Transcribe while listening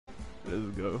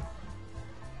Let's go.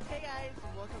 Hey guys,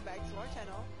 welcome back to our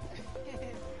channel.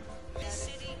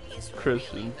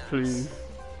 Christian, please.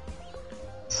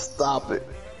 Stop it.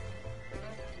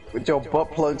 With your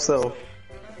butt plug self.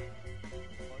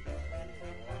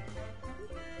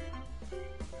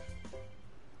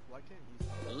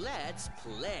 Let's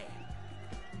play.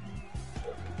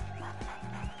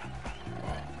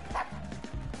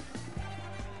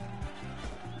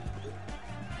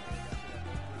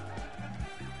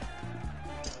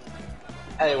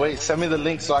 Hey, wait, send me the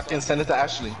link so I can send it to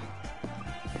Ashley.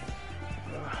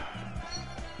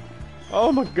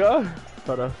 Oh my god.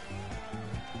 Hold on.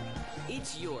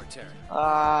 It's your turn.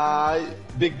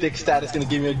 Big dick status gonna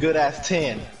give me a good ass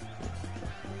 10.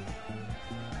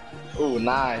 Ooh,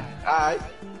 9. Alright.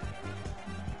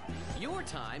 Your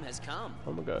time has come.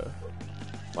 Oh my god.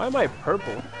 Why am I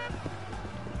purple?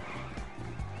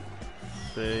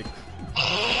 6.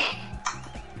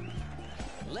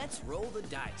 Let's roll the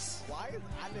dice. Why is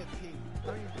Alec pink?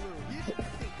 Turning blue. He's pink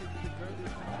because the girl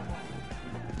is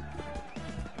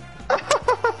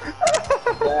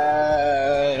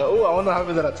Oh, I wonder how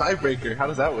is that a tiebreaker? How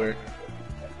does that work?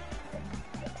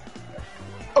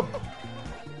 Oh.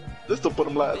 This to put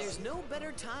him last. There's no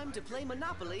better time to play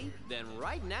Monopoly than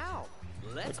right now.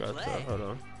 Let's I got play. that. Hold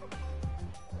on.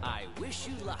 I wish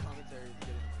you luck.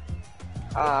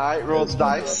 Alright, roll the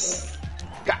dice.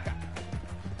 Got it.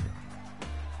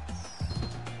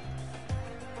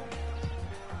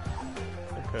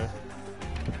 Okay.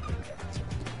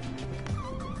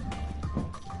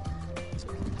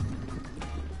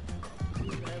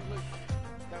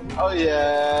 Oh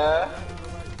yeah.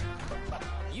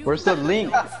 You Where's the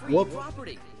link? free What?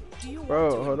 property. Do you Bro,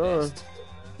 want to hold on. invest?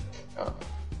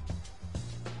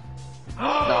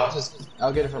 No,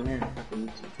 I'll get it from here.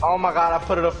 Oh my god, I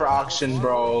put it up for auction, You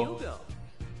bro. go.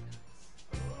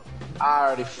 I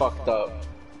already fucked up.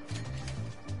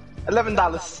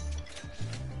 $11.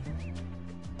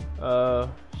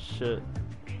 Shit.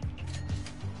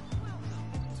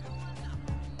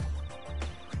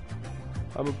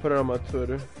 I'm gonna put it on my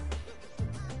Twitter.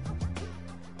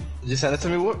 Did you send it to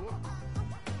me? What?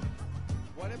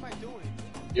 What am I doing?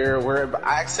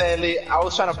 I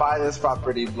was trying to buy this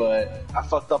property, but I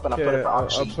fucked up and I put it for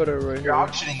auction. I'll put it right here. You're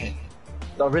auctioning it.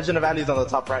 The original value is on the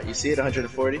top right. You see it,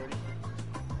 140.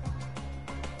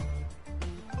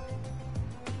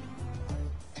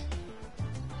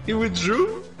 He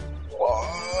withdrew?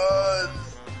 What?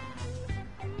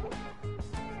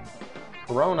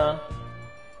 Corona.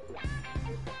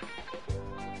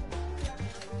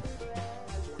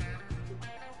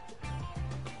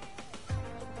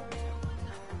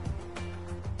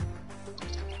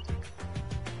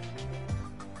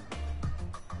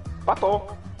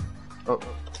 Pato. Oh.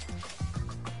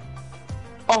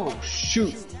 Oh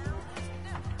shoot!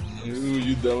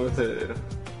 You done with it.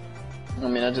 I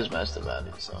mean, I just matched the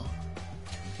value, so.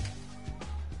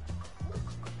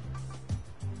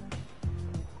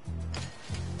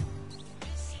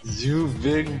 You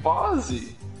big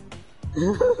bossy.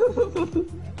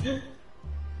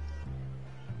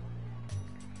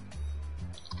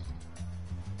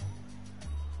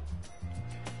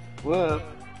 What?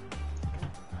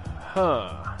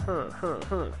 Huh.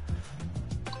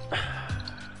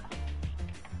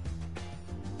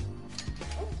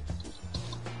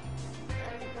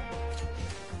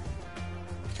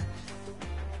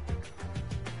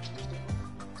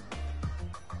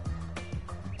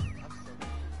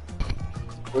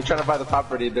 We're trying to buy the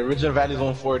property. The original value is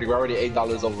 140. We're already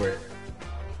 $8 over it.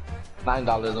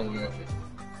 $9 over it.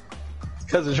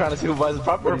 Because we're trying to see who buys the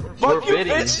property. Fuck you,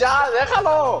 bidding. bitch! Ya,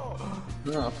 déjalo!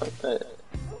 No, fuck that.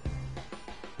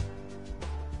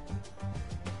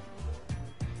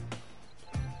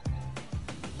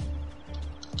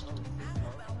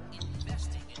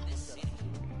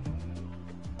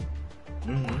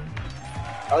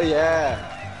 Oh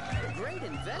yeah. Great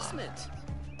investment.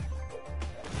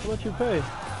 How much you pay?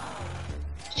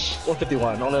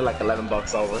 151. Only like 11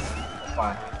 bucks over. It's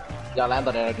fine. Y'all land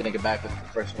on it. I'm gonna get back with the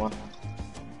first one.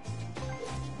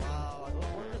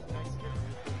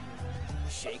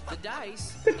 Shake the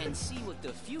dice and see what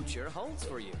the future holds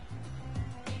for you.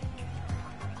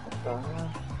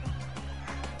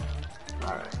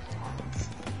 Alright.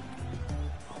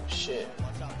 Shit.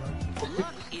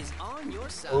 Luck is on your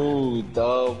side. Ooh,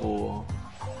 double.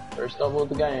 First double of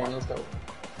the game. Let's go.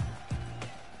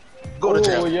 Go to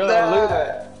jail. Oh yeah, look at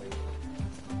that.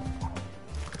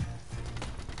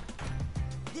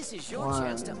 This is your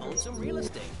chance to own some real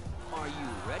estate. Are you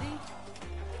ready?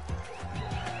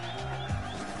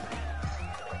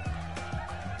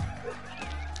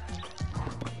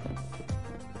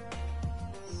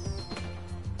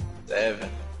 Seven.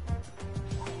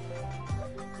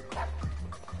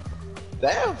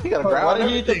 Damn, he got a Why ground. did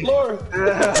he hit the floor?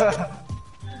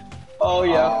 Oh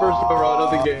yeah, first round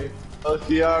of the game. Oh,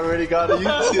 he already got a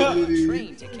utility.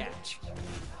 Train to catch.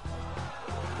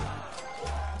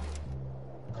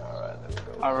 Alright, there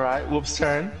we go. Alright, whoops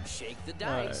turn. Shake the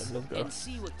dice let's go. and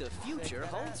see what the future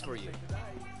holds for you.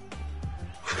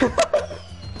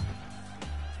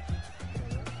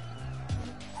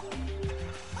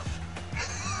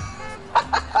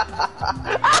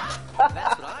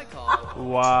 That's what I call.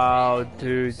 Wow,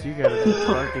 dude, you gotta be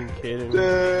fucking kidding me.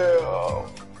 Damn.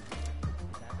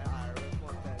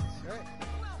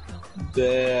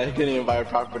 Damn, he couldn't even buy a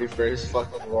property for his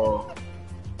fucking roll.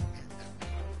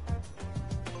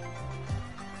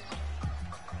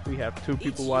 We have two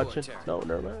people It's watching. your turn. No,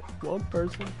 never mind. One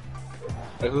person.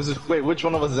 Wait, which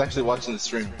one of us is actually watching the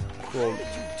stream? Well, You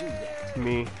do that.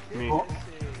 me. Me.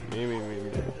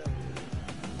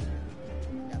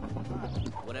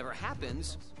 Whatever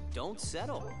happens, don't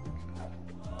settle.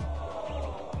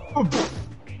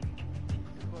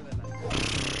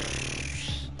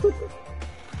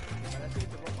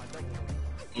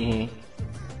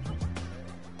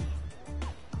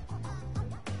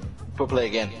 We'll play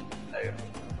again. There you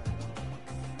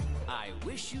I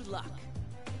wish you luck.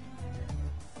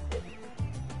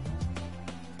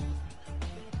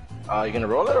 go. You gonna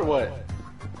roll it or what?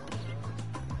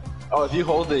 Oh, if you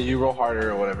hold it, you roll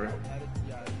harder or whatever.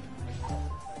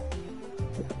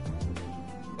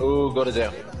 Ooh, go to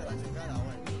jail.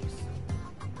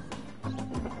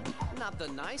 Not the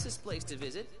nicest place to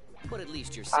visit, but at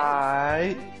least you're safe.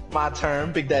 Alright, my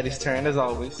turn. Big Daddy's turn, as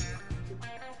always.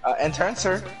 End turn,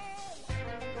 sir.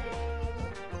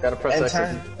 Gotta press End X.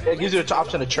 turn. It gives you an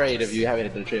option to trade if you have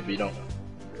anything to trade, but you don't.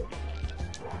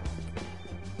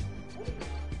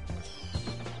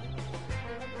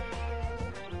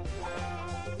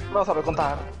 No sabe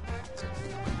contar.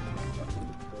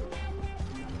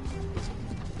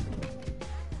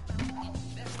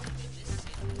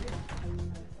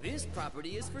 This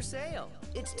property is for sale.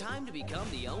 It's time to become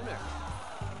the owner.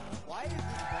 Why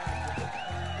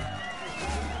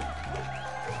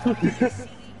is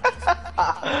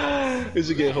We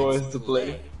should get Horace to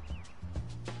play.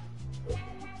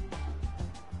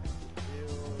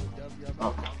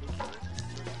 Oh.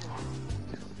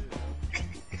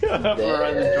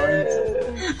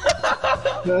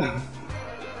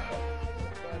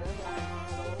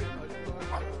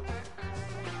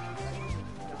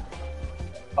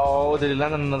 Oh, did he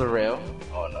land on another rail?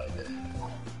 Oh no,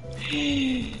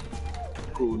 he didn't.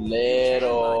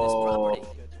 Culero.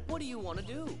 What do you want to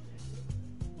do?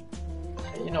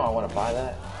 You know I want to buy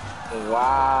that.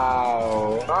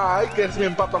 Wow. I guess me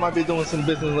and Papa might be doing some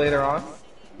business later on.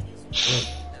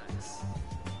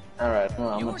 Alright, no,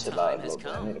 I'm Your gonna chill out a time has little bit.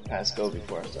 I come. need to pass go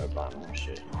before I start buying more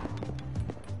shit.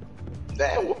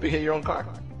 Damn, Whoopi hit your own car.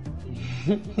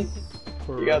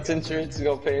 You got insurance to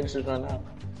go pay insurance right now.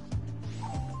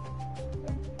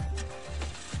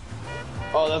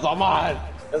 Oh, that's all mine!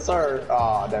 That's our.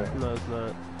 Oh, damn it. No, it's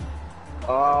not.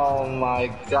 Oh my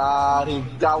god, he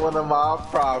got one of my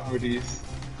properties.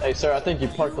 Hey, sir, I think you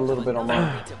parked a little bit on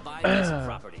mine. To buy this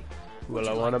property. Well,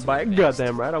 I want to buy.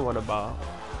 Goddamn right, I want to buy.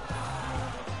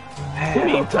 What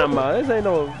you mean, time out? This ain't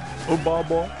no football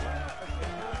ball.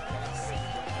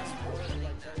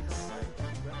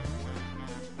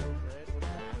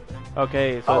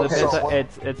 Okay, so Okay, depends so on,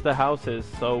 it's the houses.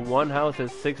 So one house is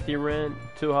 60 rent,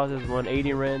 two houses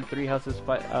 180 rent, three houses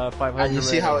 500 And you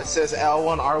see rent. how it says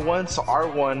L1, R1? So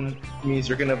R1 means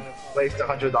you're gonna place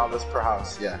 $100 per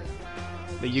house, yeah.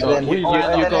 But you So go, then, you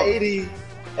and then go, 80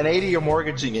 you're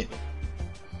mortgaging it.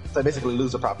 So basically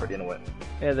lose the property in a way.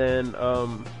 and then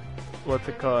what's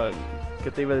it called? Que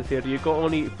te iba a decir? You can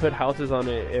only put houses on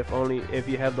it if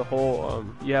you have the whole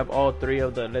you have all three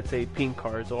of the, let's say, pink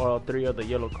cards or all three of the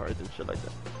yellow cards and shit like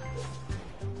that.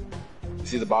 You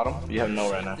see the bottom? You have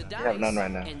no right now. The You have none dice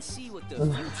right now. and see what the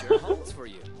future holds for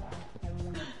you.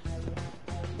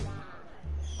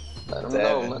 Let him Damn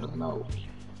know, it. let him know.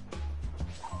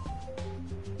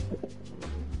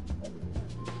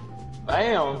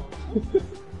 Damn!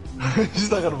 She's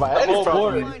not gonna buy any Oh,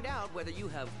 property. boy. Find out whether you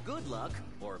have good luck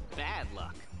or bad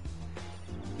luck.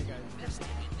 Investing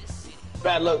in this city.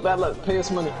 Bad luck, pay us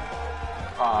money.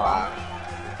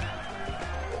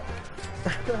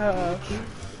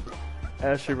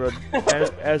 Ashley wrote,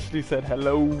 Ashley said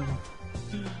hello.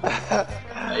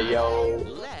 Hey, yo.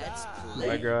 Let's My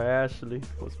play. girl Ashley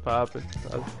was popping.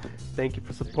 Thank you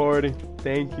for supporting.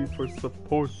 Thank you for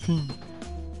supporting.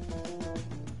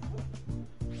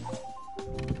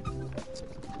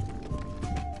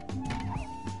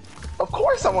 Of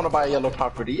course I want to buy a yellow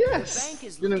property, The yes. bank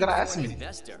is You didn't looking gotta for ask an me.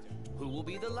 investor. Who will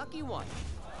be the lucky one?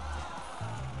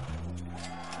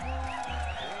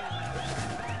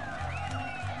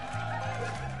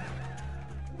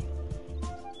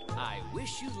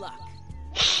 wish you luck.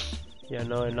 Yeah,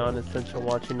 no, a non-essential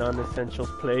watching non-essentials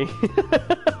play.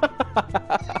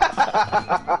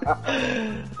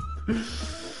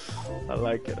 I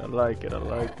like it, I like it, I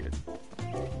like it.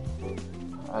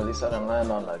 At least I didn't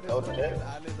land on the golden jet.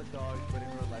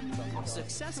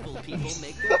 Successful people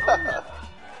make their own luck.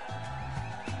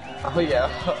 Oh yeah.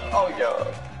 Oh yeah.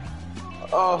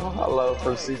 Oh, I love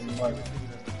first season one.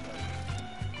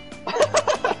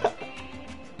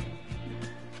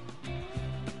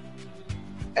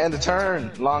 And the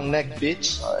turn, long neck,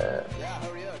 bitch. Oh yeah.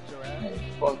 Hey,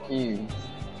 fuck you.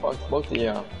 Fuck both of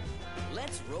y'all.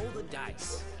 Let's roll the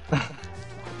dice.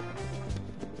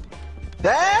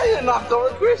 Damn, you knocked over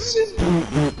Christian.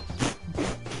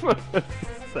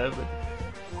 7.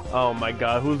 Oh my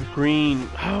god, who's green?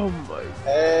 Oh my.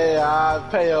 Hey, I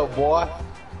pay up, boy.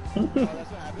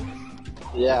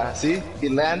 Yeah, see? He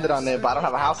landed on it, but I don't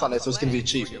have a house on it, so it's gonna be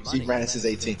cheap. See, he ran it since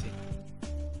 18.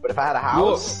 But if I had a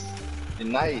house, at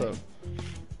night.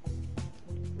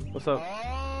 What's up?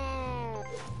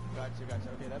 Gotcha.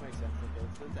 Okay, that makes sense.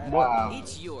 Okay, so Wow.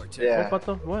 It's your turn. Yeah. What?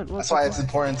 What? That's why it's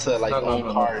important to like own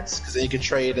no. cards, because then you can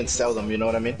trade and sell them, you know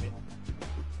what I mean?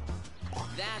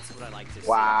 That's what I like to see.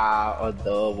 Wow, a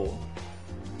double.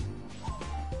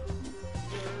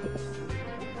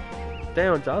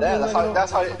 Damn, Johnson. Yeah,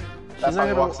 that's how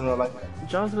he walks in real life.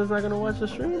 Johnson is not gonna watch the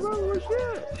stream, bro. What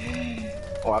shit?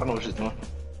 Oh, I don't know what she's doing.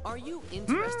 Are you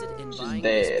interested in buying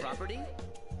dead. this property?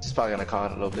 She's probably gonna call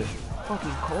it a little bit.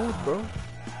 Fucking cold, bro.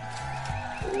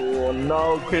 Oh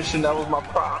no, Christian, that was my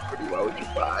property. Why would you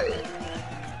buy it?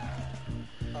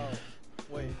 Oh,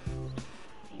 wait.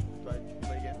 Do I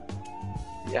play again?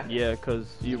 Yeah. Yeah,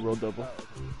 cause you roll double.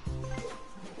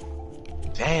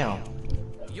 Damn.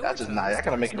 Your That's just turn. nice. I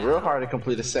gotta make it real hard to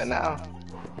complete a set now.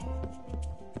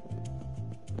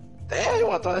 Damn, you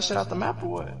wanna throw that shit out the map or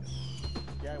what?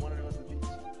 Yeah, I wanted to go to the beach.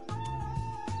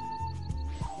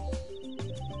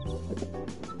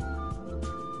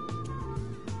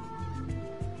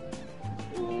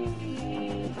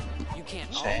 You can't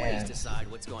always Chance. decide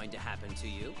what's going to happen to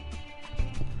you.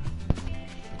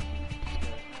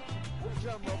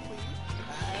 Drum roll, please.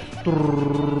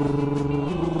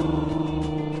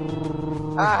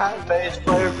 Ah, base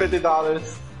player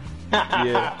 $50.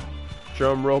 Yeah.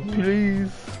 Drum roll,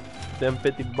 please. Them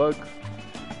 $50.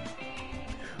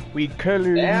 We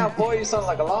currently Damn, boy, you sound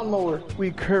like a lawnmower.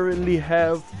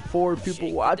 have 4 people Shake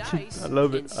the watching. dice I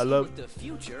love and it. I see love what it. the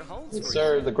future holds Yes, for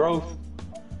sir, the growth.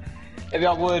 If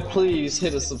y'all would, please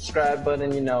hit the subscribe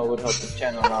button, you know, it would help the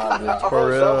channel out. For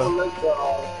real.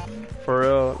 For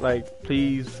real, like,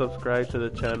 please subscribe to the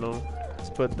channel.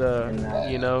 Put the,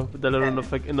 you know, the little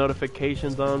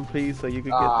notifications on, please, so you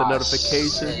can get the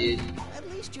notification. At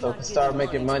least you're So not can start giving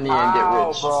making away. money and get Ow,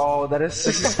 rich. bro, that is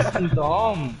so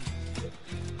dumb.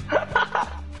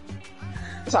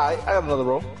 It's alright, I got another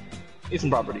roll. Need some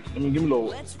property. Give me low.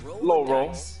 Let's roll Low the roll.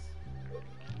 dice.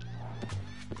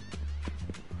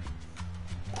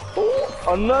 Ooh,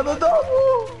 another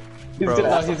double. He's Bro.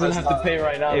 gonna have to pay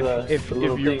right now. If the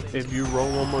little thing. if you roll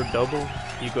one more double,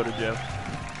 you go to jail.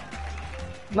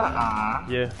 Nah.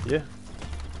 Yeah.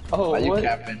 Oh, Why you what?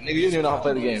 capping? Nigga, you didn't even know how to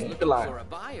play the game. You can lie. For a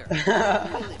buyer.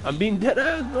 I'm being dead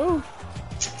ass, bro.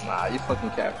 Nah, you fucking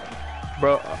capping.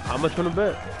 Bro, how much wanna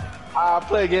bet? I'll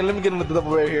play again. Let me get him with the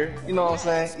double right here. You know what I'm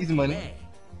saying? Easy money.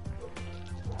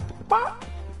 Pop.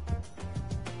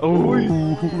 Oh,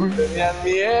 Tenía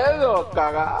miedo,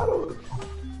 cagado.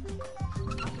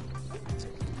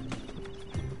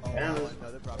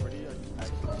 Another property.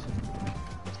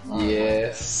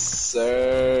 Yes,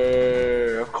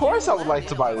 sir. Of course I would like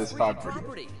to buy this property.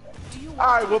 Property. Do you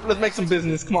Alright, Whoop, let's make some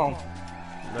business. Come on.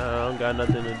 nah, I don't got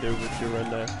nothing to do with you right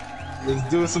now. Let's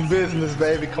do some business,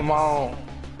 baby. Come on.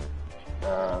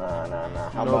 No.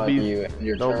 How No about bees, you and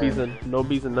your no turn? bees and no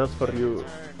bees and nuts for you.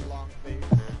 Turn, long face.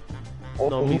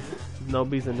 No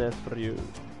bees and nuts for you.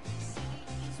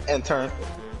 And turn.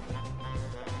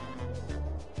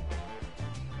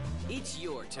 It's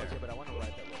your turn. Okay, but I want to ride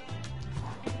that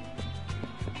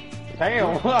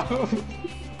Damn. Hello.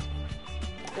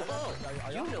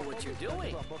 You know what you're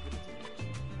doing.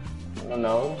 I don't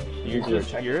know.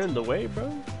 You're in the way,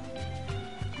 bro.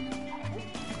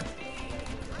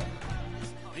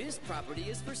 This property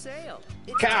is for sale.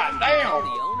 It's God owned by damn.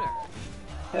 the owner.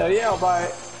 Hell yeah, I'll buy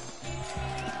it.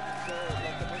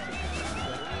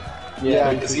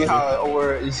 Yeah, you see how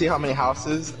you see how many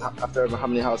houses after how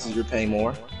many houses you're paying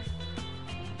more.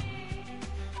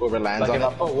 Whoever lands Like if I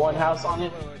on it. put one house on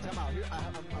it, Wait, time out. Here,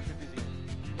 I'm confusing.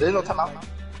 There's no timeout.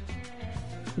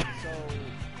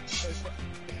 So,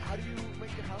 how do you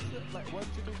make your house look? like 1, 2,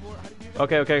 3, 4. How do you do?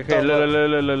 Okay.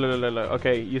 Look.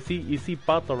 Okay, you see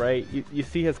Pato, right? You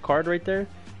see his card right there?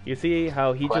 You see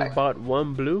how he just bought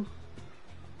one blue?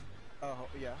 Oh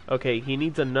yeah. Okay, he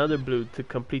needs another blue to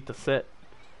complete the set.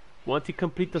 Once he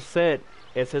complete the set,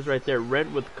 it says right there,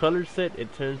 red with color set,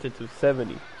 it turns into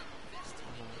 70.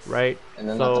 Right? And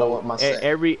then so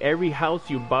every house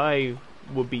you buy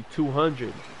will be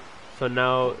 200. So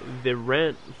now the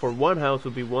rent for one house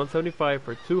will be 175.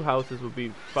 For two houses will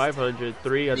be 500.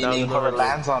 Three, meaning whoever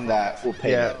lands on that will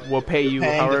pay. Yeah, will pay you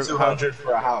however 200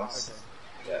 for a house.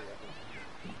 Yeah.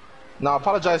 Now, I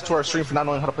apologize to our stream for not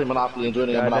knowing how to play Monopoly and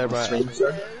joining a Monopoly stream.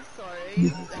 Sir.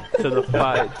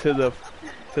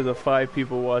 to the 5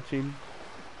 people watching.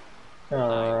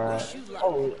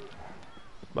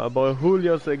 My boy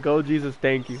Julio said, "Go Jesus,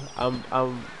 thank you." I'm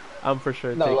for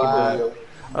sure taking that.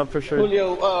 I'm for sure.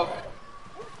 Julio,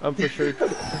 I'm for sure.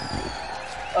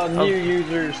 New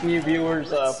users, new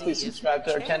viewers, please subscribe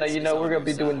to our channel. You know we're gonna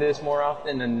be doing this more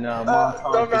often, and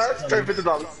dumbass, pay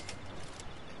 $50.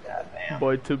 God damn.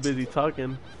 Boy, too busy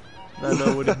talking. Not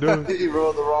know what he's doing. He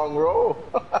rolled the wrong roll.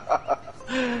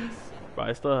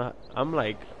 Bro, I'm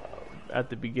like at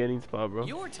the beginning spot, bro.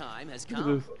 Your time has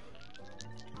come.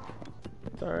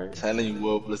 It's alright. Telling you,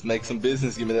 Wolf, let's make some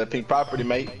business. Give me that pink property,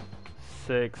 mate.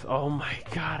 6. Oh my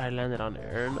god, I landed on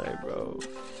air night, bro.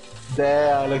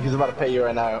 Damn, look, he's about to pay you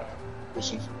right now.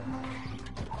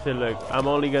 So look, I'm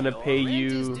only gonna pay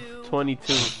you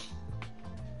 22.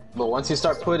 But once you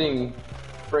start putting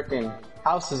freaking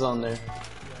houses on there.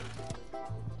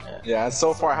 Yeah, and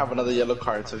so far I have another yellow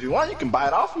card. So if you want, you can buy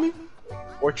it off me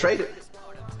or trade it.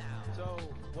 So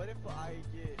what if I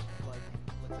get like,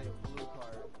 let's say a blue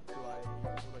card? Do I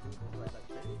do like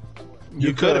trade?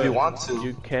 You could if you want to.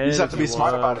 You can. You just have to be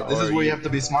smart about it. This is where you have to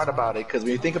be smart about it, because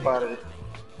when you think about it,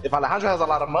 if Alejandro has a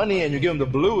lot of money and you give him the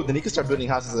blue, then he can start building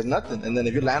houses like nothing. And then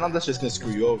if you land on this, it's just gonna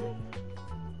screw you over.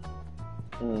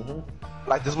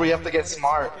 Like this is where you have to get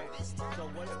smart. So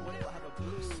what if I have a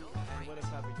blue and what if I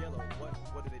have a yellow?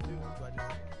 What do they do? Do I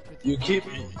just You keep.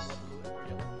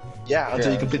 Yeah,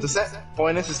 until you complete the set.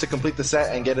 Point is to complete the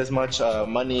set and get as much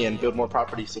money and build more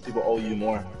property so people owe you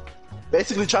more.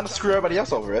 Basically trying to screw everybody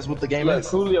else over. That's what the game is.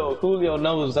 Julio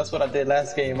knows. That's what I did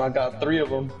last game. I got 3 of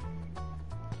them.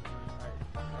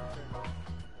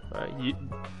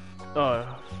 Oh,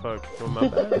 fuck. Oh, my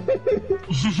bad.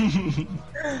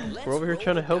 We're over here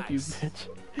trying to help you, bitch.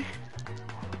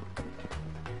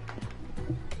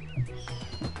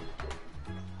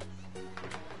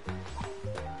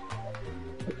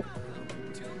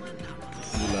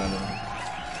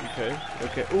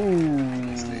 Okay. Ooh.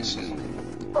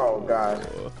 Oh, God.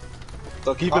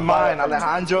 So keep in mind,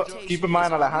 Alejandro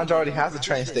already has a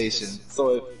train station.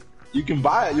 So if you can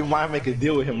buy it, you might make a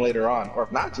deal with him later on. Or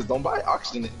if not, just don't buy it,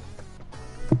 auction it.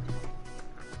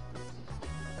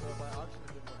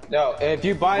 No, if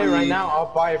you buy it right now,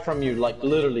 I'll buy it from you, like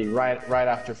literally right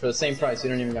after for the same price. You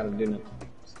don't even gotta do nothing.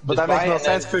 But that makes no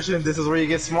sense, Christian. This is where you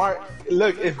get smart.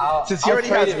 Look, since he already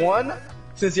has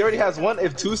one,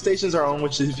 if 2 stations are on,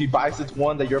 which if he buys this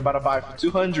one that you're about to buy for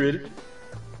 200,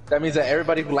 that means that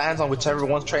everybody who lands on whichever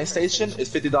one's train station is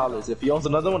 $50. If he owns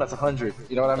another one, that's 100.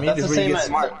 You know what I mean? This is where you get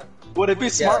smart. Would it be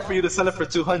smart for you to sell it for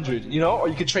 200? You know, or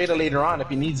you could trade it later on if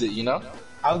he needs it. You know?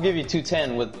 I'll give you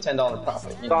 210 with $10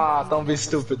 profit. You know? Ah, don't be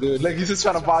stupid, dude. Look, he's just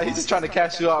trying to buy. He's just trying to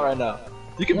cash you out right now.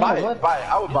 You can buy it. Buy it.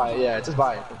 I would buy it. Yeah, just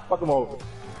buy it. Fuck him over.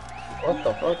 What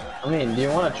the fuck? I mean, do you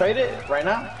want to trade it right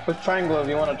now? Put triangle if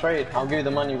you want to trade. I'll give you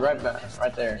the money right back,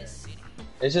 right there.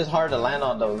 It's just hard to land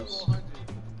on those.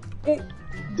 Damn.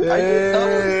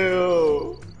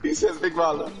 He says big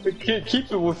dollar.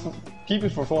 Keep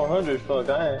it for 400. Fuck,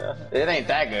 it ain't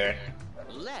that good.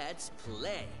 Let's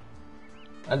play.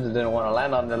 I just didn't want to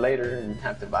land on it later and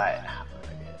have to buy it, I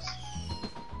guess.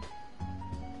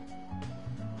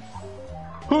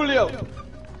 Julio!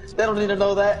 They don't need to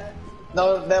know that.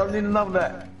 No, they don't need to know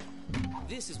that.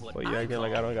 This is what Well, you acting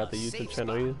like I don't got the YouTube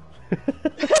channel either.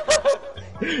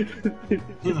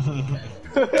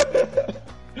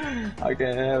 I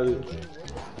can't have it.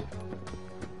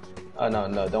 Oh,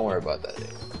 no, don't worry about that.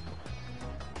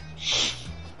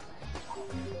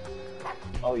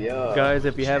 Oh, yeah. Guys,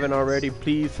 if you haven't already,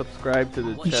 please subscribe to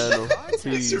the channel.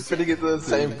 Please. You're fitting into the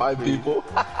same 5 people.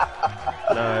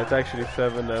 Nah, it's actually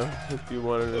 7 now, if you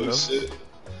wanted to know. Shit.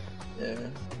 Yeah.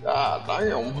 Ah,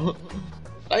 damn.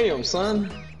 Damn,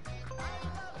 son.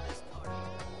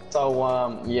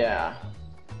 So, yeah.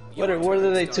 What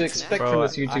are they to expect from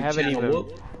this YouTube channel?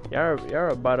 You're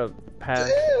about to pass.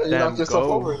 Yeah, you knocked yourself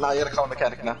over. Now you gotta call a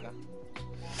mechanic now.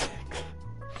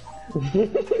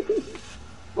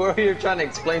 We're here trying to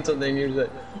explain something. You're like,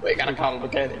 we gotta call a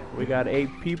mechanic. We got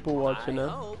 8 people watching I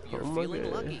us. hope Oh you're my feeling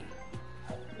god. lucky.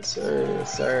 Sir,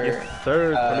 sir. Yes,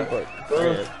 sir. 20 bucks.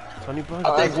 Well, 20 bucks.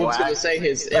 I think Whoop's gonna say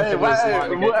his infamous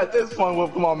line again. At this point, well,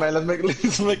 come on, man.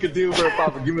 Let's make a deal for a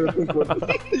profit. Give me the pink one.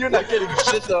 You're not getting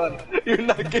shit done. You're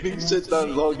not getting shit done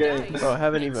the whole game. Bro, I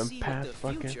haven't even See what passed the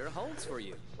fucking. future holds for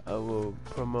you. I will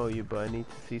promote you, but I need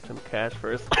to see some cash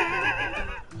first.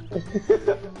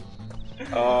 Christian.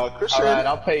 Alright,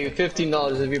 I'll pay you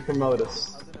 $15 if you promote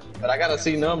us. But I gotta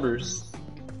see numbers.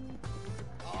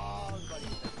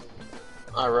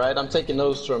 Alright, I'm taking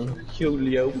those from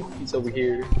Julio. He's over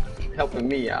here helping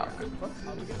me out.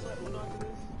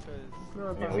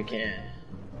 Man, we can.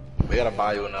 We gotta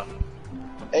buy you enough.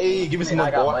 Hey, give me some I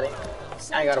money, got boy. money.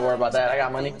 I ain't gotta worry about that. I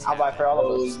got money. I'll buy for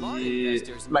all of us. Smart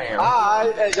investors Man.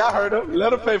 Alright, hey, y'all heard him.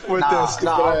 Let him pay for it then. Nah,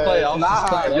 I'll play. I'll just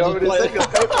play. You I'll already just said you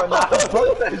pay for it. Nah,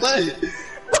 fuck that shit.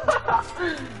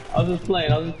 I was just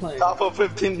playing. Top of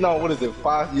 15, no, what is it,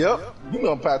 5? Yep. You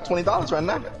gonna pay $20 right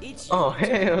now. It's Oh,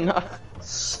 hell no.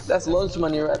 That's lunch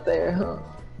money right there, huh?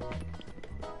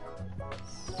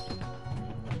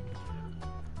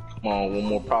 Come on, one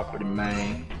more property,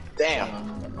 man. Damn.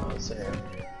 Oh, sir.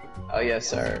 Oh, yes,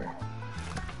 sir.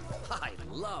 I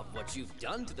love what you've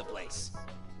done to the place.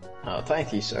 Oh,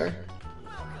 thank you, sir.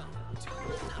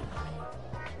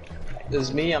 This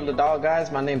is me. I'm the dog,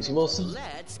 guys. My name's Wilson.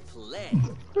 Let's play.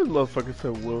 This motherfucker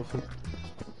said Wilson.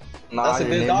 Nah, That's a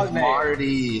your good name dog is name.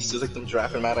 Marty. It's just like them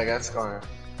giraffe in Madagascar.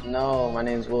 No, my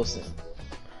name's Wilson.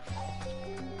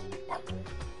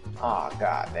 Oh,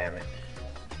 god damn it.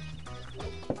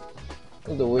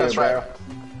 This is a weird That's right. barrel.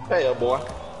 Hey, yo, boy.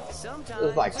 Sometimes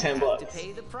It's like you 10 have bucks. to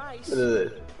pay the price. What is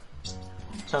it?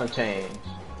 Chunk change.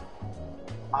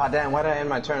 Ah, damn, why did I end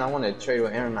my turn? I want to trade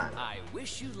with Aaron Knight. I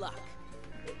wish you luck.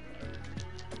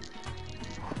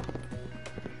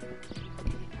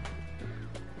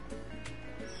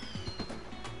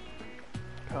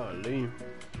 Golly.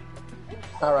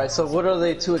 Alright, so what are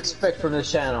they to expect from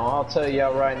this channel? I'll tell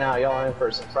y'all right now, y'all are in for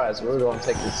a surprise. We're going to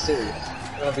take this serious.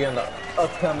 We're going to be on the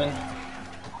upcoming,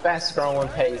 fast growing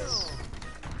pace.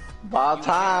 By the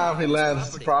time he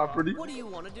lands the property. What do you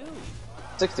want to do?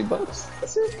 $60.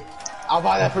 That's it. I'll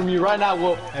buy that from you right now,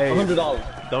 Wolf. Hey.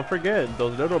 $100. Don't forget,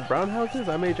 those little brown houses,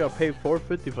 I made y'all pay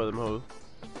 $4.50 for them hoes.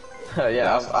 Yeah,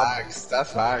 That's facts.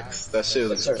 That's facts. That shit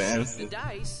was Yes, sir. The expensive.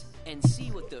 dice and see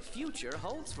what the future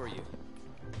holds for you.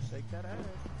 Shake that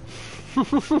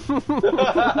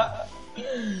ass.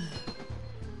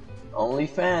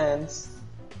 OnlyFans.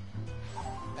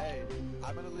 Hey,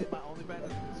 I'm gonna leave my OnlyFans in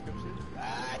the description.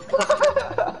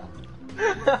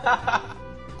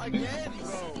 Again,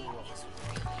 bro.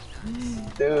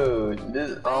 Dude,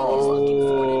 this.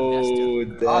 Oh,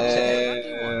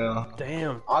 damn.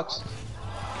 Damn. Ox.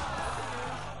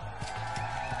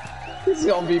 He's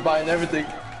gonna be buying everything.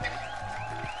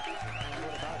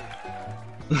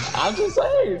 I'm just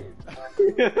saying.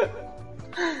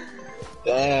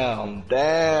 Damn.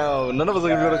 None of us are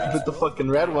gonna be able to complete the fucking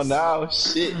red one now.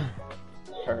 Shit.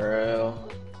 For real.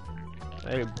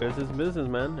 Hey, business,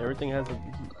 man.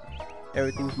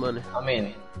 Everything's money. I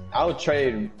mean, I would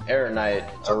trade Aeronite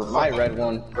or my red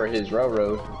one for his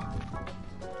railroad.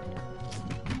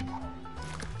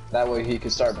 That way he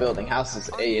could start building houses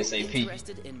ASAP.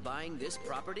 Interested in buying this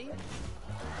property?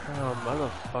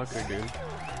 Oh, motherfucker, dude.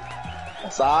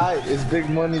 That's alright. It's big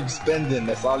money spending.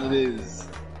 That's all it is.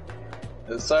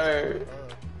 Yes, sir.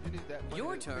 You need that money.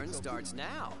 Your turn starts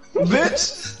now.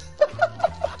 Bitch!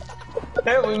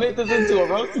 Hey, we made this into a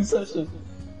roasting session.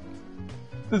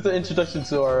 This is the introduction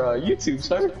to our YouTube,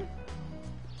 sir.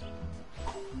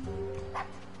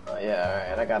 Oh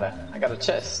yeah, alright. I got a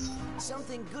chest.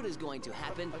 Something good is going to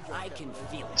happen. I can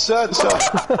feel it. Shut up.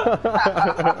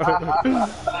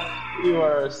 You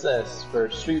are assessed for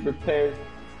street repair.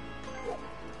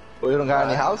 Well, you don't got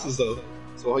any houses though.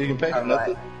 So you can pay for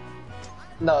nothing.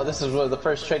 No, this is the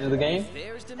first trade of the game.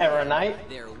 There's demand. Aeronite.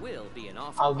 There will be an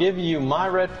offer. I'll give you my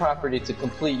red property to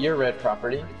complete your red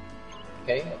property.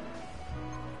 Okay?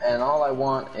 And all I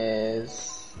want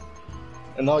is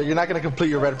No, you're not gonna complete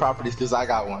your red properties because I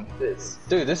got one. this.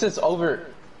 Dude, this is over.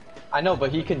 I know,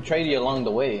 but he can trade you along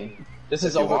the way. This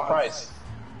is If he wants. overpriced.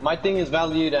 My thing is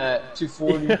valued at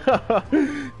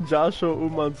 240. Joshua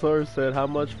Umansor said, "How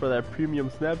much for that premium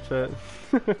Snapchat?"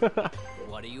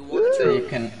 What do you want to So do?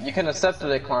 you can accept or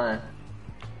decline.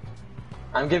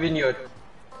 I'm giving you a.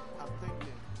 I'm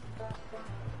thinking.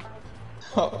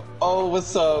 Oh,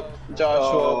 what's up,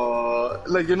 Joshua?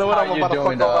 Look, you know what? How I'm you about to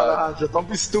doing, fuck up dog? Alejandro. Don't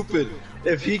be stupid.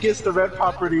 If he gets the red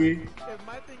property, If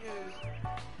my thing is,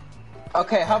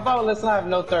 Okay, how about let's not have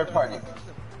no third party?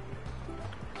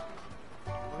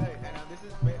 well, hey, and this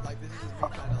is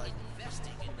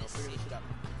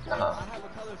I have a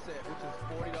color set which is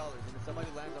 $40, and if somebody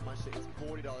lands on my shit, it's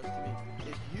 $40 to me.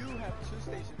 If you have 2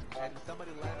 stations and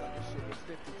somebody lands on your shit, it's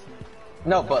 50 to you.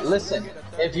 No, but listen,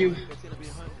 if you,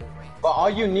 but all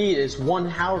you need is one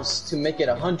house to make it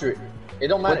 100. It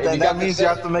don't matter. But then that means you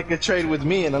have to make a trade with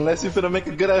me, and unless you're finna make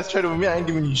a good ass trade with me, I ain't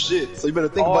giving you shit. So you better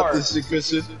think about this shit,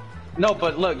 Christian. No,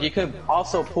 but look, you could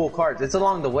also pull cards. It's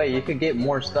along the way. You could get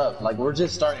more stuff. Like, we're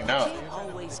just starting out. You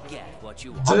always get what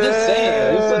you want. I'm just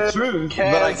saying, it's the truth.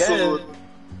 Canceled.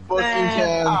 Fucking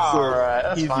canceled. Alright,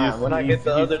 that's fine. When I get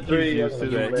the other 3, he's used to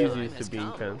that. He's used to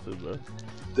being cancelled, bro.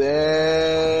 Damn.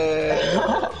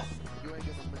 You ain't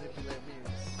gonna manipulate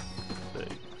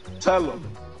me. Tell him.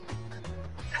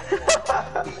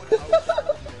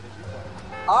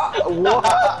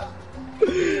 What?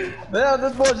 Man,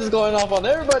 this boy just going off on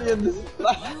everybody in this. You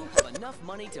have enough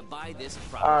money to buy this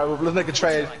product. Alright, well, let's make a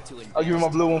trade. I'll give you my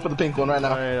blue one for the pink one right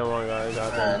now. I don't want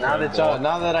to go.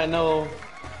 Now that I know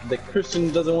that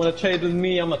Christian doesn't want to trade with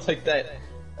me, I'm gonna take that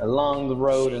along the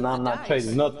road, and I'm not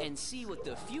trading nothing. And see what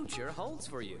the future holds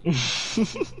for you.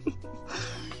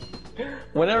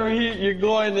 Whenever you're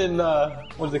going in,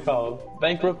 what's it called?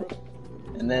 Bankrupt?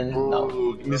 And then, no.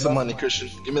 Ooh, give me some money, Christian.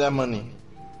 Give me that money.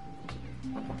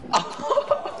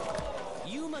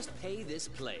 You must pay this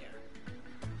player.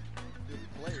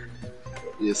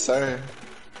 Yes, sir.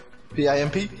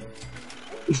 P-I-M-P?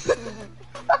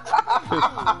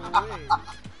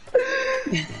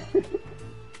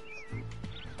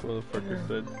 Motherfucker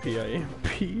said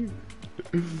P-I-M-P.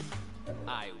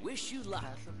 I wish you luck.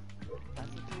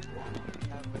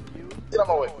 Get out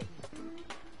my way.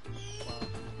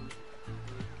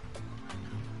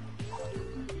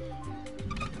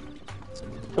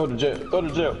 Go to jail. Go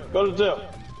to jail. Go to jail.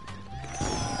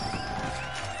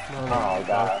 Oh,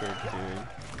 God.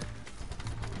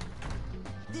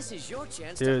 This is your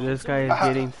chance. Dude, this guy is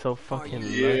getting so fucking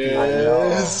lucky.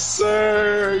 Yes,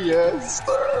 sir. Yes,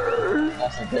 sir.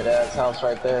 That's a good ass house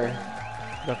right there.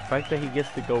 The fact that he gets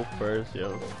to go first,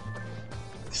 yo.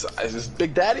 It's just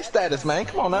Big Daddy status, man.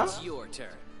 Come on now. It's your turn.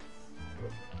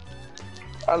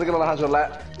 Alright, look at Alejandro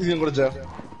lap. He's gonna go to jail.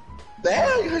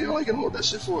 Damn, how you only can hold that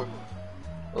shit for?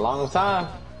 A long time.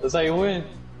 That's how you win.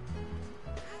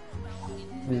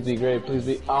 Please be great. Please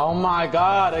be. Oh my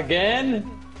God! Again?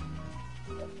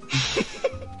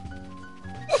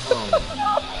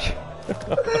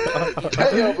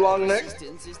 Damn, long neck.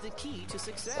 Persistence is the key to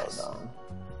success. So dumb.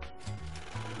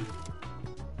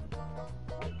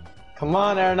 Come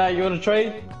on, Aaron. You want to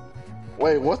trade?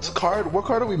 Wait, what's card? What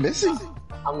card are we missing?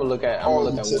 I'm gonna look at. I'm gonna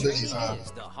look at what This is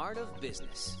the heart of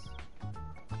business.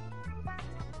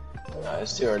 No,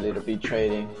 it's too early to be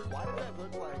trading. Why does that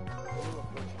look like Wheel of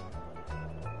Fortune?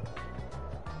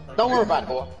 Don't worry about it,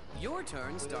 boy. Your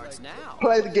turn starts now.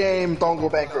 Play the game. Don't go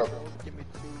bankrupt. Give me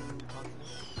 2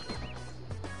 continents.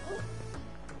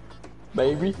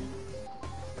 Baby.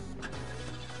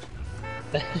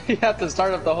 You have to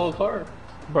start up the whole card.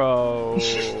 Bro.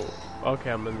 Okay,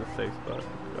 I'm in the safe spot.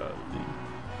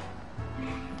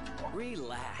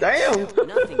 Relax. Damn.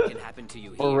 Nothing can happen to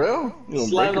you For here. real? You gonna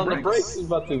Slide break on the your brakes. He's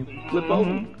about to flip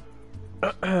over.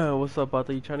 What's up,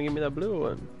 Arthur? You trying to give me that blue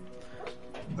one?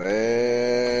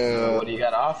 Damn. What do you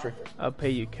got to offer? I'll pay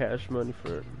you cash money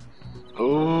for it.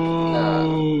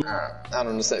 Ooh. I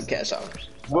don't accept cash offers.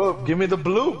 Well, give me the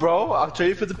blue, bro. I'll trade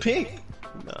you for the pink.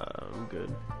 Nah, I'm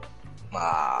good.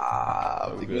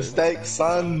 Big good. mistake,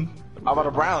 son. How about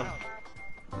a brown?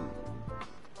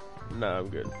 Nah, I'm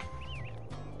good.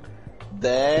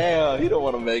 Damn, he don't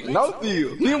want to make no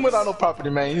deal. Leave him without no property,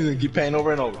 man. He's gonna keep paying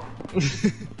over and over.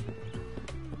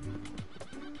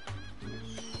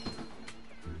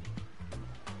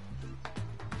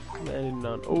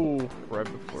 Oh, right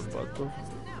before button.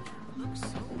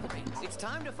 It's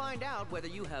time to find out whether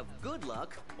you have good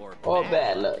luck or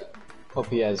Bad luck. Hope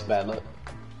he has bad luck.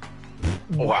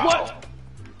 Wow. What?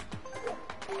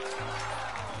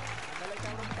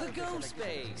 The go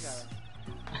space.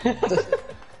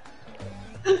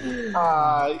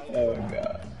 Oh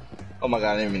god. Oh my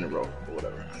god, I didn't mean to roll. But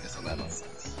whatever. I guess I'm not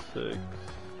nonsense. 6.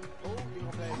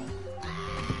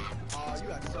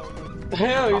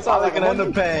 Hell, I'm probably gonna end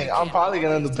up paying. I'm probably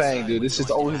gonna end up paying, dude. This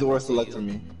is always the worst of luck for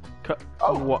me.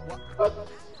 Oh, what?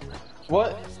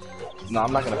 What? No,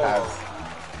 I'm not gonna pass.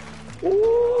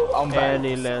 Ooh, I'm back. And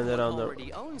he landed on the.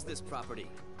 Already owns this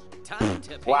property. Time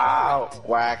to pay Wow, for it.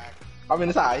 whack. I mean,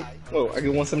 it's alright. Oh, I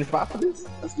get 175 for this?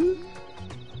 That's good.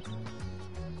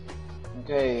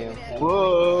 Okay.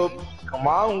 Whoop. Come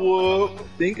on, Whoop.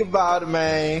 Think about it,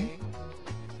 man.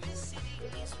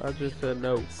 I just said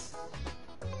no.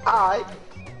 Alright.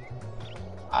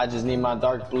 I just need my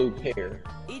dark blue pair.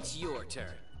 It's your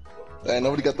turn. Hey,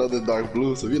 nobody got the other dark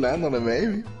blue, so if you land on it,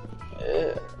 maybe.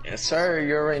 Yes, sir.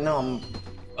 You already know I'm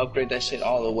upgrade that shit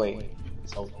all the way.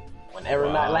 So whenever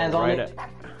Night lands on it, is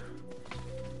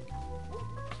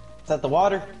that the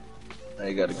water? Now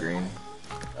you got a green.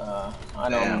 I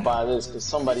know I'm gonna buy this because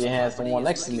somebody has the one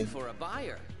next to me. For a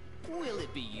buyer. Will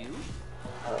it be you?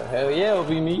 Hell yeah, it'll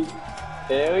be me.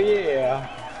 Hell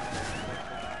yeah.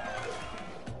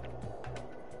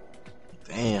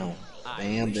 Damn.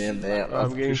 I'm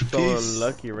getting so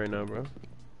unlucky right now, bro.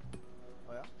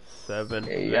 Oh, yeah? Yeah, 7.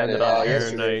 you got Landed it on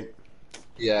Air Knight.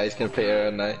 Yeah, he's gonna pay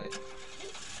Air Knight.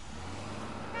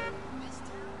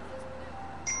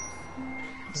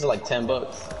 This is like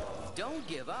 $10. Don't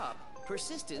give up.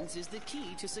 Persistence is the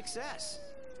key to success.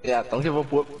 Yeah, don't give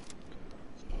up, whoop.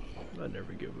 I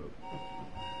never give up.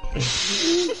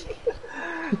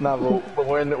 Nah, but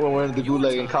when we're in the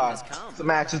gulag and car, the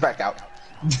match is back out.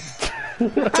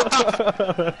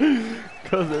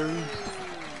 Cause there's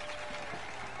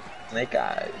Snake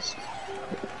eyes.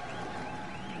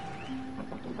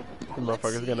 the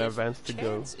motherfucker's gonna advance to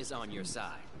go. Chance is on your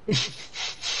side.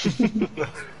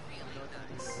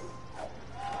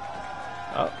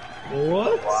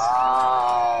 What?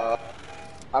 Wow.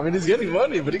 I mean, he's getting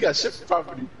money, but he got shipped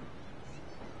property.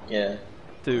 Yeah.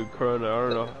 Dude, Corona, I don't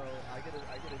know. I get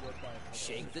a good buy.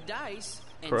 Shake the dice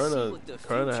and see Corona what the has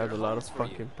future a lot of holds for you.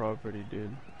 fucking property,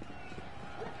 dude.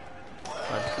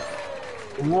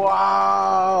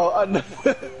 Wow.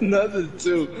 Another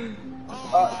 2.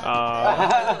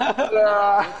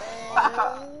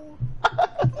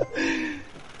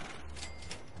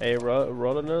 Hey,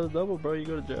 roll another double, bro. You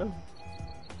go to jail.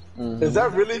 Is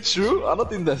that really true? I don't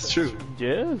think that's true.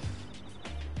 Yes,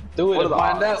 Do it What and are the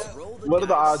find odds? out. What are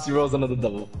the odds he rolls another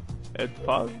double? it's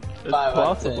Five out of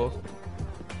possible.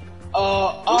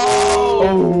 Oh!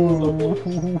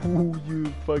 Oh, you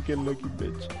fucking lucky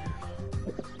bitch.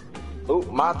 Oh,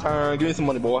 my turn. Give me some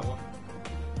money, boy.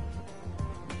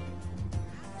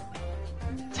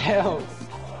 Damn.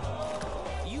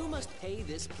 You must pay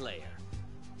this player.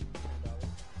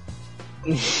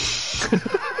 He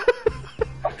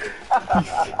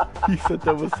said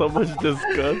that with so much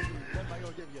disgust. Am I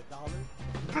gonna give you $1?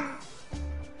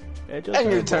 Hey,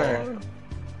 And your turn.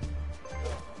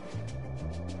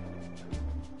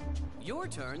 Your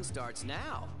turn starts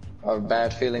now. I have a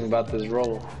bad feeling about this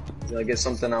roll. I get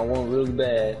something I want really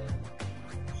bad.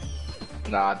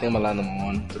 Nah, I think I'm gonna land on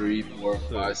 1, 3, 4,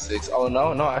 5, 6. Oh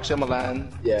no, actually I'm gonna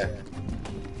land. Yeah.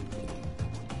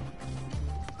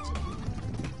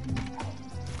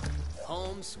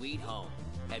 Home sweet home.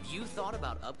 Have you thought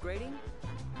about upgrading?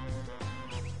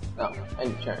 No,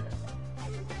 end your turn.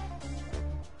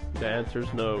 The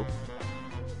answer's no.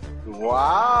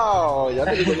 Wow, y'all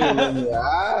niggas don't even let me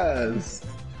ask.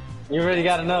 You already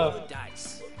got enough.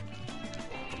 Dice.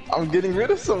 I'm getting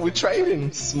rid of some. We're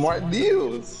trading. Smart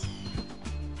deals.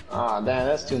 Ah, damn,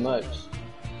 that's too much.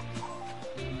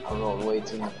 I rolled way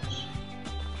too much.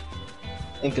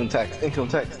 Income tax.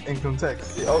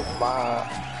 Oh my.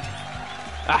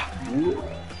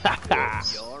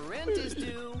 Your rent is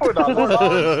due.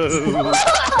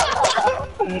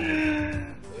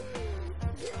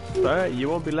 Alright, you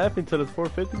won't be laughing till it's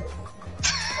 450.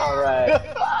 Alright.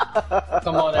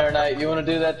 Come on, Air Knight. You want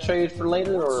to do that trade for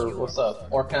later, or what's up?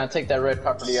 Or can I take that red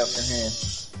property off your hand?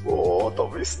 Oh,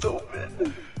 don't be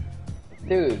stupid.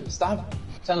 Dude, stop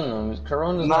telling them.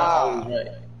 Corona's Nah. not always right.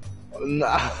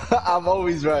 Nah, I'm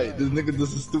always right. This nigga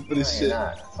does the stupidest No, shit. you're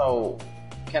not. So,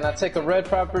 can I take a red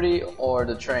property or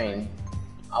the train?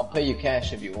 I'll pay you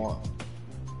cash if you want.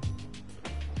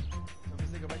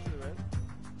 Let's go back to the red.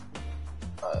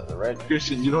 The red.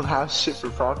 Christian, you don't have shit for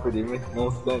property. It makes no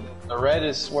sense. The red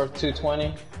is worth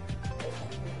 220.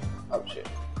 Oh shit.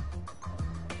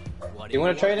 What You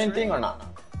want to trade anything or not?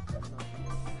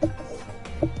 Not a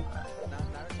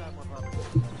time more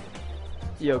property.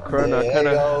 Yo, Corona,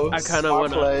 I kind of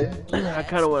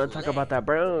wanna talk about that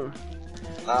brown.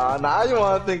 Now you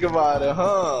wanna think about it,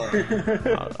 huh?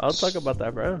 I'll talk about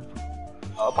that brown.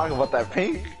 I'll talk about that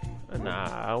pink. Nah,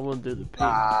 I won't do the pink.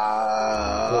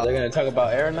 So they're gonna talk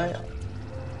about Air Knight?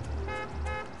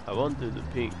 I won't do the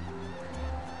pink.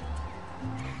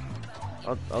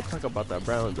 I'll talk about that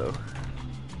brown though.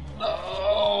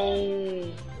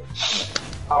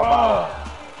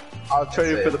 I'll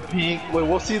trade it for the pink. Wait,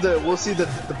 we'll see the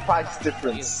price If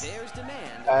difference, there's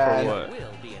demand, and what? there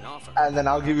will be an offer. and then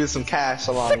I'll give you some cash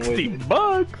along with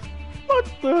 $60? it. What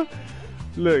the?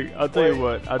 Look, I'll tell you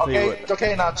what.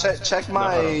 Okay, now check No,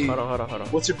 my. hold on.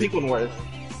 What's your pink one worth?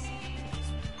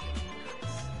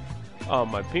 Oh,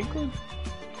 my pink one?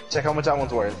 Check how much that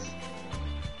one's worth.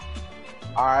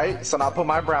 Alright, so now I'll put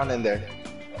my brown in there.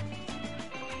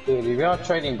 Dude, if y'all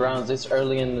trading browns this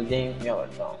early in the game, y'all are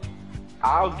dumb.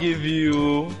 I'll give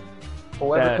you.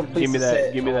 Whoever completes give me the that.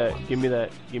 set. Give me that. Give me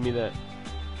that. Give me that.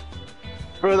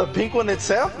 For the pink one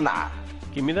itself, nah.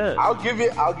 Give me that. I'll give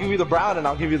you the brown and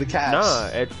I'll give you the cash. Nah,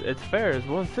 it's fair. It's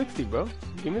 160, bro.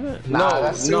 Give me that. Nah,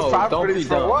 that's two properties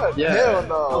for what? Yeah. Hell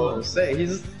no. I was gonna say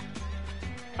he's.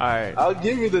 Alright. I'll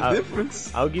give you the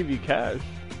difference. I'll give you cash.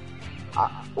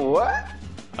 What?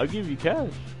 I'll give you cash.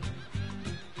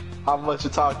 How much you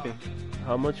talking?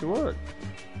 How much you want?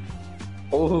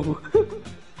 Oh.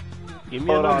 Give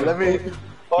me Hold a on, number.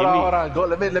 hold on. Go.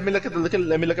 Let me look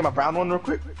at my brown one real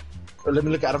quick. Or let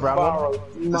me look at a brown one.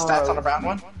 The stats on the brown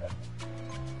one.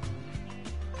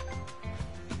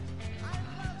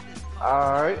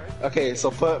 All right. Okay,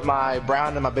 so put my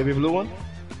brown and my baby blue one.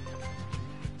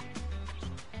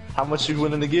 How much you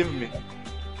willing to give me?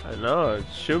 I know.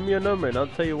 Shoot me a number and I'll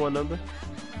tell you what number.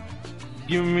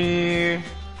 Give me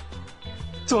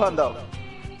 200.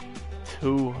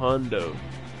 200.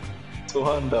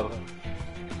 200.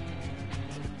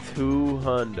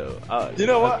 200. You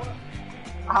know what?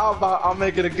 How about I'll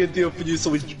make it a good deal for you so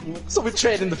we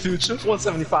trade in the future?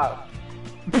 175.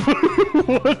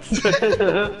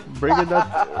 Bring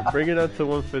it up to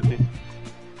 150.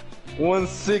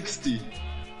 160.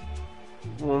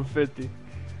 150.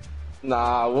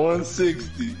 Nah,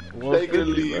 160. Take it or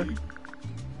leave it. Bro.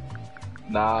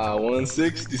 Nah,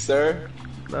 160, sir.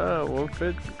 Nah,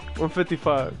 150.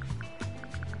 155.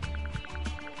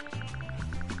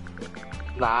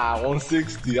 Nah,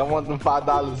 160. I want them $5.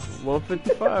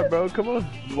 155, bro. Come on.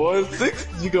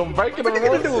 160. You gonna break it What on are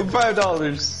you gonna do with $5?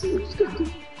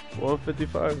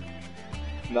 155.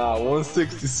 Nah,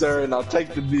 160, sir, and I'll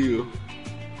take the deal.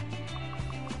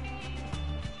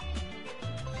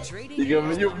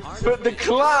 You put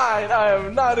decline. I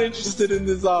am not interested in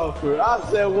this offer. I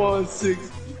said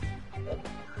 160.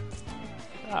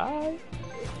 Alright.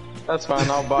 That's fine.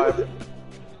 I'll buy it.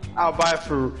 I'll buy it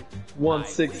for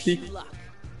 160.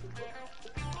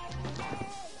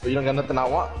 But you don't got nothing I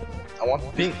want. I want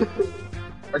the pink.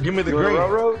 Or give me the green.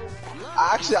 Railroad?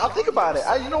 Actually, I'll think about it.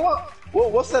 You know what?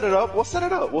 We'll set it up. We'll set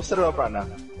it up right now.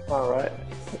 All right.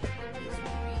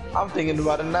 I'm thinking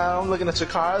about it now. I'm looking at your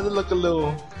cars. They look a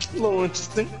little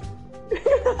interesting.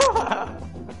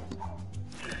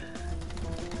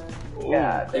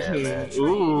 God damn, man.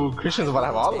 Ooh, Christian's about to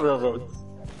have all the railroads.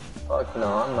 Fuck no,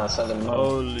 I'm not sending money.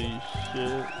 Holy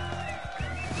shit.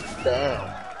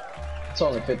 Damn. It's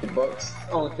only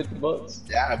 $50. Only $50.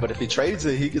 Yeah, but if he trades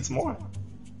it, he gets more.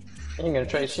 He ain't gonna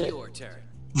trade shit. Your turn.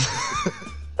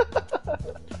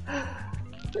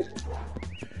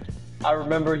 I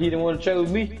remember he didn't want to trade with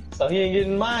me, so he ain't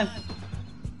getting mine.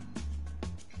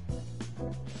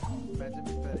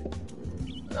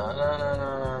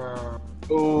 No.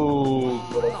 Ooh,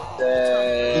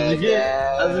 Did you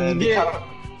get? That's what you get.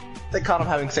 They caught him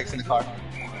having sex in the car.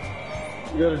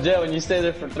 You go to jail and you stay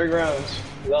there for 3 rounds.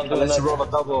 You don't do Unless you nothing. roll a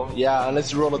double. Yeah,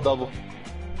 unless you roll a double.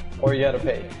 Or you gotta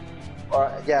pay.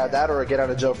 Or yeah, that or a get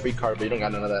out of jail free card, but you don't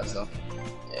got none of that, so.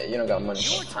 Yeah, you don't got money.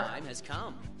 Your time has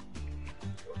come.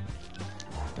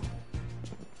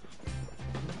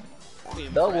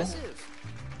 Double. Impressive.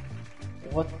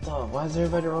 What the? Why is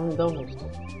everybody running doubles?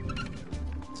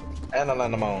 And a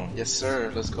Lanamon. Yes,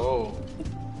 sir. Let's go.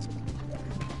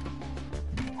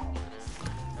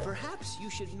 Perhaps you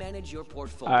should manage your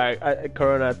portfolio. Alright,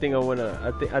 Corona, I think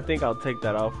I think I'll take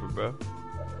that offer, bro.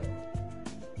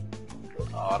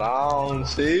 Hold on,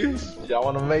 Chief. Y'all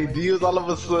want to make deals all of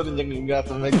a sudden, you're going to have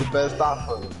to make the best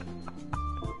offer.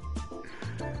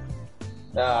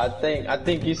 I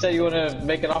think you said you want to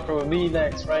make an offer with me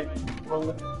next, right?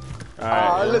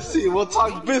 Alright. Let's see. We'll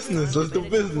talk business. Let's do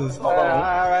business. Hold on.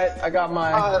 Alright, I got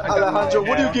my. Alejandro,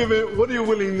 what are you giving? What are you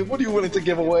willing to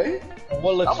give away?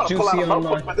 What I'm looks gonna pull out juicy a on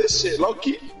notebook my? for this shit, low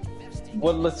key.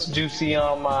 What looks juicy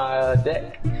on my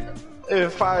deck?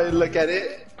 If I look at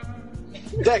it,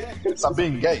 deck, I'm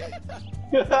being gay.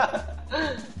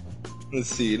 Let's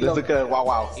see. Let's look at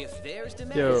wow. If there's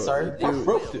demand, Yo, Sorry? dude,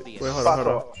 wait, hold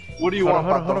on. What do you want,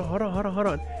 Pato? Hold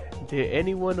on. Did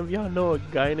any one of y'all know a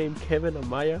guy named Kevin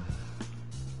Amaya?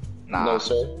 Nah. No,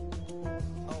 sir.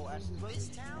 Oh, actually, this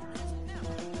town has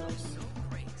never looked so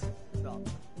great. no.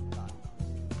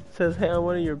 Says, hey, I'm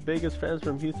one of your biggest fans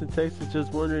from Houston, Texas.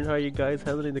 Just wondering how you guys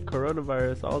handling the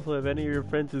coronavirus. Also, if any of your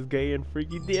friends is gay and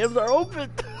freaky, DMs are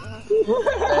open.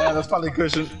 Yeah, that's probably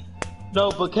Christian.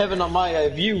 No, but Kevin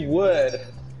Amaya, if you would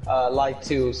like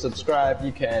to subscribe,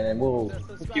 you can, and we'll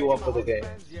hook you up for the game.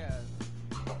 Yeah.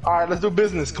 All right, let's do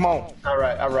business. Come on, All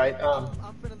right.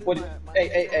 What?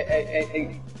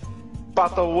 Hey.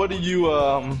 Pato. What are you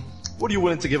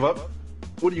willing to give up?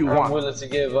 What do you I'm want? willing to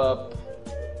give up.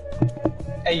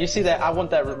 Hey, you see that? I want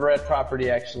that red property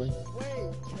actually.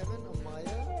 Wait, Kevin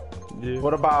Yeah.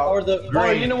 What about Or the green?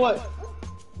 or you know what?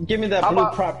 Give me that How blue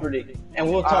about- property, and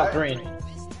we'll talk Alright. green.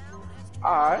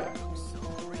 Alright.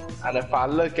 And if I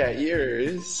look at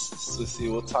yours, let's see,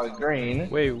 we'll talk green.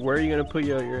 Wait, where are you gonna put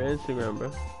your Instagram,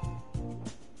 bro?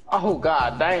 Oh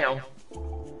god damn!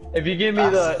 If you give me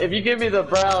the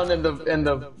brown and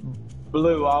the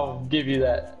blue, I'll give you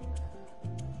that.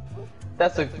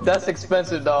 That's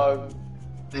expensive, dog.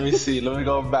 Let me see. Let me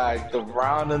go back. The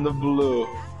brown and the blue.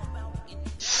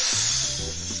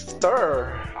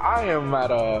 Sir, I am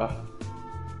at a.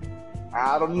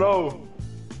 I don't know.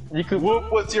 You could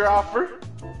Whoop, what's your offer?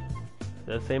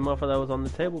 That same offer that was on the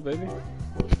table, baby.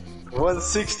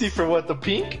 160 for what? The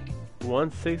pink?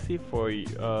 160 for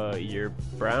your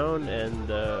brown and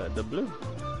the blue.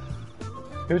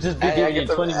 it would just be And I giving get you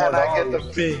the, 20 more and I get dollars.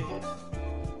 the pink.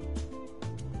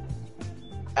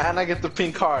 And I get the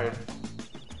pink card.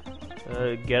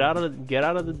 Get out of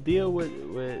the deal with.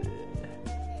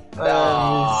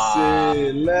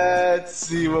 Let's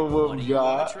see what What do we you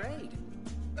want to got. trade?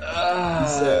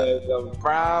 The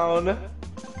brown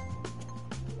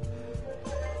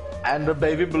and the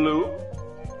baby blue,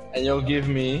 and you'll give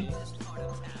me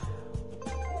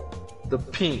the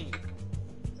pink.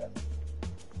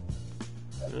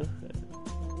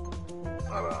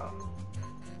 Hold on.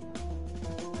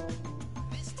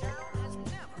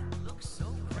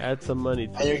 Add some money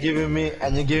to And you're giving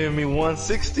me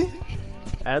 160.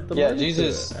 Add the Yeah, money to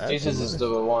Jesus it. Add is some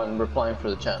the one replying for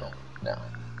the channel now.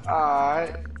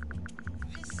 Alright.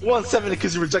 170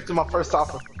 because you rejected my first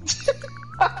offer.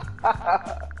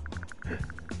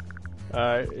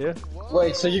 Alright, yeah.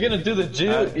 Wait, so you're gonna do the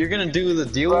deal? You're gonna do the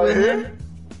deal Right with here? him?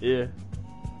 Yeah.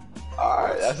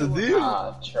 Alright, that's a deal.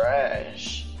 Ah,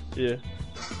 trash. Yeah.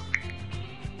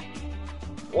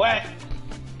 What?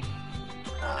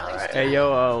 Hey,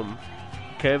 yo,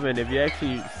 Kevin, if you're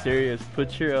actually serious,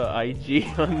 put your IG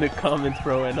on the comments,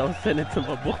 bro, and I'll send it to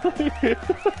my boy.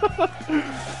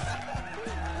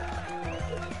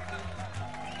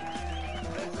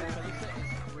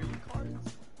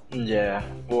 Yeah.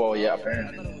 Well, yeah,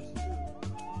 apparently.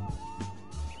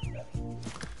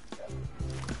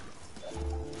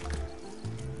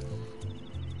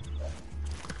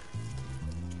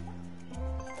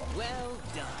 Well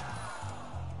done.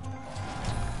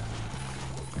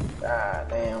 Ah,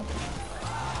 damn.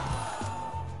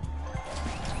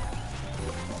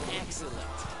 Excellent.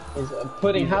 He's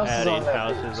putting He's houses adding on that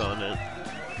houses bitch. on it.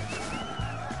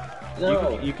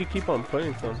 No. You could keep on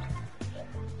putting some.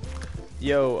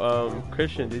 Yo,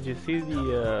 Christian, did you see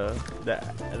the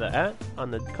ad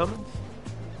on the comments?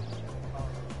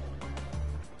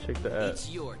 Check the ad. It's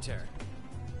your turn.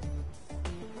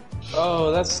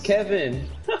 Oh, that's Kevin.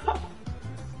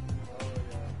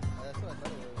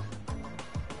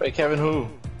 Wait, Kevin who?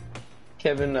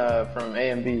 Kevin from A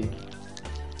and B.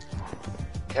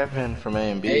 Kevin from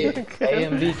A and B. A and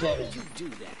B Kevin. You do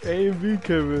that. A and B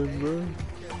Kevin, bro.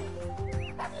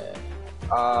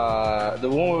 The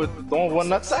one with one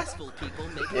nutsack? Successful people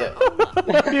make Yeah.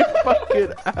 You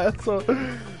fucking asshole.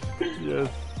 Yes.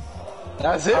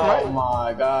 That's it, Oh right?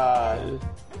 my god.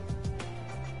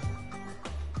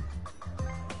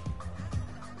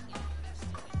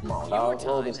 Come on, dog.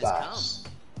 Roll the time has dice.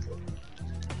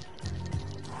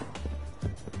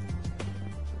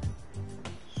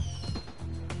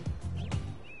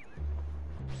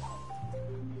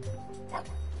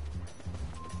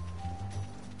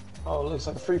 Oh, it looks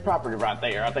like a free property right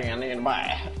there. I think I need to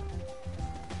buy it.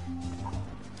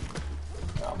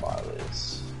 I'll buy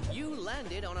this. You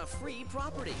landed on a free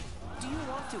property. Do you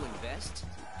want to invest?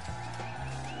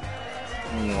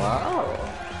 Wow.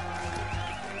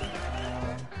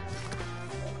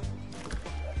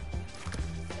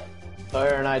 So,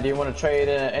 Aaron and I, do you want to trade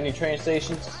any train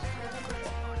stations?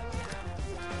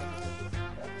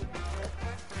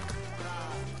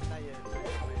 Not yet.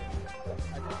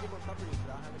 I did get more properties,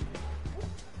 but I don't have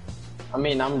any. I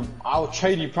mean, I'll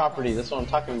trade you property. That's what I'm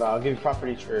talking about. I'll give you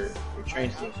property for your train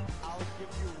station. I'll give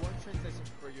you one train station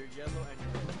for your yellow and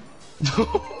your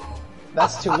red.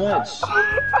 That's too much.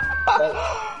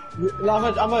 No,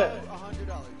 I'm gonna $100.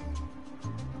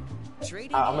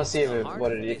 Trading I'm gonna see is the what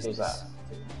art it of equals out. business.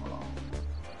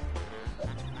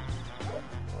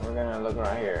 We're gonna look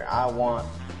right here. I want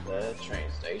the train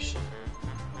station.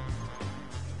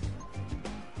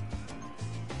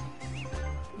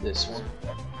 This one.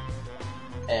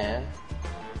 And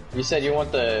you said you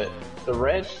want the red? The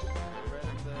red and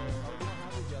the. Oh, you don't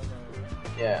have a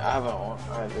yellow. Yeah, I have one.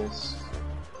 I have this.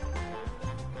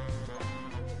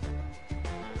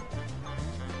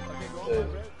 Okay, go on The- my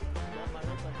red. Go on my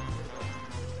red button.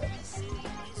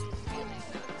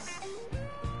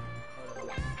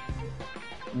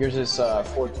 Yours is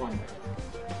 420.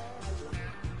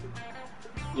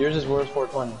 Yours is worth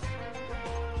 420.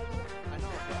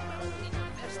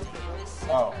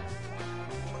 Oh.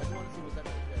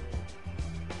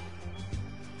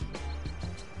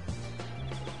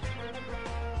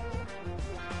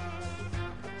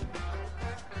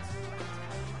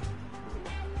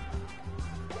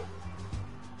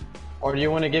 Or do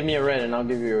you want to give me a red and I'll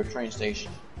give you a train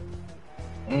station?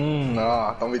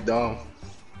 Nah, don't be dumb.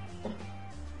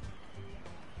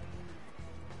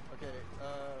 Okay,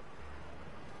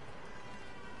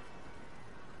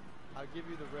 I'll give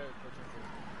you the red for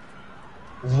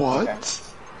translation. What? Okay.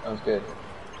 Sounds good.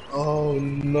 Oh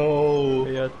no.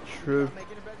 Yeah, true. I'm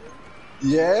making it better?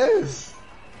 Yes.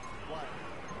 Why?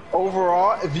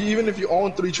 Overall, even if you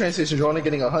own 3 train stations, you're only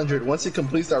getting 100. Once he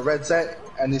completes that red set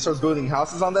and he starts building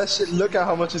houses on that shit, look at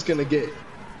how much it's gonna get.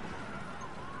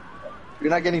 You're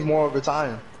not getting more over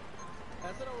time.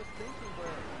 That's what I was thinking, but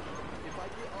if I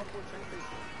get all 4 train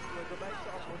stations, like go back to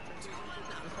all 4 train stations,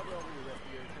 just cover over your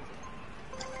train station.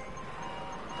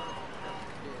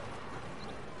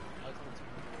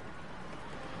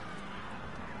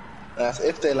 That's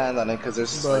if they land on it, because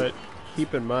there's. But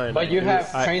keep in mind. But you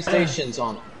have train stations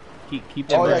on it.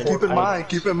 Keep in mind.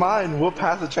 Keep in mind, Whoop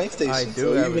has a train station. I do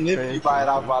So have even a if train you buy it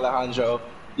out of Alejandro,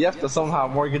 you have to somehow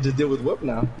mortgage a deal with Whoop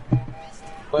now.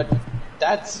 But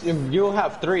that's, you'll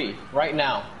have 3 right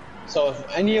now. So if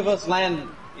any of us land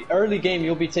early game,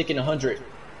 you'll be taking 100.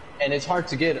 And it's hard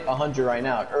to get 100 right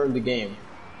now, early game.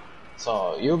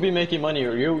 So you'll be making money.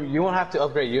 You won't have to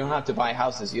upgrade. You don't have to buy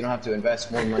houses. You don't have to invest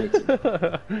more money.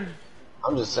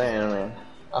 I'm just saying, I mean,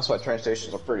 that's why train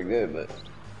stations are pretty good, but.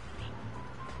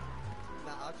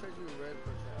 Nah, I'll trade you a red for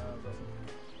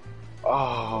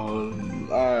Oh,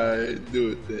 alright, do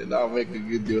it then. I'll make a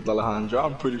good deal with Alejandro.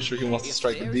 I'm pretty sure he wants to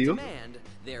strike a If deal. there's demand,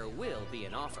 there will be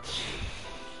an offer.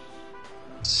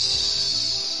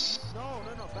 No,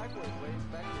 backwards,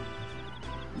 wait,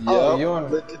 backwards. Oh,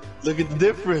 Yep. Look at the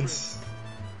difference.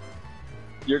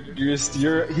 You're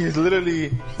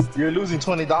losing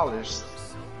 $20.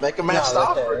 Make a match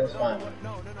stop. That's fine.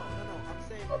 No, I'm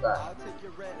saying Okay. I'll take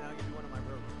your red and I'll give you one of my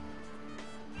red.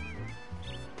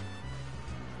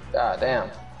 God damn.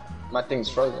 My thing's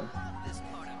frozen. This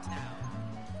part of town.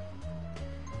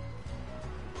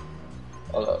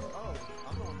 Hold up. Oh,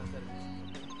 I'm the one that said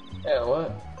it. Yeah,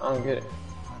 what? I don't get it.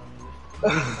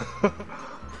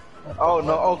 Oh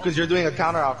no! Oh, because you're doing a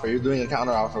counter offer. You're doing a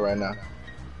counter offer right now.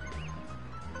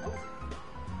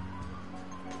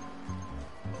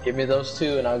 Give me those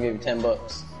 2 and I'll give you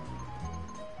 $10.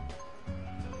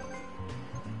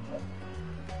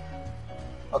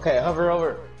 Okay, hover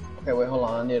over. Okay, wait, hold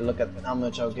on. I need to look at how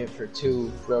much I'll get for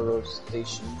 2 railroad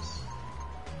stations.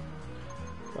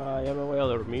 Ya me voy a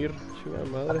dormir, chingada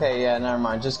madre. Okay, yeah, never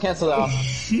mind. Just cancel that off.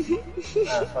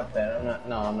 Nah, fuck that.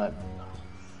 I'm not.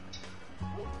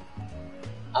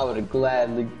 I would have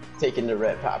gladly taken the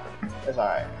red property. It's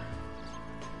alright.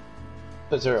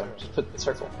 Put 0. Just put the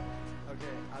circle. Okay,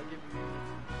 I'll give you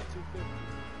 250.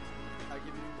 I'll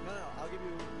give you I'll give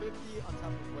you 50 on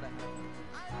top of what I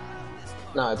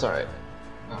have. No, it's alright.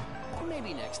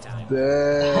 Maybe next time.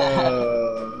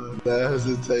 Damn, that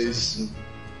hesitation.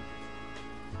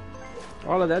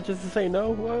 All of that just to say no?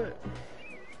 What?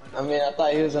 I mean, I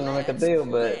thought he was gonna make a deal,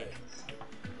 but.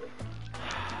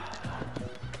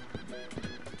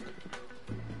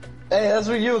 Hey, that's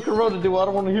what you and Kuroda do. I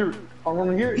don't want to hear it. I don't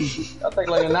want to hear it. I think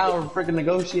like an hour of freaking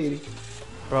negotiating.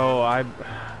 Bro, I'm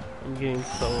getting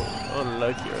so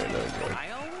unlucky right now, bro.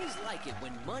 I always like it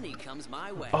when money comes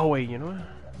my way. Oh wait, you know what?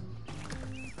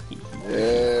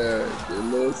 Yeah, a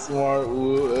little smart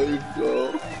wood. There you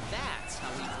go. That's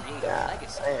how we create a God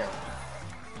legacy.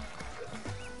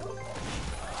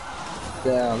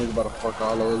 Damn, he's about to fuck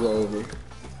all of us over.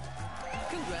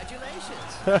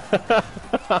 Congratulations.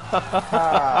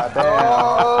 Ah, damn.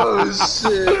 Oh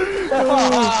shit!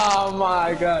 Oh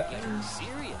my god. Getting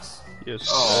serious. Yes.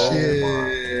 Oh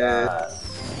Shit. god.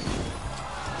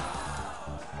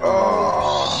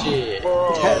 Oh Shit.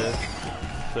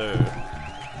 Yes, sir.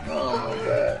 Oh my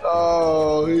god.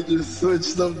 Oh, he just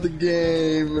switched up the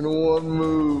game in one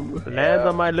move. Land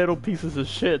on my little pieces of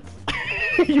shit.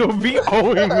 You'll be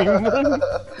owing me money.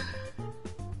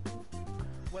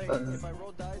 Wait, if I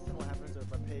roll dice, then what happens? Or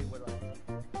if I pay, what do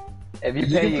I? If you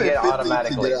pay, you get 50 to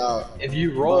automatically. get out. If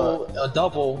you roll a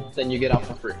double, then you get out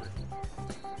for free.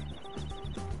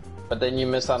 But then you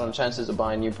miss out on chances of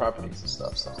buying new properties and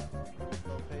stuff, so. So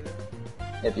pay them?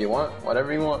 If you want,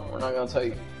 whatever you want, we're not gonna tell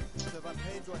you. So if I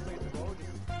pay, do I still get to roll?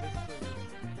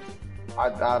 Just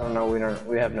I don't know,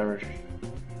 we have never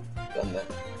done that.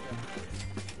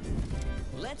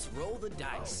 Let's roll the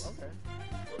dice. okay.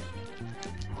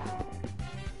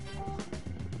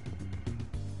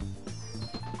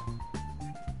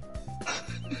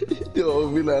 Yo,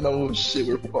 if we land on shit,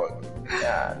 we're fucked.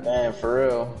 God damn, for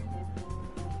real.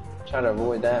 Try to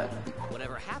avoid that.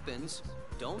 Whatever happens,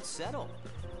 don't settle.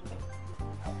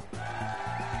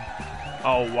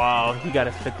 Oh wow, he got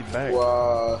his 50 back.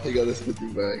 Wow, he got his 50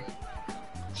 back.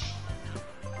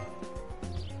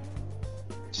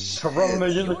 Corona,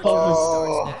 you're the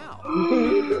Oh,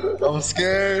 Now. I'm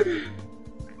scared.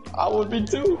 I would be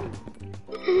too.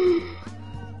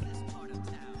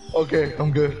 Okay,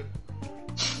 I'm good.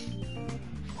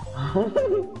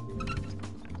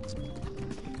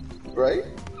 Right?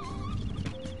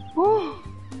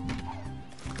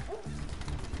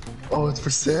 Oh, it's for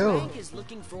sale. Frank is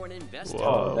looking for an investor.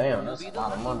 Oh, damn, Who will that's be a the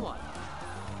lot of lucky money. one?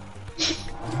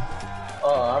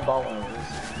 Oh, I bought one of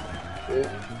these. Shit.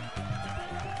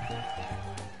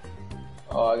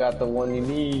 Oh, I got the one you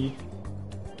need.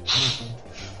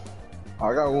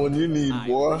 I got one you need, I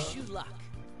boy. wish you luck.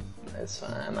 It's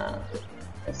fine now.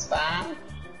 It's fine.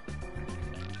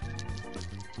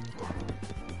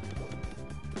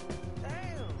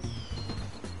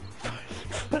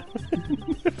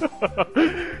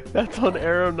 That's on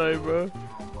Arrow Night, bro.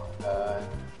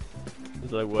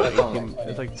 It's like what? That's only 18? like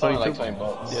It's like 20 22. like 20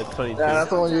 bucks. Yeah, 22. Yeah, that's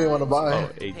the one you didn't want to buy. Oh,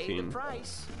 Pay the 18.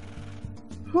 price.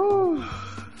 Whew.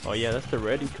 Oh yeah, that's the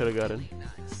red he could have gotten.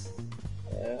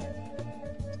 Yeah.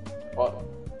 What?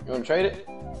 You wanna trade it?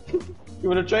 You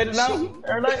wanna trade it now?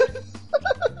 Every night?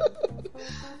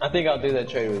 I think I'll do that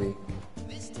trade with you.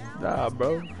 Nah,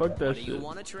 bro. Fuck that What do you shit.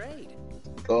 want to trade?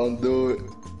 Don't do it.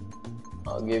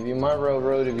 I'll give you my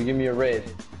road if you give me a red.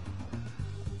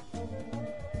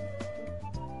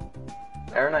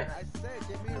 Every night. I said,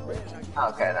 give me a red. And I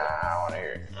Okay, nah, I don't wanna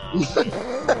hear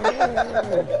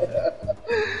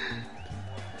it.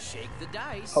 Shake the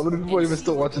dice. How many people and even see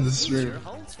still what watching the this stream? future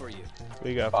holds for you.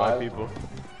 We got 5 5. people.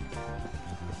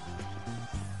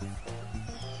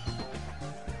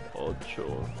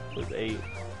 Ocho. There's 8.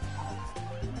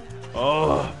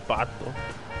 Oh, pato.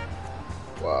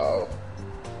 Wow.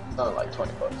 Sounded like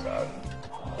 20 bucks out.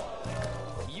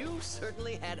 You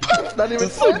certainly had. Not even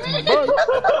 20.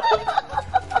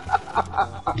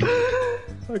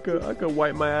 I could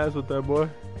wipe my ass with that boy.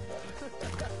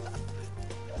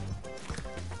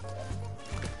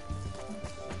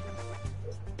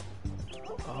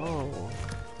 Oh.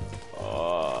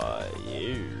 Oh,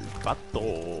 you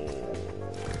pato.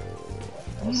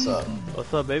 What's up?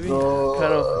 What's up, baby? Oh.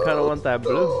 Kind of want that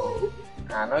blue.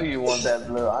 I know you want that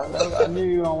blue. I knew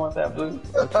you don't want that blue.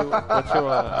 What you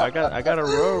I got a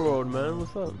railroad, man.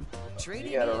 What's up?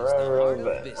 Trading You got a is the art railroad, of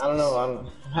but I business. don't know. I'm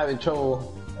having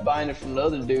trouble buying it from the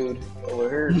other dude over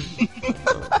here.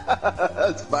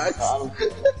 That's facts.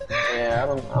 Yeah, I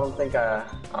don't think I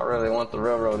really want the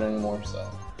railroad anymore. So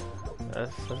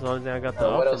That's the only thing I got to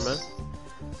what offer, else? man.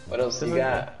 What else you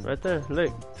got? Right there.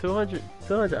 Look, 200.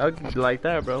 I could like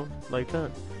that, bro. Like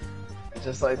that.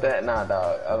 Just like that? Nah,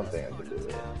 dog. I don't think I could do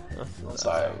it. I'm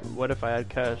sorry. What if I had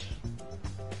cash?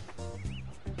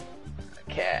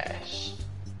 Cash.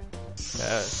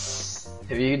 Cash.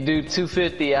 If you could do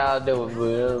 250, I'll do it. But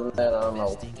other than that, I don't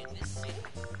know.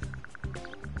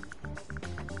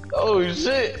 Oh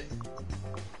shit!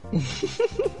 I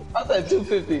said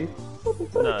 250.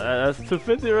 No, that's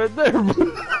 250 right there, bro.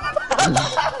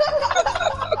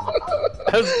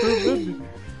 That's 250.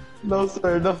 No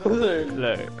sir, no sir.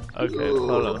 Look, okay,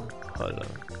 hold on.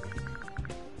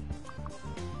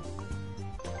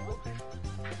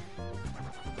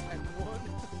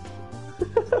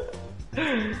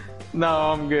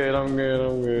 No, I'm good. Are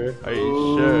you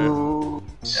sure?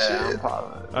 Yeah, I'm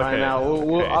positive. Okay, Right now,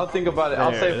 okay. I'll think about it.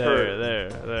 I'll say for there.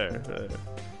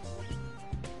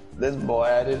 this boy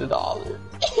added $1.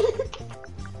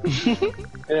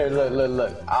 Here,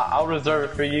 look. I'll reserve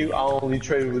it for you. I'll only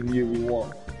trade it with you if you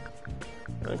want.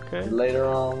 Okay. Later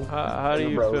on. How do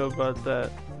you feel about that?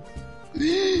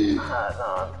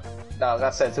 Nah. Dog, I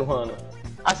said 200.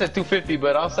 I said 250,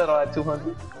 but I'll settle at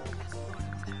 200.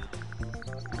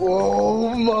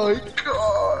 Oh my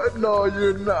god. No,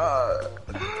 you're not.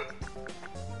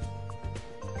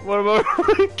 What about?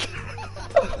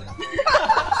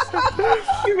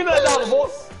 Give me that $1,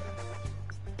 boss.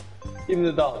 Give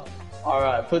me the $1.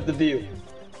 Alright, put the deal.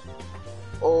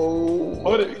 Oh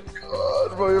Put my it.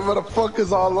 god, bro. You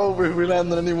motherfuckers all over if we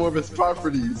land on any more of his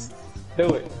properties.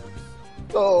 Do it.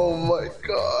 Oh my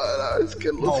god. Let's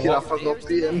get off of the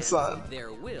PN, son.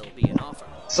 There will be an offer.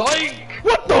 Psych!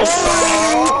 What the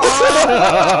fuck?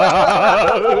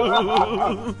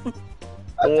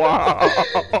 Wow.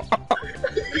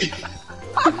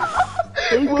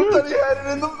 Whoop that he had it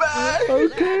in the bag.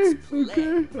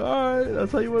 Okay. Alright,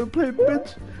 that's how you want to play,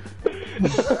 bitch.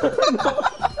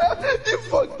 You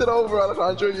fucked it over,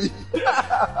 Alejandro.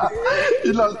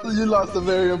 You lost a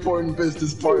very important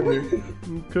business partner.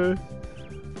 Okay.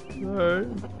 Alright.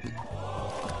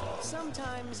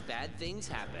 Sometimes bad things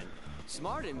happen.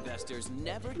 Smart investors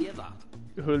never give up.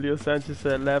 Julio Sanchez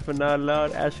said laughing out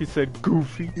loud. Ashley said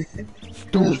goofy.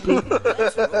 Stupid.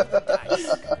 Let's roll the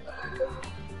dice.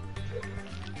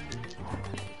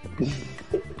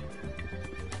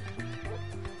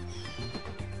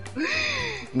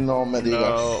 No me digas.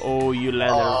 No, oh, you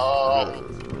landed.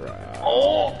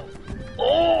 Oh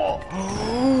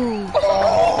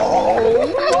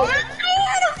my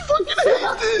god, I fucking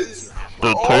hate this.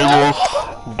 The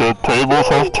tables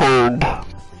have turned.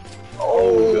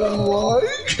 Oh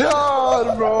my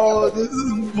god, bro. This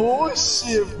is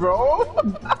bullshit, bro.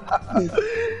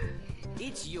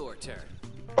 It's your turn.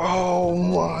 Oh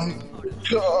my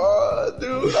god,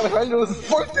 dude. Alejandro was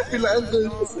fucked if he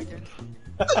landed.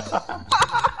 I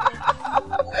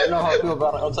know how I feel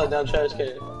about an upside down trash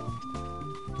can.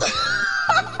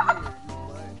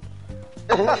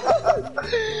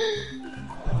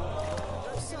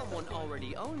 Someone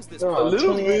already owns this A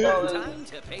little bit. Time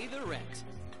to pay the rent.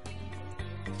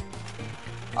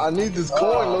 I need this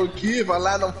coin, low key. If I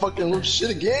land on fucking loop shit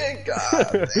again, god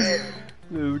damn. This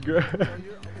is great. What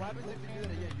happens if you do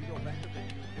that again? You don't rent them,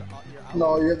 you're out.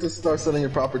 No, you have to start selling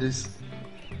your properties.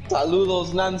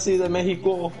 Saludos, Nancy de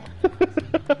Mexico.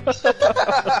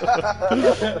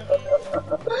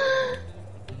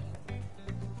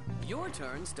 Your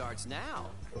turn starts now.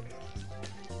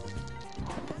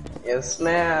 Yes,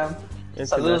 ma'am.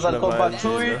 Saludos al International compa vibes,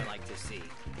 Chuy. you know. I'd like to see.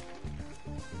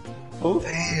 Who?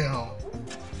 Damn.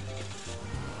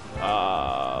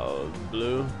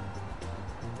 Blue.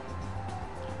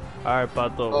 Alright,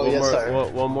 Pato. Oh, yes, sir.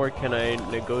 One more can I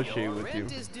negotiate with you?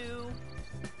 Rent is due.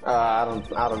 I don't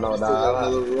know Still got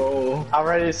another now. roll. I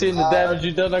already seen the damage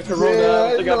you done on Corona. Yeah, I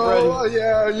I think I'm know. ready.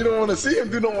 Yeah, you don't want to see him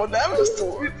do no more damage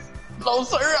to it. No,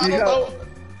 sir, I He don't know.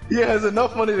 He has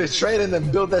enough money to trade and then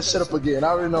build that shit up again. I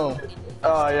already know.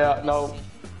 Oh, yeah, no.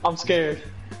 I'm scared.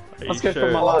 Are I'm you scared sure?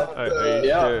 for my life. Are you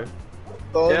Yeah. sure?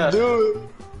 Don't Yeah. do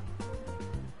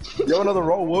it. Yo, another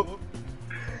roll, whoop.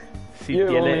 Si You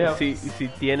only tienen, have- si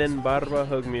tienen barba,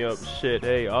 hook me up. Shit,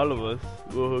 hey, all of us,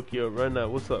 we'll hook you up right now.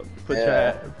 What's up? Put your Yeah.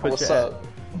 ad, put What's your up?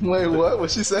 Ad, Wait, what?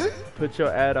 What'd she say? put your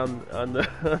ad on the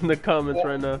on the comments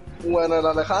right now. Bueno, el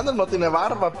Alejandro no tiene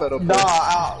barba, pero... No,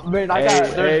 man, I Hey,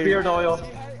 got there's hey. beard oil.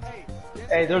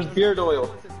 Hey, there's beard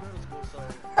oil.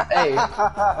 Hey,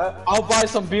 I'll buy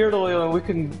some beard oil and we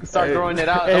can start growing it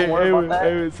out. Don't worry about that.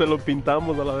 Hey, se lo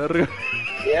pintamos a la verga.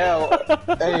 Yeah,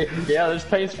 hey, yeah, there's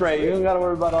paint spray. You don't gotta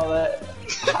worry about all that.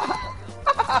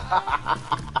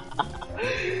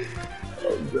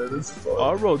 That is fun.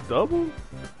 I wrote double.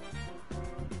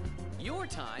 Your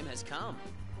time has come.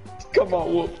 Come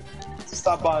on, Whoop.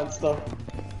 Stop buying stuff.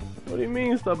 What do you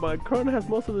mean stop by? Corona has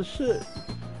most of the shit.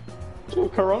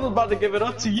 Dude, Corona's about to give it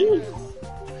up to you.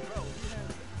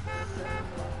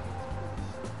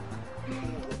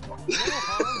 No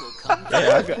harm will come to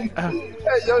Hey, I got,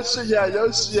 Hey, your shit, yeah,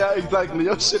 exactly.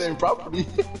 Your shit ain't property.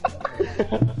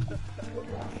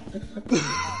 You're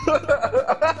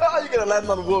gonna land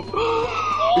on the whoop.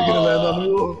 You're gonna land on the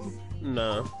whoop.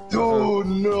 no. Dude,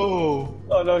 no.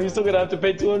 Oh no, he's still gonna have to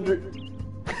pay 200.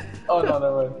 Oh no,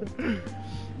 never mind.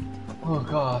 Oh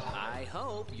god. I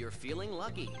hope you're feeling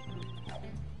lucky.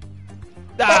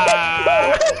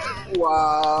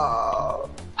 Wow.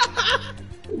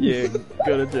 Yeah,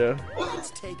 go to jail.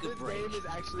 Let's take a break. Game is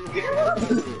actually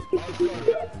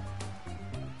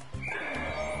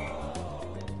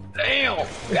Damn,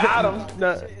 got him.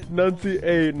 Nancy,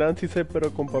 hey, Nancy se pero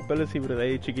con papeles y breve.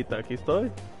 Hey, chiquita, aquí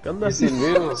estoy. ¿Qué onda? You seen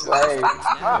views, hey.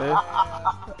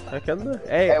 ¿Qué onda?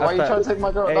 Hey, Hey, why you trying to take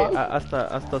my girl, hey, dog?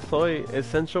 hasta soy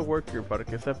essential worker para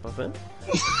que sepas, ¿eh?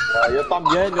 Yo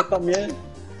también.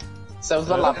 Se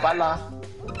usa la pala.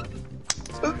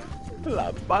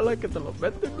 La bala que te lo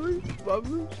mete, güey.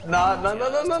 Vamos.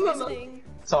 No.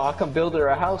 So I can build her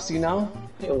a house, you know?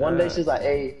 And one day she's like,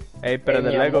 hey. Hey, pero Hey,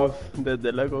 de mi Legos, amor.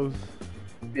 de Legos.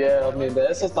 Yeah, I mean, de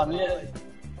esos también.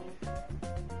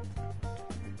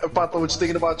 Hey, Pato, what you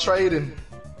thinking about trading?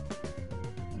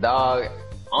 Dog,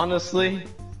 honestly,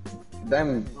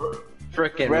 them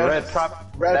freaking red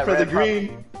Red for the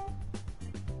green.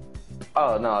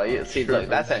 Oh no, you see, look,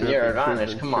 that's at your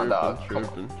advantage. Come on, dog. Come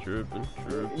on. Tripping.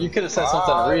 You could have said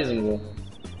something reasonable.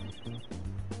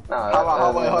 No,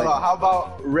 Hold on. How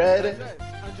about red?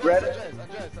 Andres,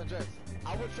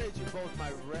 I will trade you both my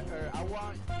red. I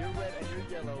want your red and your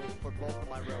yellow for both of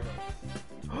my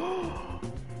railroads.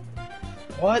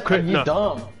 What? Are you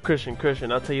dumb? Christian,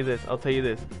 I'll tell you this.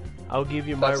 I'll give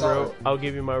you my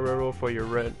railroad for your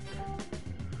red.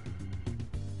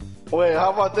 Wait,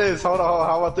 how about this? Hold on,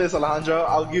 how about this, Alejandro?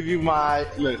 I'll give you my...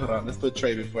 Look, hold on, let's put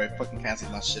trade before I fucking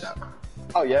cancel my shit out.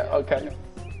 Oh, yeah? Okay.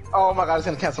 Oh my god, it's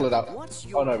gonna cancel it out.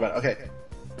 Oh no, but okay.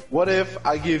 What if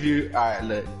I give you... Alright,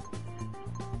 look.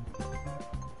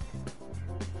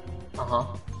 Uh-huh.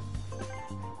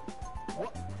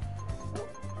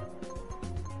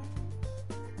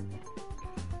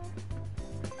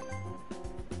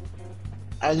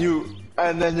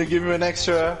 And then you give me an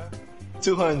extra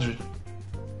 200.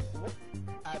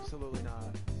 Absolutely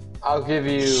not. I'll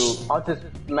just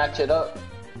match it up.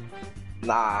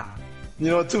 Nah. You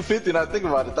know, 250, now think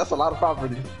about it, that's a lot of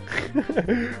property.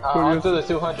 I'll do the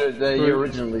 200 that you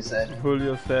originally said.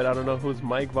 Julio said, I don't know whose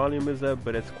mic volume is that,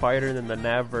 but it's quieter than the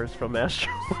nav verse from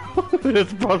Astro.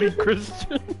 It's probably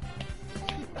Christian.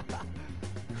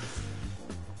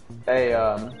 Hey,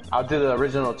 I'll do the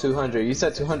original 200. You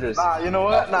said 200. Nah, you know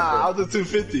what? Nah, I'll do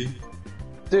 250.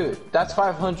 Dude, that's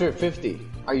 550.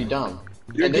 Are you dumb?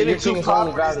 You're getting two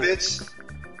properties, bitch.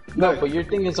 No, but your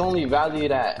thing is only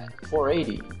valued at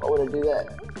 480. Why would I do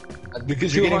that?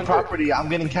 Because you're getting property, I'm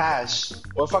getting cash.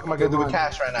 What the fuck am I gonna do with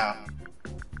cash right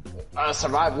now?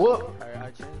 Survive, whoop!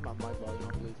 I changed my mic volume,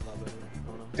 hopefully it's not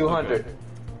better. 200.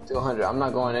 200. I'm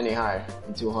not going any higher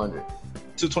than 200.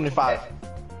 225.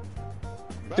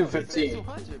 215.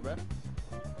 200, bro.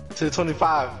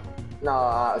 225.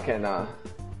 No, okay, no.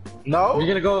 No? You're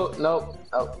gonna go, nope.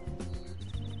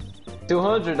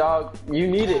 200, dog. You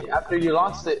need it after you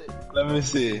lost it. Let me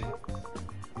see.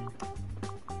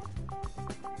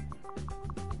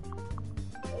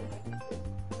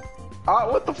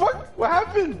 What the fuck? What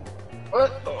happened?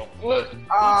 What?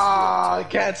 I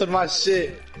canceled my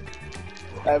shit.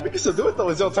 Hey, we can still do it though.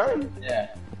 It's your turn.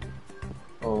 Yeah.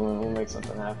 Oh, we'll make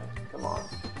something happen. Come on.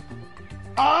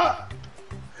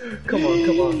 Come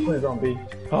on. Please don't be.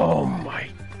 Oh my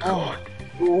god.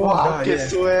 Wow, qué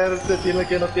suerte tiene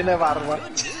que no tiene barba.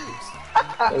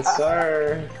 Yes,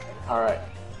 sir. Alright.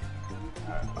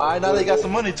 Alright, now they got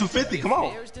some money. 250, come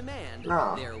on.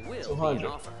 No, 200.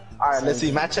 Alright, let's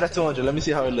see. Match it at 200. Let me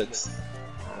see how it looks.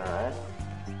 Alright.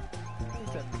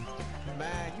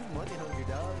 Man, you money hungry,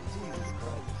 dog. Jesus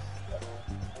Christ.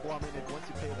 Well, I mean, once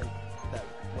you pay like that,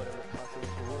 whatever it costs us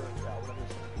for work, yeah, whatever.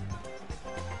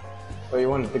 Well, you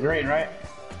wanted the green, right?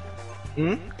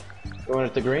 Hmm? You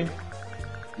wanted the green?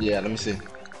 Yeah, let me see.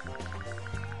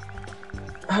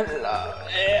 Hello.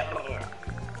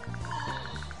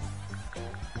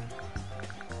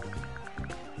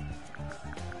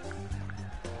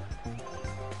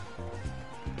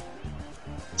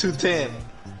 210.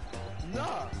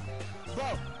 No! Bro,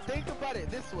 think about it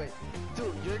this way.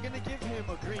 Dude, you're gonna give him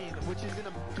a green, which is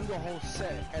gonna do the whole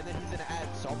set, and then he's gonna add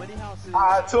so many houses.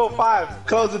 205.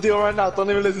 Close the deal right now. Don't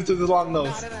even listen to this long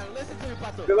nose. No, listen to me,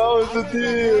 Pato. Close the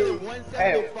deal.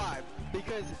 175,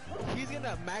 because he's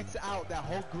gonna max out that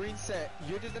whole green set.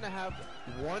 You're just gonna have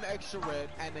one extra red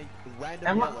and a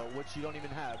random yellow, which you don't even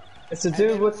have. It's a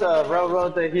dude with the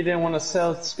railroad that he didn't want to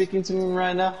sell speaking to me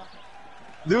right now.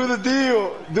 Do the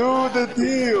deal. Do the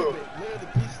deal.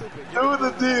 Do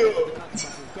the deal.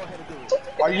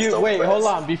 Are you? Wait, hold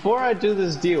on. Before I do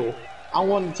this deal, I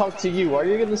want to talk to you. Are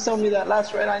you gonna sell me that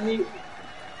last red I need?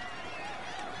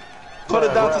 Put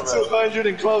it down to 200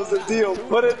 and close the deal.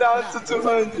 Put it down to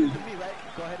 200.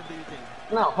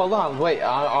 No, hold on. Wait,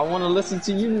 I want to listen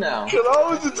to you now.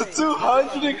 Close it to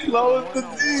 200 and close the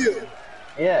deal.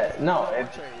 Yeah, no.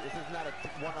 This is not a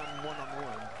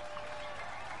one-on-one.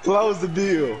 Close the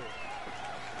deal.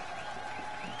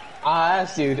 I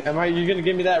asked you, you gonna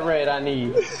give me that red I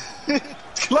need?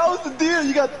 Close the deal.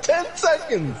 You got 10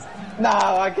 seconds. No,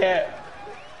 I can't.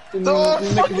 Oh,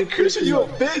 fucking Christian, you a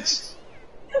bitch.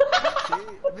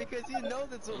 Because he knows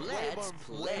it's a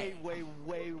way more.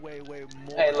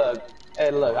 Hey,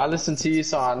 look. I listened to you,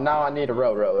 so now I need a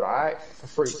railroad. All right,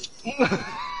 for free.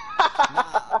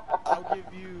 I'll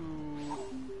give you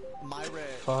my red.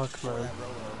 Fuck, man.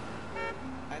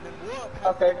 And then we'll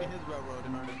Okay. his railroad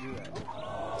in order to do that.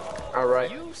 All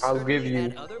right, I'll give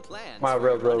you my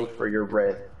railroad for your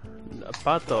red.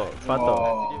 Pato.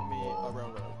 Give me a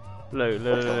railroad.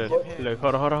 Look,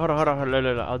 hold on.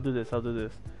 Look, I'll do this.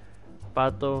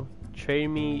 Pato, trade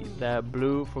me that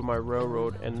blue for my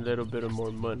railroad and a little bit of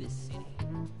more money.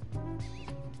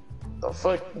 The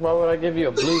fuck? Why would I give you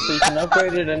a blue so you can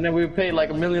upgrade it and then we pay like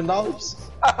 $1 million?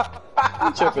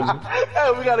 I'm tripping.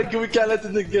 Hey, we can't let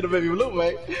this nigga get a baby blue,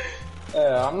 mate.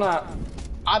 Yeah, I'm not.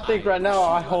 I think right now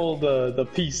I hold the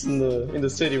peace in the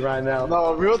city right now.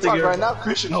 No, real talk right now,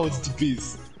 Christian holds the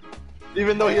peace.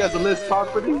 Even though he has a list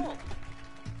property.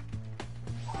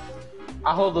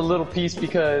 I hold a little piece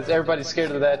because everybody's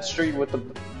scared of that street with the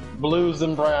blues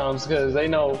and browns because they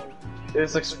know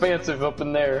it's expensive up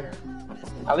in there.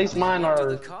 At least mine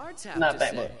are not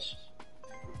that much.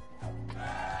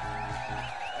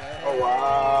 Oh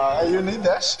wow, you need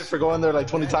that shit for going there like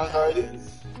 20 times already.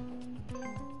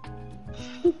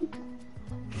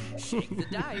 Shake the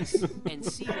dice and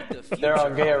see what the future They're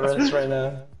on gay arrests right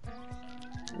now.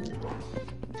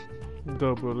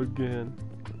 Double again.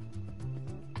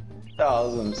 Oh, I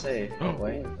was gonna say, oh,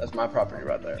 wait, that's my property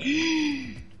right there.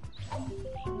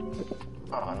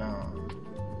 Oh no.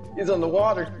 He's on the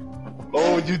water.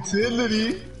 Oh,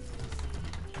 utility.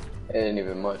 It ain't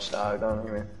even much, dog. Don't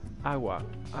even. I watch.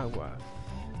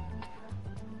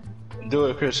 Do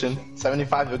it, Christian.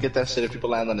 75, you'll get that shit if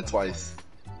people land on it twice.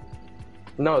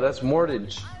 No, that's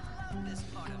mortgage.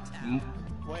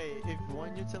 Wait, if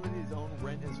one utility's own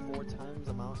rent is 4 times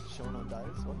the amount shown on dice,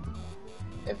 what?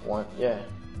 If one, yeah.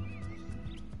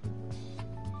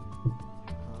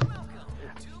 If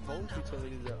both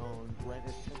utilities are owned, rent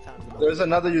is 10 times the amount. There's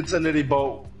another utility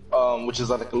boat, which is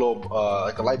like a little,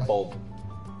 like a light bulb.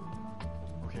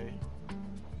 Okay.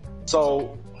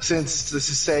 So, since let's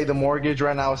just say the mortgage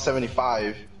right now is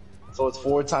 75, so it's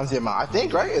 4 times the amount. I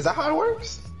think, right? Is that how it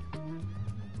works?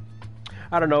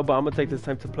 I don't know, but I'm gonna take this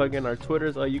time to plug in our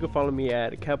Twitters. You can follow me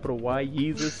at capital Y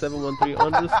Yeezus713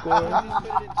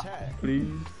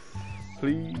 _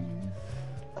 please.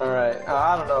 All right.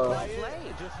 I don't know.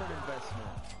 Just an investment.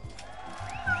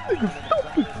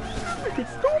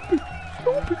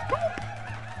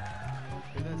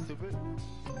 Is that stupid?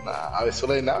 Nah, I was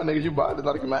late now, nigga. You bought it,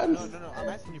 like it matters. No. I'm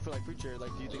asking you for like future.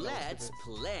 Like, do you think Let's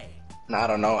play. Nah, I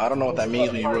don't know. I don't know what that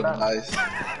means when you roll the dice.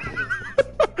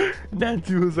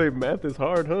 Nancy was like, math is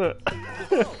hard, huh?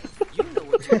 You know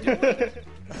what you're doing.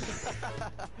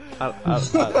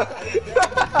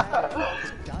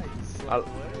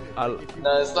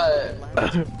 No, it's like.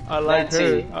 I like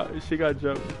Nancy. her. She got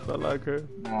jokes. I like her.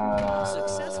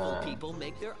 Successful people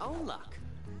make their own luck.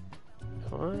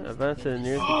 What? Advance to the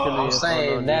nearest utility. I'm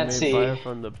saying, Nancy. Buy it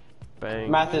from the bank.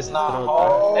 Math is not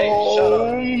hard. Hey, shut up.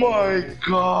 Oh my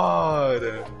god.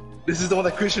 This is the one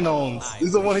that Christian owns. This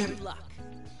is the one he... Good luck.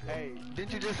 Hey,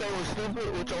 didn't you just say it was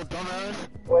stupid with your dumbass?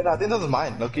 Wait, no, I think that was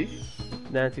mine, Loki.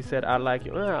 Nancy said, I like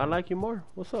you. I like you more.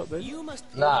 What's up, baby? You must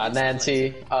Nah,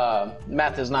 Nancy.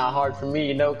 Math is not hard for me,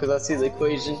 you know, because I see the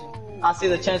equation. I see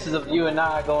the chances of you and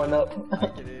I going up.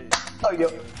 Oh, yo.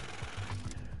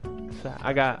 So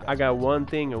I got one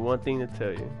thing and one thing to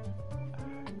tell you.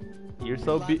 You're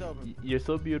so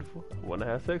beautiful. I wanna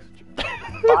have sex with you.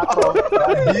 Pato,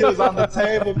 that deal's on the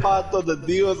table, Pato. The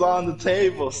deal's on the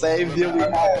table. Same deal we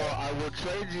had. I will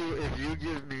trade you if you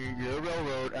give me your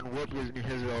railroad and Whoop gives me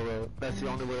his railroad. That's the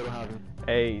only way it'll happen.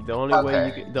 Hey, the only way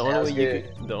you can, the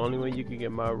only way you can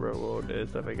get my railroad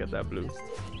is if I get that blue.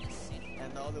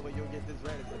 And the only way you'll get this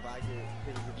red is if I get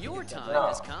Your time No,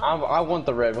 has come. I want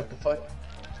the red. What the fuck?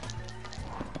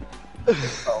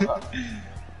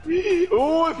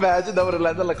 Ooh, imagine that would have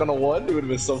landed like on a 1. It would have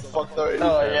been so fucked up.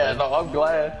 Oh yeah, no, I'm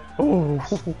glad.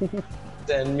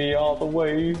 Send me all the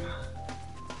way.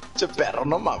 Pero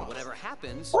no mames. Whatever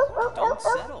happens, don't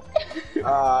settle.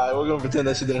 We're gonna pretend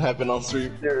that shit didn't happen on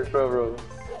stream. There's bro.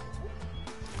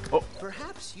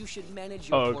 Perhaps you should manage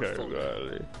your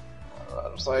portfolio.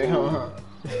 I'm sorry.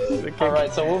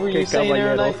 Alright, so what were you saying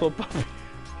there, Knight?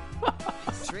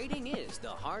 Trading is the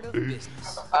heart of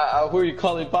business. Who are you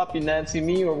calling Poppy, Nancy,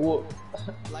 me, or Whoop?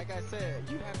 Like I said,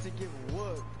 you have to give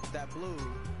Whoop that blue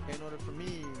in order for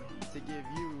me to give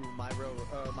you my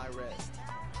red.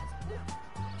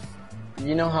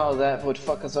 You know how that would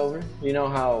fuck us over? You know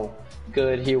how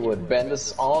good he would bend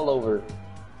us all over,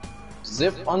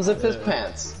 unzip his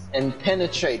pants, and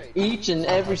penetrate each and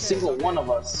every single one of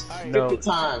us 50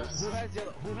 times. Who has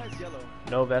yellow?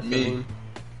 No Vaseline. Me.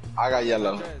 I got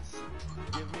yellow.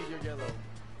 Give me your yellow.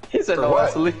 He said For no what?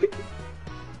 Vaseline.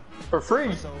 For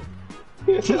free. So,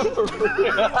 For free.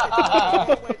 the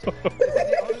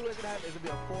only way it's gonna happen is to be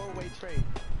a 4-way trade.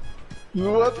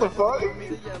 What the fuck? Give me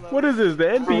the yellow. What is this, the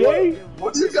NBA?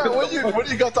 What you got? What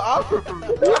you got to offer from me?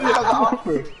 What do you have to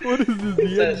offer? What is this,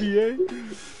 the NBA?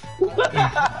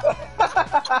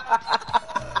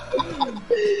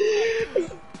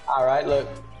 Alright, look.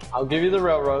 I'll give you the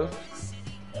railroad.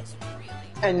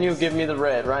 And you give me the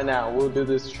red right now. We'll do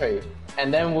this trade.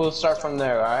 And then we'll start from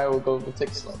there, alright? We'll take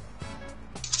it slow.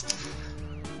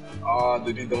 Oh,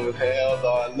 dude, you done with hell,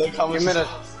 dog. Look how much.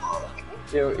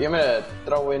 You're gonna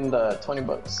throw in the 20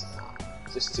 bucks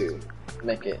just to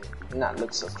make it not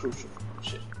look so crucial.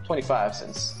 Shit. 25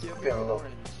 cents. Give me the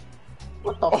orange.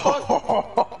 What the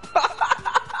fuck?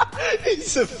 He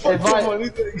said, fuck If the I- money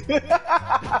thing.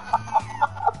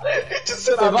 He just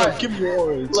said, I'm like, give me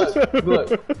orange. Look,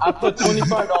 I put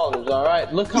 $25,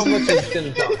 alright? Look how much it's gonna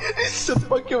jump. He said,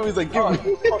 fuck him, he's like, give me.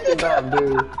 Fucking dumb,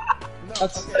 dude.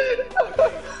 That's...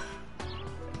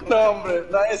 No, hombre,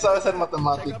 nadie sabe hacer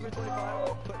matemáticas. Take up your 25.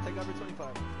 Take up your 25.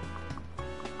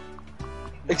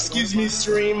 Excuse me,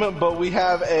 stream, but we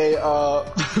have a,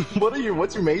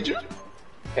 what's your major?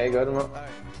 Okay, go to my... Alright,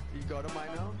 you go to mine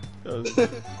now?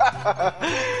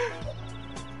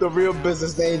 The real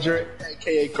business danger,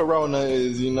 aka Corona,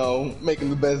 is, you know, making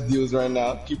the best deals right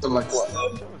now. Keep them like what?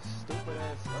 Stupid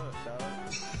ass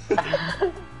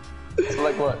dog. So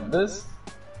like what? This?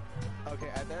 Okay,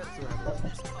 add that. See what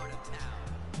happens.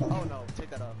 Oh no,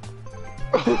 take that off.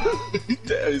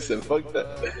 Damn, he said, fuck that.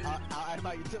 I'll add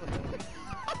my utility.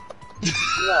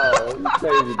 No, you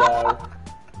crazy, dog.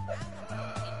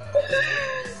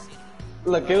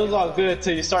 Look, it was all good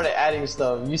till you started adding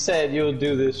stuff. You said you'll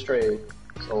do this trade.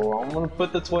 So I'm gonna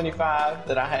put the 25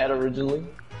 that I had originally.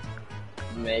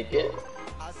 Make it.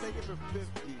 I'll take it for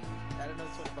 50. Add another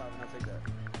 25 and I'll take that.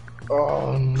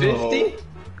 Oh, no. 50?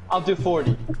 I'll do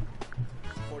 40.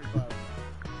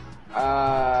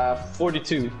 45.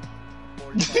 42.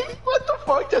 45. What the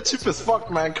fuck? That cheap as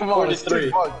fuck, man. Come on, it's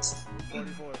 43. $3.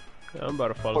 44. Yeah, I'm about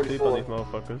to fall asleep on these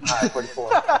motherfuckers. Alright, 44.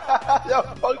 You're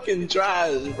fucking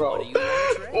trash, bro.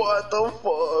 What the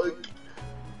fuck?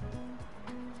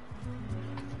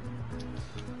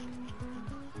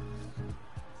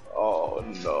 Oh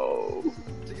no.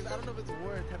 Because I don't know if it's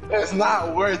worth having. It's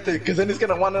not worth it, because then he's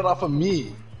gonna want it off of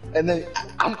me. And then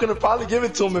I'm gonna probably give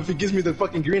it to him if he gives me the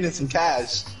fucking green and some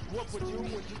cash. What would you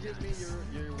give me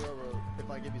your railroad if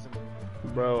I give you some?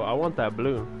 Bro, I want that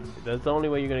blue. That's the only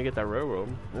way you're gonna get that railroad.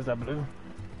 Is that blue?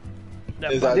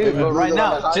 Is that Dude, blue but right that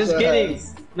now, on the just hot getting...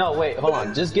 hands? No, wait, hold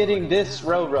on. Just getting this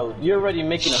railroad, you're already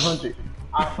making 100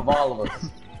 off of all of us.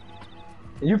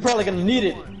 And you're probably gonna need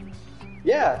it.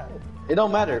 Yeah, it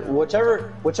don't matter.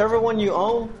 Whichever one you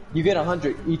own, you get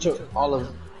 100 each of all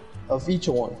of each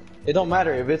one. It don't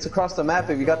matter if it's across the map.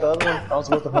 If you got the other one, I was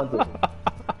worth 100.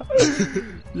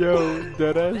 Yo,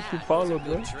 deadass, you followed,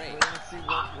 bro.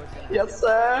 Yes,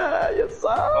 sir. Yes, sir.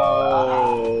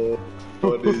 Oh,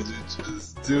 what did you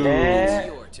just do? Yeah.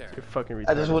 You're fucking retarded.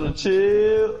 I just want to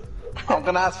chill. I'm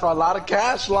gonna ask for a lot of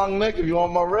cash, long neck, if you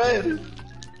want my red.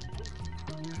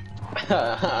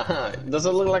 Does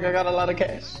it look like I got a lot of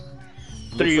cash?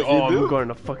 Three. Looks like you Oh, do. I'm going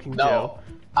to fucking No, jail.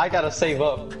 I gotta save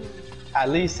up at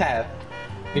least half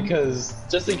because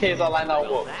just in case I line out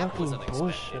what. Fucking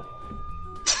bullshit.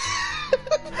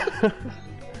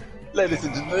 Ladies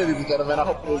and gentlemen, I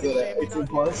hope it was at 18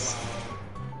 plus.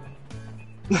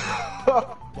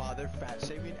 Wow, they're fat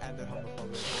shaming and they're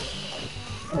homophobic.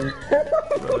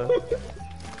 Bro,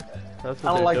 that's what I don't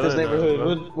they're like this doing now,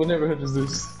 neighborhood. bro. What neighborhood is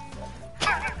this?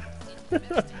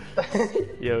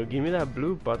 Yo, give me that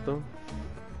blue, pato.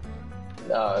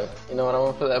 You know what I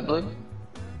want for that blue?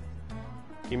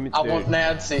 Give me. I want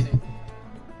Nancy.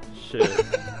 Shit.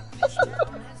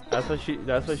 That's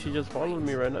why she just followed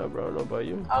me right now, bro. I don't know about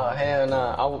you. Oh hell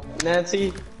no!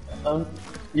 Nancy,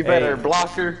 you better Hey. block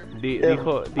her.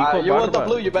 Dijo You want the Barba.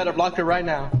 blue? You better block her right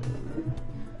now.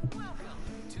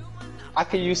 I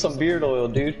could use some beard oil,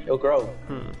 dude. It'll grow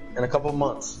in a couple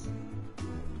months.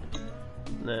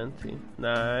 Nancy.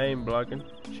 Nah, I ain't blocking.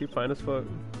 She fine as fuck.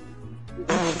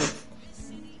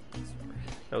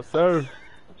 No, sir.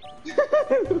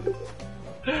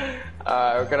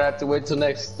 We're gonna have to wait till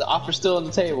next. The offer's still on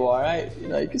the table, alright? You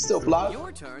know, you can still block.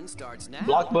 Your turn starts now.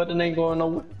 Block button ain't going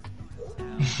nowhere.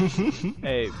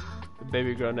 Hey,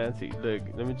 baby girl Nancy, look,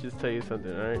 let me just tell you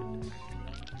something, alright?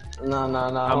 No,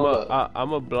 hold up. I'm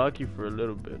gonna block you for a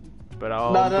little bit, but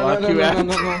I'll No, block you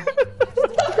after.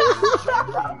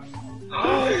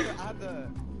 I have the.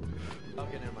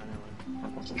 Okay, never mind.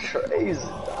 Crazy.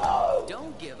 Dog.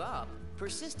 Don't give up.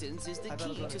 Persistence is the I thought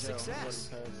it key was to gonna go. success.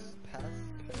 Pass.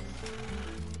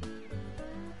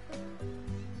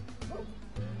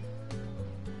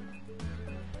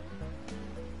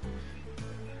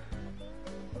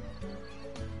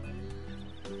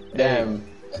 Damn.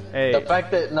 Hey, The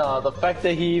fact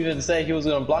that he even said he was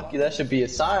gonna block you, that should be a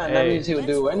sign. That Hey. means he would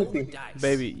do anything.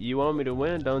 baby, you want me to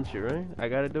win, don't you, right? I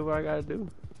gotta do what I gotta do.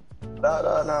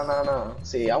 No.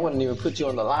 See, I wouldn't even put you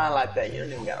on the line like that. You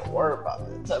don't even gotta worry about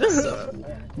this type of stuff.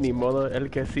 Ni modo, el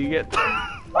que sigue.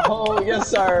 Oh, yes,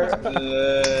 sir.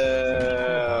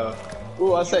 Yeah.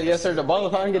 Ooh, I said yes, sir. To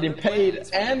both. I'm getting paid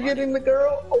and getting the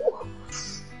girl. Ooh.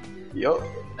 Yo.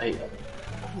 Hey.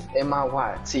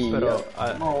 M-I-Y. Sí, Pero, yo.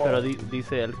 pero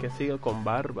dice el que sigue con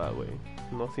barba, güey.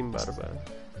 No sin barba.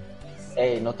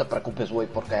 Ey, no te preocupes, güey,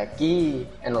 porque aquí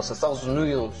en los Estados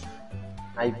Unidos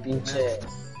hay pinche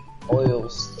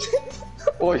oils.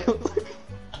 Oils.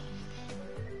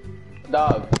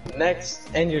 Dog, next,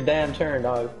 end your damn turn,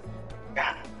 dog.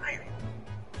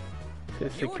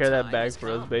 Just secure that bag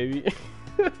for us, baby.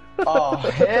 Oh,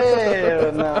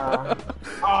 hell nah.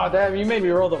 Oh, damn, you made me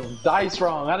roll the dice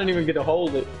wrong. I didn't even get to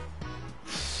hold it.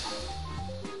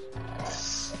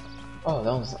 Oh,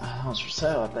 that was for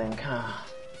sale, I think, huh?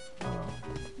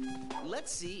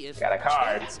 Let's see if Got a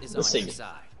card. chance is Let's on see. your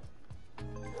side.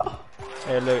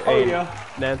 Hey, look, Oh, hey, yeah.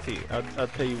 Nancy, I'll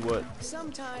tell you what.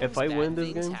 Sometimes If I bad win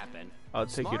this things game, happen. I'll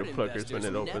take you to Smart Pluckers when investors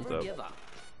it opens never up. give up.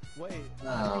 Wait, No.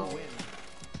 how do you win?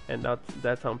 And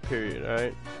that's on period,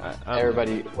 alright?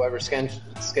 Everybody, whoever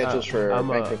schedules for I'm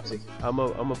bankruptcy. I'm a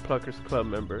Pluckers Club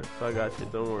member, so I got you,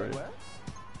 don't worry. What?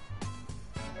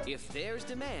 If there's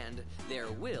demand,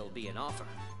 there will be an offer.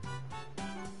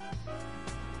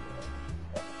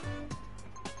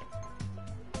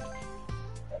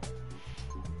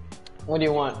 What do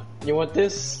you want? You want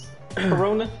this,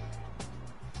 Corona?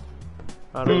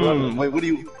 I don't know. Wait, what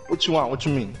you want? What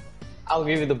you mean? I'll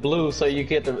give you the blue, so you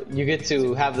get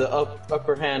to have the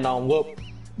upper hand on whoop.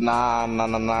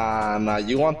 Nah.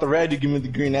 You want the red? You give me the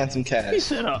green and some He cash.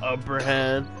 said an upper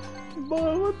hand.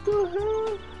 Boy, what the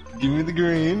hell? Give me the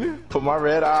green. Put my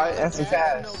red eye and some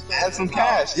cash. And some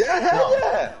cash. Yeah, hell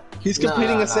yeah. He's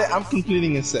completing a set. I'm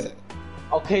completing a set.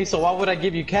 Okay, so why would I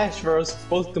give you cash for us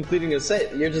both completing a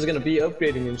set? You're just gonna be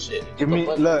upgrading and shit. Give me.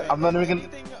 Look, I'm not even gonna.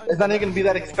 It's not even gonna be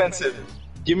that expensive.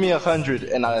 Give me 100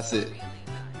 and that's it.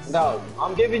 Dog,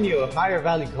 I'm giving you a higher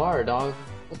value card, dog.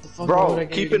 What the fuck? Why would I Bro,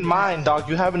 give keep you- in mind, dog,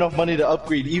 you have enough money to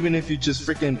upgrade even if you just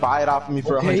freaking buy it off of me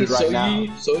for 100 right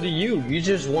now. So do you. You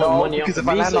just want No, money because off if of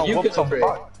I me land so on you whoops, can I'm upgrade.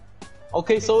 fucked.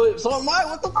 Okay, so am I.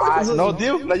 What the fuck is this? No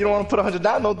deal? Now you don't want to put 100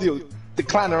 down? No deal.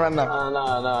 Decline it right now.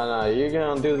 No. You're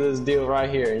gonna do this deal right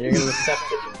here, and you're gonna accept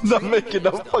it. Not making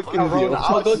no fucking deal. Corona,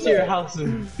 I'll go to your house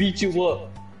and beat you up.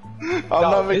 I'm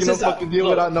not making no this is fucking deal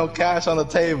look. without no cash on the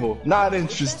table. Not Best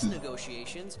interested.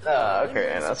 negotiations.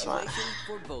 Okay, that's fine.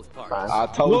 For both parties. Fine. I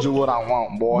told you what I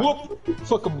want, boy. Whoop!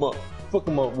 Fuck him up. Fuck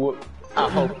him up, whoop. I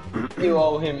hope you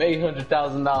owe him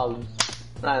 $800,000.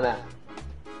 Nah.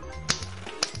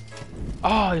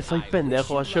 Oh, it's like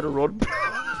pendejo. I should have rolled.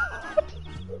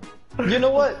 You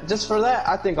know what? Just for that,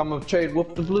 I think I'm gonna trade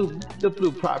Whoop the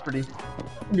blue property.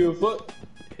 Give a fuck.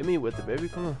 Hit me with it, baby.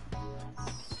 Come on.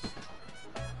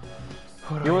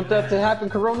 You want that to happen,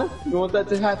 Corona? You want that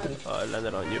to happen? Oh, I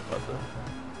landed on you, Papa.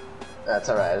 That's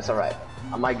alright, it's alright.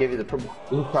 I might give you the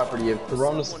blue property if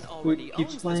Corona Someone already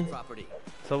keeps owns playing. this property.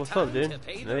 So what's Time up, dude? to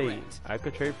pay the Hey, rent. I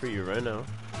could trade for you right now.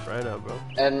 Right now, bro.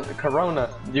 And Corona,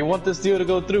 do you want this deal to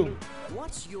go through?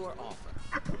 What's your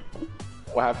offer?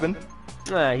 What happened?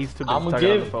 Nah, he's too busy I'ma talking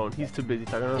on the give- phone. He's too busy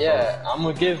talking on the Yeah, I'm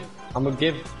gonna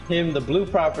give him the blue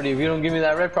property if you don't give me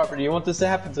that red property. You want this to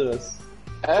happen to us?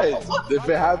 Hey, if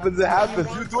it happens, it happens.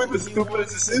 You're doing the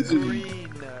stupidest decision. Green,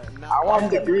 I want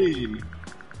the green.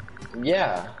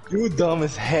 Yeah. You dumb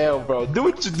as hell, bro. Do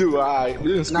what you do, alright? You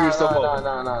didn't screw No. yourself up.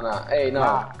 No. Hey, no.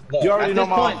 Nah, Look, you already at know this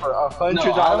my point- offer. $100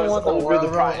 No, I don't want the over the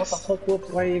What price. the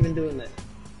fuck? Why are you even doing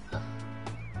that?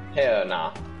 Hell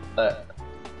nah.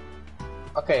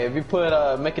 Okay, if you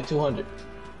put make it 200.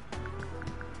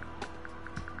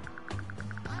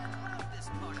 This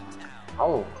part of town.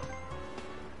 Oh.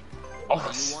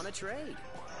 You want to trade?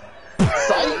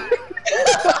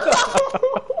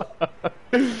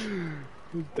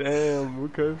 Damn,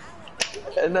 okay.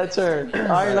 And that turn.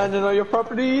 I ain't landing on your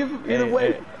property either Hey,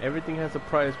 way. hey, everything has a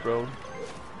price, bro.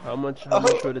 How much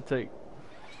would it take?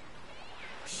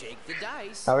 Shake the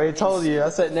dice. I already told you. I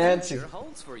said Future Nancy.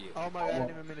 holds for you. Oh my god, I didn't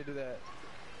even mean to do that.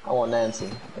 I want Nancy.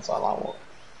 That's all I want.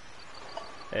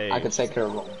 Hey, I could take her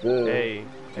good.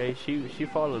 hey, she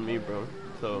followed me, bro.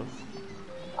 So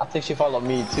I think she followed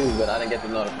me too, but I didn't get the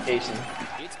notification.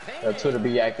 It's Her payday. Twitter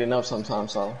be acting up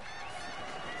sometimes, so.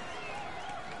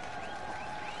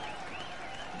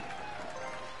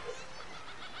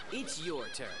 It's your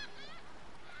turn.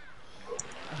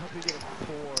 I hope you get a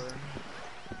 4.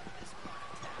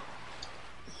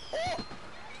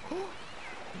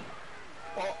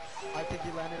 Oh, I think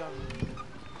you landed on.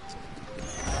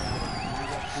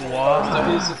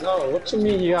 wow. No, what you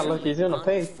mean you got lucky? He's gonna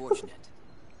pay. Unfortunate.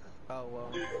 Oh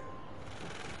well.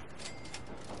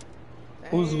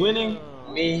 Who's winning?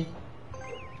 Me.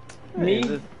 Hey, Me?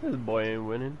 this boy ain't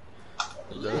winning.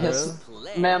 Yes.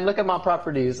 Play. Ma'am, look at my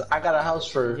properties. I got a house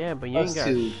for Yeah, but you ain't us got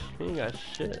two. you ain't got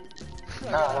shit.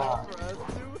 Nah. For us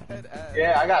two and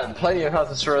Yeah, I got plenty of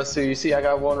houses for us too. You see, I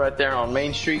got one right there on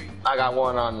Main Street. I got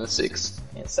one on the 6th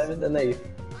and 7th and 8th.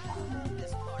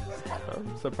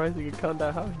 I'm surprised you can count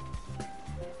that high.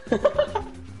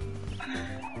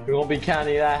 We won't be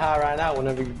counting that high right now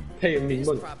whenever you pay me This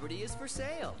money. property is for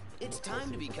sale. It's time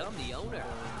to become the owner.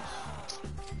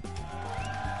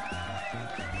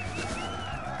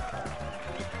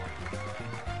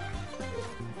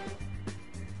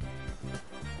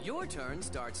 Your turn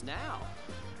starts now.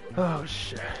 Oh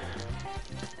shit.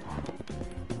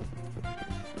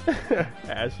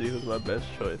 Ashley was my best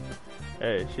choice.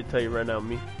 Hey, she tell you right now,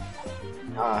 me.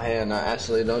 Oh hell no,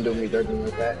 Ashley, don't do me dirty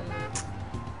like that.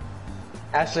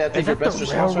 Ashley, I think your best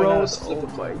response right now is oh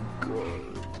my god.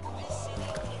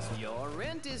 Your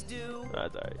rent is due.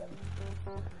 That's alright.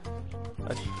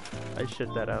 I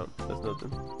shit that out. That's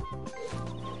nothing.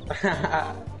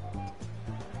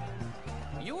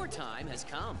 Your time has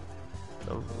come.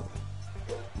 No.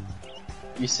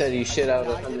 You said you shit out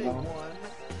I of get a $100. 1,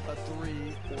 a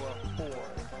 3, or a 4.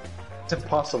 It's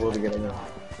impossible to get a no.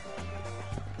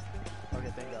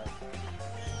 Okay, thank God.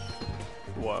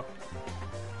 Wow.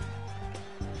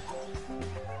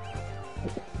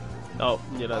 Oh,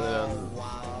 you know that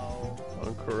Wow.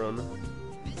 on Corona.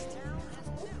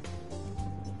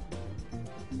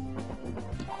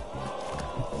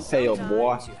 Hey, yo,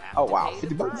 boy. Oh, wow.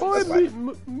 50 bucks. Boy,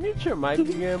 mute your mic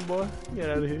again, boy. Get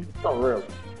out of here. Oh, real.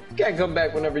 You can't come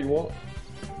back whenever you want.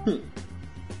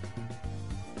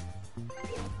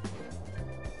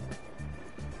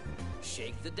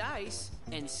 Shake the dice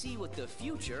and see what the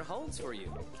future holds for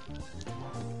you.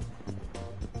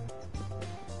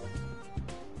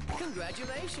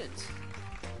 Congratulations.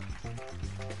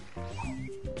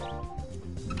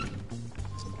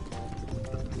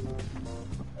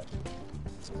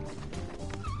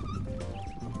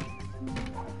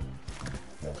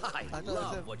 I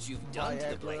love what you've done to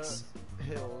the place.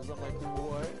 Hills. I'm like,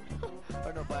 what?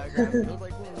 Or no, Viagra. I was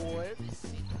like, what?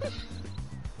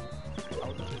 I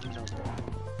was just looking up there.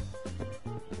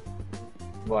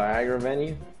 Viagra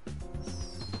venue?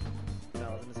 No,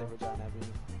 I was gonna say Vagina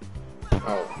Avenue.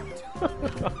 Oh.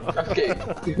 Okay.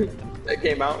 That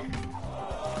came out.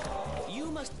 You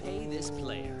must pay this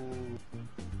player.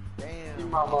 Damn.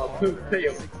 Mama, pay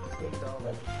him.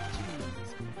 $16.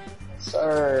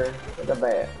 Sir, look at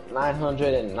that.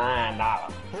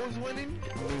 $909. Who's winning?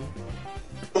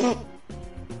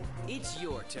 It's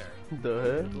your turn.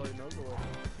 The heck? Bloody nose away.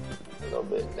 A little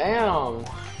bit. Damn.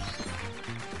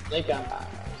 Snake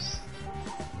eyes.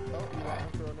 Oh, yeah,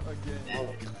 again.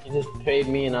 He just paid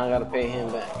me and I gotta pay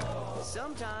him back.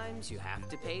 Sometimes you have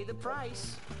to pay the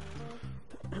price.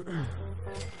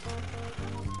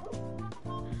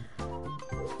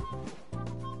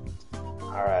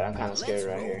 Alright, I'm kinda scared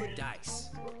right roll here. the dice.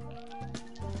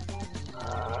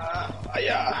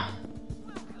 Yeah.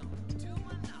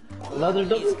 Another Is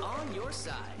double? on your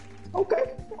side.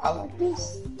 Okay, I like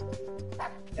this.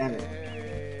 Damn it.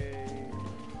 Hey.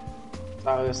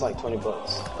 Oh, it's like 20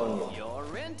 bucks. Your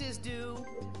rent is due.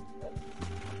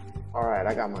 Alright,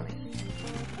 I got money.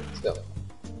 Let's go.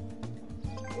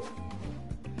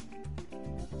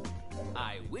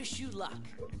 I wish you luck.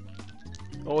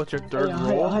 Oh, it's your third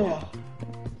roll?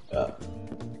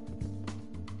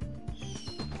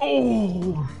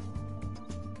 Oh!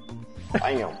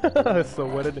 Damn. So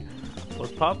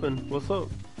what's poppin'? What's up?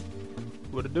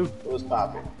 What it do? It was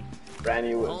popping.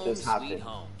 Brandy was Home just sweet hopping.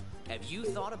 home. Have you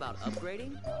thought about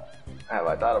upgrading? Have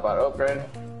I thought about upgrading?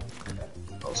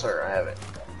 Oh, sir, I haven't.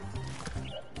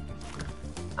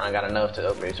 I got enough to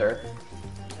upgrade, sir.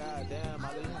 God damn,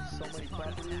 I didn't have so many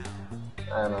properties.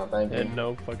 I don't know, thank you. And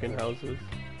no fucking houses.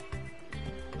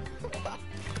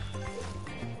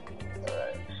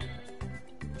 Alright.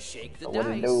 Shake the What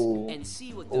it dice do? and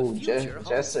see what the Ooh, future holds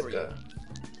for you. Jessica.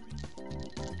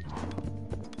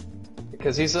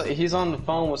 Because he's on the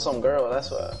phone with some girl,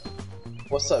 that's what.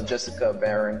 What's up, Jessica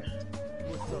Barron?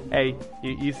 Hey,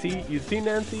 you see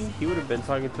Nancy? He would have been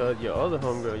talking to your other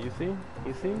homegirl. You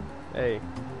see? Hey,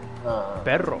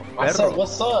 perro. I said,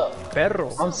 what's up? Perro.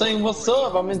 I'm saying, what's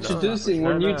up? I'm introducing.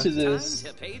 We're new to this.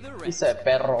 Time to pay the He rent. said,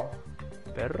 perro.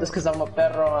 Perro. Just because I'm a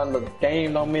perro on the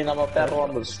game don't mean I'm a perro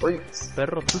on the streets.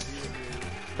 Perro.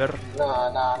 Perro.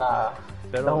 Nah.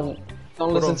 Perro.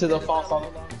 Don't listen to the false song.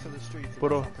 Belong to the streets.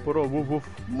 Puro, woof, woof.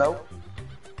 Nope.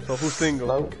 So who's single?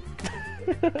 Nope.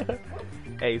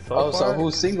 Hey, so Oh, far. so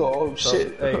who's single? Oh, so-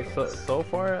 shit. Hey, so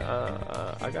far,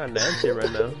 I got Nancy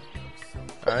right now.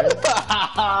 Alright?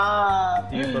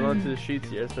 Do you belong to the streets,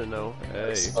 yes or no? Hey.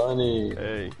 That's funny.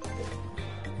 Hey.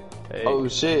 Oh,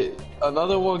 shit.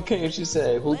 Another one came. She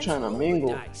said, who trying to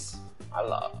mingle? Dice. I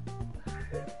love.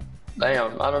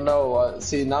 Damn, I don't know.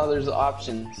 See, now there's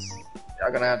options.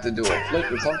 Y'all gonna have to do a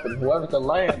flip or something. Whoever can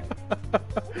land.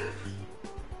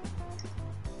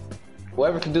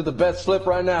 Whoever can do the best flip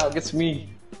right now gets me.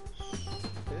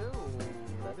 Ew,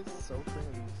 that is so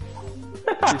cringe.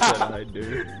 She said I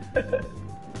do.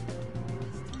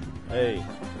 Hey.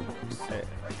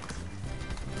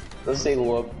 Let's see,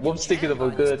 Whoop's thinking of a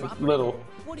good little.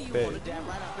 What do you Babe. want to do? Damn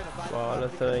right I'm gonna buy Well,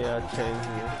 let's say y'all change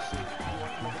me.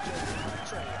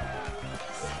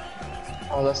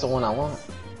 Oh, that's the one I want.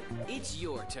 It's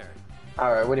your turn.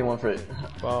 Alright, what do you want for it?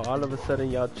 Well, all of a sudden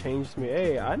y'all changed me.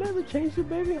 Hey, I never changed you,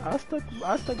 baby. I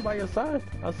stuck by your side.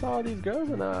 I saw all these girls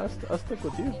and I stuck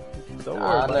with you. Don't worry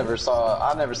I about never it.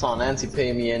 saw Nancy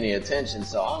pay me any attention,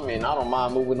 so I mean, I don't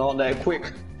mind moving on that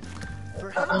quick.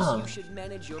 Perhaps you should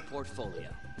manage your portfolio.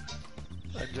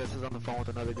 And Jess is on the phone with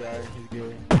another guy. He's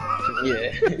gay.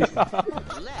 Yeah.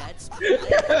 Let's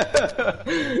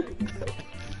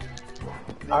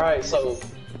Alright, so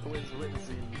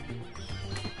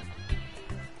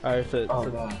Alright, so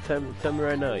God. tell me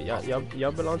right now,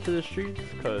 y'all belong to the streets?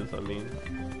 Cause I mean,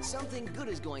 something good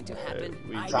is going to happen.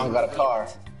 we- I Tom got a car.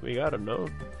 we gotta know.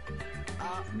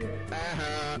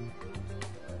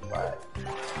 Right.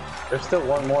 There's still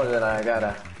one more that I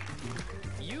gotta.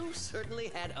 You certainly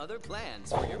had other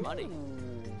plans for your money.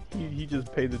 He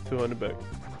just paid the 200 back.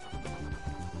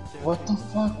 What the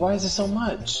fuck? Why is it so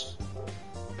much?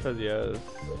 Cause yeah,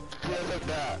 Yeah, look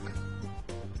back.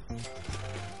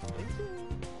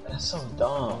 That's so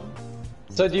dumb.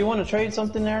 So do you want to trade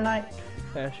something there, Knight?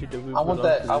 Ashley, do we I want belong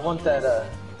that. to the I want that.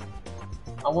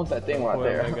 I want that thing right What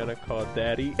there. am I gonna call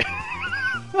daddy?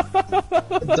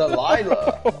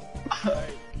 Delilah.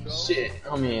 Shit.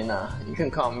 I mean, you can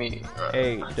call me.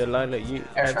 Hey, Delilah,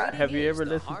 have you ever It's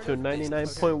the listened to heart of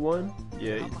 99.1?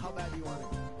 Yeah. How bad do you want it?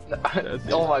 That's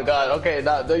it. Oh my god. Okay,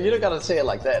 nah, you don't gotta say it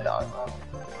like that, dog.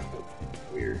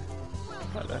 Weird.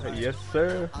 Yes,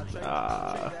 sir. I'll trade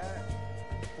Ah, that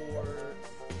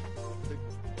for the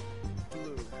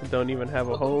blue. don't even have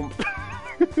a home.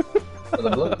 For the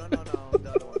blue. No, the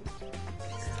other one.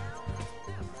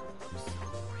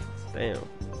 Damn.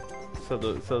 So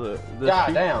the God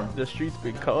street- damn. the streets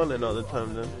be calling all the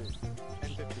time then.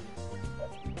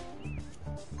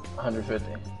 150.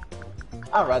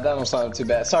 Alright, that don't sound too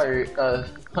bad. Sorry,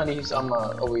 honeys, I'm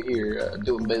over here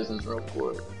doing business real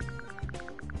quick.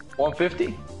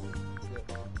 150?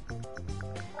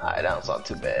 Alright, that don't sound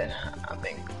too bad. I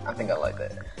think I like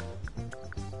that.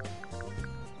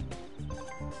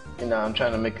 You know, I'm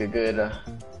trying to make a good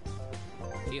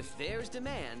If there's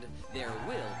demand, there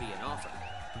will be an offer.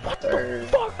 third.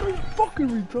 Fuck, are you fucking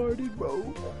retarded,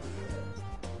 bro?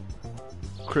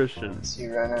 Christian. See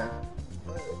right now.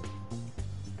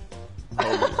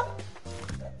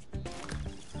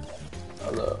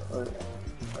 Hold up,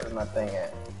 where's my thing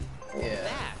at? Yeah.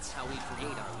 That's how we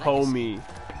create our legacy. Homie.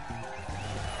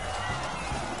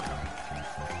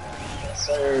 Yes,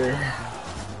 sir.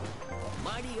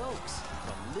 Mighty Oaks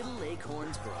from Little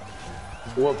Acorns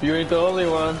Grove. Whoop, you ain't the only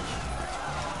one.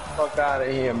 Fuck out of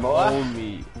here, boy.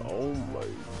 Homie. Oh my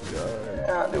god.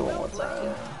 Yeah, I'll do it one more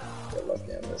time. Good luck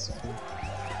on this one.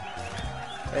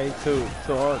 Hey,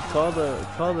 to all the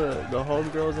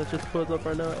homegirls that just put up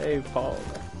right now, hey, Paul,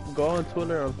 go on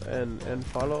Twitter and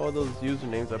follow all those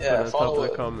usernames I put Yeah, on top follow of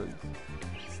the it. comments.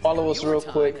 Follow us real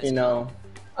quick, you know.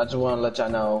 I just want to let y'all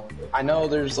know. I know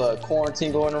there's a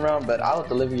quarantine going around, but I'll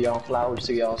deliver y'all flowers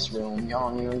to y'all's room. Y'all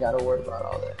don't even gotta worry about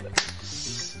all that.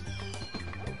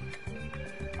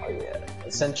 Oh yeah,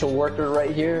 essential worker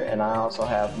right here, and I also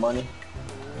have money.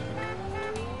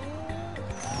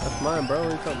 That's mine, bro. What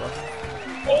are you talking about?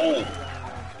 Oh!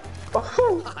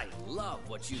 I love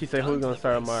what you. She said, "Who's gonna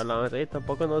start on my allowance?" Hey,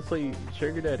 tampoco no soy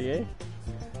sugar daddy, eh?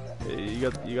 Hey, you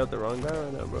got the wrong guy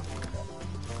right now, bro.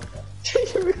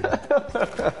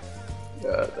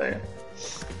 God damn.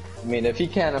 I mean, if he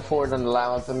can't afford an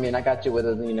allowance, I mean, I got you with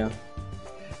it, you know.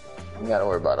 You gotta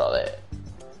worry about all that.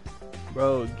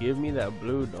 Bro, give me that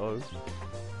blue, dog.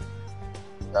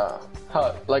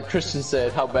 Like Christian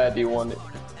said, how bad do you want it?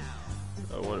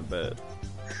 I want it bad.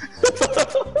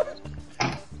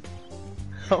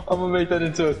 I'm gonna make that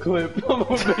into a clip. I'm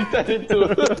gonna make that into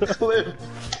a clip.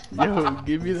 Yo,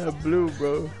 give me that blue,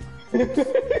 bro.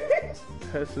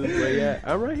 That's just where you at.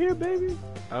 I'm right here, baby.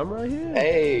 I'm right here.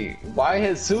 Hey, why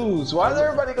Jesus? Why is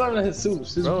everybody going to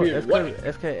Jesus? This Bro, weird. What?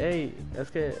 es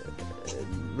que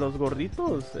los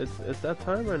gorditos. It's that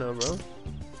time right now, bro.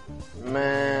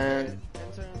 Man,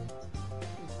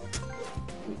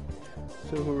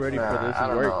 So who ready Nah, for this I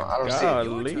don't work? know. I don't see it. Your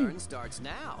Golly. turn starts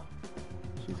now.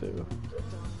 She said,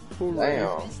 who ready?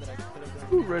 damn.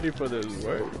 Who ready for this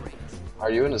work? Are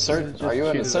you an Just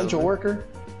essential cheated worker?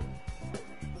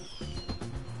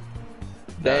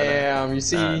 Damn, you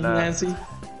see, Nah. Nancy?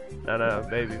 Nah,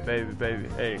 baby.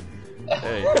 Hey.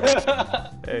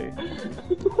 Hey.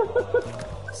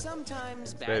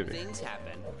 Sometimes bad Baby. things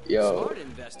happen. Yo. Smart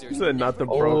investors. You said not the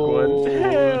broke Oh, one.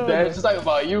 Hell that's just talking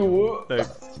about you. Like,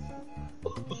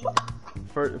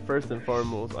 first and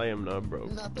foremost, I am not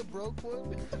broke. Not the broke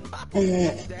one.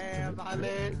 Damn,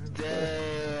 Alex.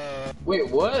 Damn. Wait,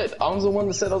 what? I was the one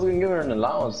that said I was gonna give her an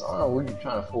allowance. I don't know what you're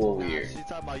trying to fool over here. She's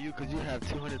talking about you because you have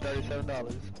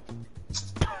 $237.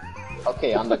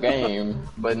 Okay, on the game,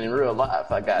 but in real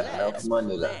life, I got enough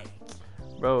money though.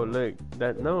 Bro, look,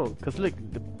 cause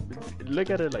look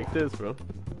at it like this, bro.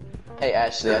 Hey,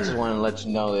 Ashley, I just want to let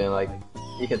you know that, like,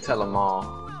 you can tell them all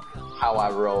how I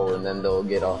roll, and then they'll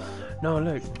get off. No,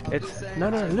 look, it's no,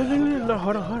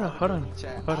 hold on.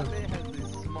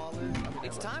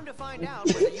 It's time to find out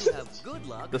whether you have good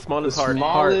luck. The smallest heart. The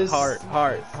smallest heart.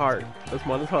 Heart. The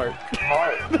smallest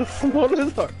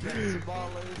heart.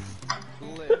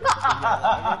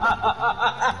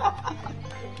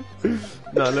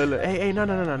 No, look. Hey, no.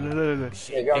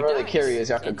 If y'all really curious,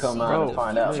 y'all can come out and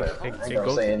find out. Look, But I ain't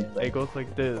gonna say anything. it goes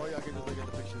like this.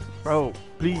 Bro,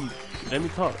 please, let me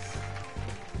talk.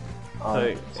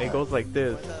 Look, it goes like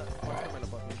this.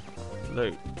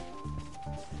 Look,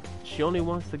 she only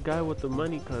wants the guy with the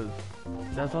money because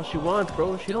that's all she wants,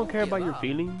 bro. She don't care about your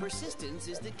feelings.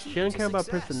 She don't care about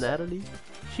personality.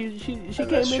 She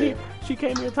came in here. She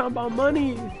came here talking about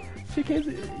money. She came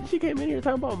in here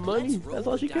talking about money. That's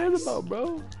all she cares about,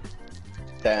 bro.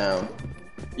 Damn.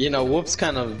 You know, Whoop's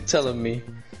kind of telling me,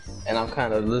 and I'm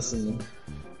kind of listening.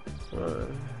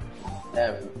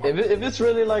 Damn. If it's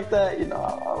really like that, you know,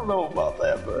 I don't know about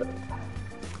that, but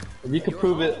if you can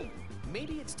prove it.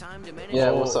 Maybe it's time to manage.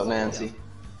 Yeah, what's up, Nancy?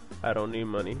 I don't need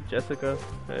money. Jessica,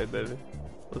 hey baby,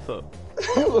 what's up?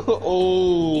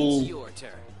 Oh. It's your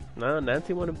turn. Nah,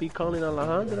 Nancy wanna be calling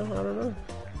Alejandro. I don't know.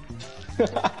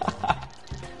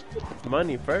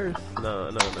 Money first? No.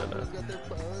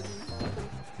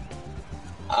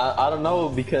 I don't know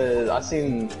because I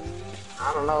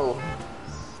don't know.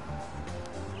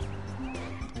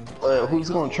 Who's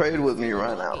gonna trade with me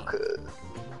right now? Cause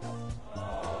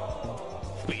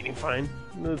Speeding fine.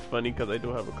 It's funny because I do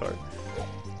have a car.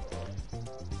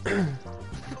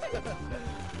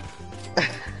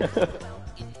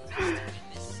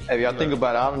 If y'all think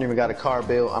about it, I don't even got a car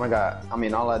bill. I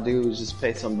mean, all I do is just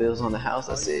pay some bills on the house.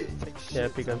 That's it. Yeah,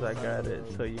 because I got it.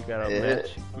 So you gotta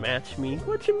match me.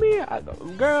 What you mean?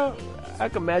 Girl, I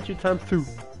can match you times 2.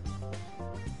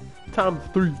 Times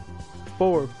 3,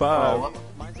 4, 5.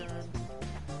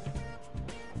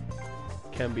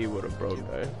 Can't be with a broke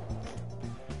guy.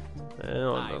 I don't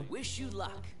know. I wish you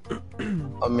luck.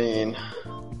 I mean,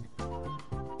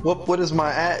 what is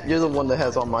my at? You're the one that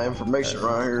has all my information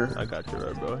right here. I got you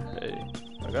right, bro. Hey,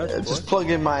 I got you, boy. Just plug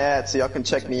in my ad so y'all can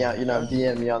check me out. You know,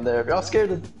 DM me on there. If y'all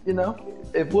scared of, you know,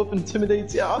 if Whoop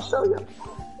intimidates you, I'll show you.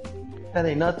 That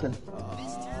ain't nothing.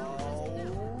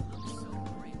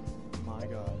 My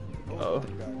God. Oh.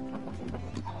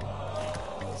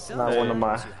 Not one of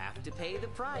my. You have to pay the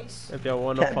price. If y'all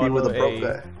want to Can't be with follow a broke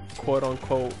guy. quote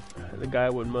unquote the guy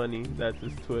with money, that's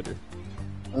his Twitter.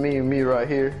 Me right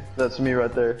here. That's me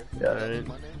right there. Yeah. Alright.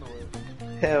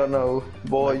 Hell no,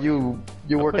 boy. You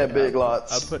work at Big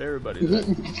Lots. I put everybody there.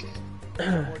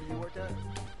 Where do you work at?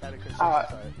 At a construction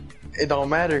site. It don't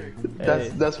matter.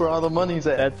 That's where all the money's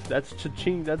at. That's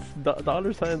cha-ching. That's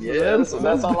dollar signs. Yeah, that's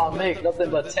all I make. Nothing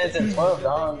but 10s and 12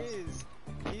 dollars.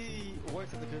 He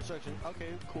works at the construction. Okay,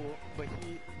 cool. But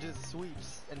he just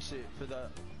sweeps and shit for the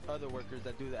other workers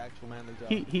that do the actual manly job.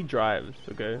 He drives.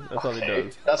 Okay, that's all he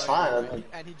does. That's fine.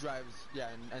 And he drives, yeah,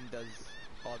 and does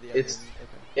all the.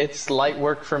 It's light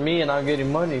work for me, and I'm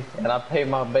getting money, and I pay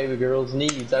my baby girl's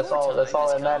needs. That's all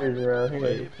that matters around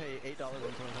here. You pay $8.21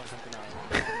 an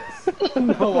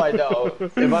hour. No, I don't.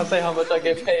 If I say how much I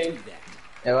get paid,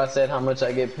 if I said how much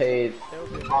I get paid,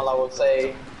 all I would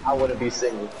say, I wouldn't be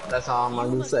single. That's all I'm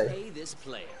gonna say.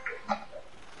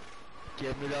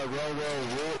 Give me that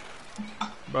roll.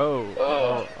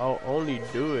 Bro, I'll only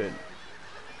do it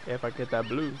if I get that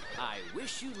blue. I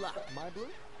wish you luck. My blue?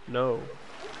 No,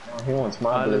 Oh, he wants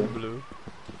my blue. olive blue.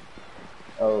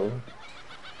 Oh.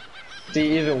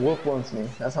 See, even Whoop wants me.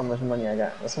 That's how much money I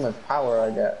got. That's how much power I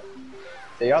got.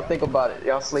 So y'all think about it.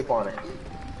 Y'all sleep on it.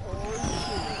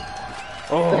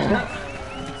 Oh,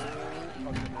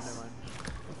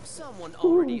 Someone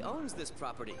already owns this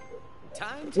property.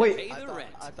 Time to Wait. pay the rent.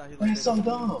 I thought he That's so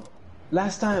dumb.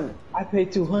 Last time I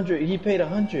paid 200, he paid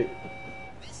 100.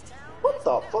 What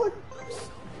the fuck?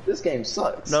 This game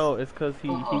sucks. no, it's cause he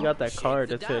got that card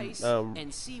that Shake the said dice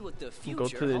and see what the go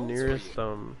future to the holds for nearest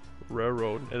you.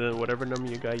 railroad, and then whatever number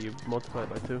you got, you multiply it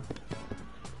by 2.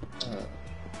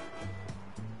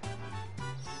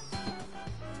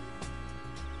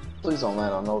 Please don't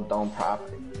land on no dumb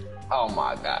property. Oh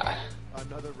my god.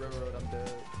 Another railroad, I'm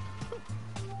dead.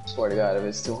 Swear to god, if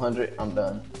it's 200, I'm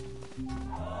done.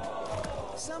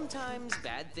 Sometimes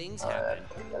bad things happen.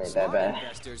 That ain't that Smart bad.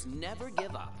 investors never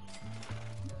give up.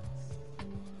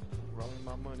 Rolling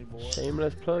my money, boy.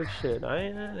 Shameless plug shit.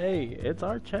 Hey, it's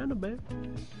our channel, babe.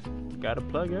 Gotta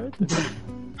plug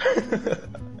everything.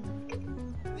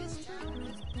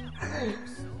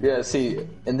 Yeah, see,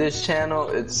 in this channel,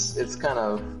 it's kind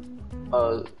of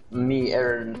me,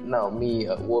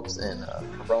 Whoops, and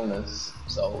Coronas.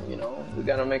 So you know, we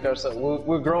gotta make ourselves.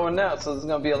 We're growing now, so there's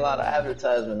gonna be a lot of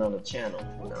advertisement on the channel.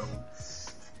 You know.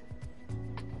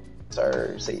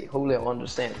 Sir, see, Julio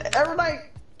understand. Every night,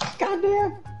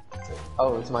 goddamn.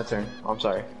 Oh, it's my turn. I'm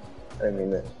sorry. I didn't mean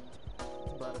that.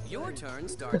 Your turn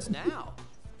starts now.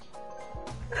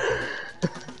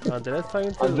 Andres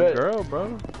talking to his girl,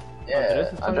 bro.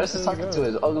 Yeah, Andres is talking to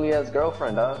his ugly ass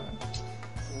girlfriend, dog.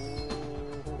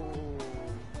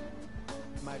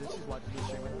 Might just watch this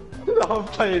stream. I'm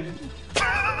playing.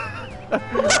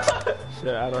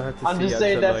 Shit, I don't have to I'm see just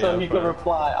saying that so he could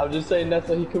reply. I'm just saying that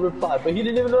so he could reply. But he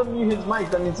didn't even unmute his mic.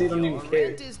 That means he don't even care.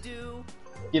 Rent is due.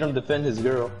 He don't defend his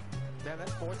girl. Damn,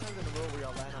 that's 4 times in a row where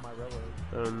y'all land on my railroad.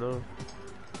 I don't know.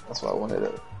 That's why I wanted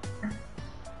it.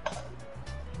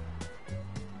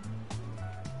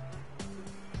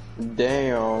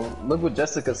 Damn, look what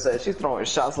Jessica said. She's throwing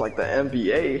shots like the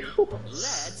NBA.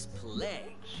 Let's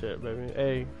play. Shit, baby.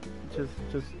 Hey, just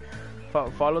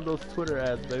follow those Twitter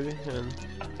ads, baby. And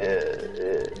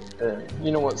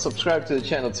You know what? Subscribe to the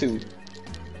channel too.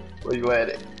 Where you at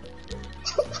it?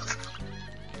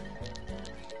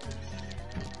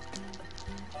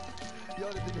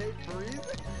 Yo, did the game freeze?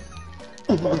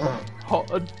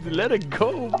 let it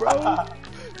go, bro. I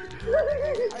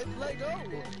let go.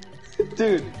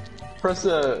 Dude, press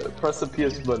the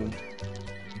PS button.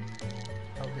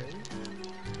 Okay.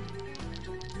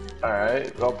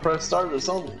 Alright, well press start or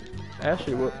something.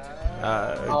 Ashley, what?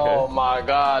 Okay. Oh my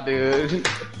god, dude.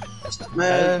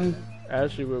 Man.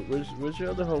 Ashley, where's your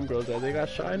other homegirls at? They got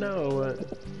shy now or what?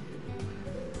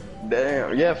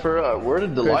 Damn, yeah, where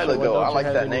did Delilah Christian, go? why I don't like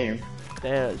you that have name.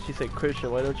 Damn, she said,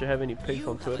 Christian, why don't you have any pics You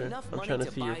on have Twitter? enough I'm money trying to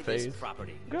to see your buy this face.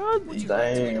 property. God Would you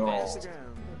Damn. Instagram.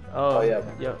 Oh yeah.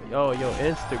 Yo,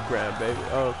 Instagram, baby.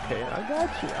 Okay, I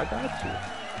got you.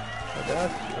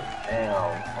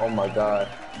 Damn, oh my god.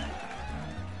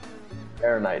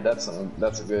 Air Knight, that's a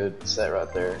good set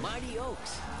right there. Mighty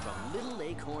Oaks from Little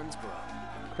Acorns Grove.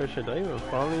 Christian, don't even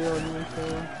follow you on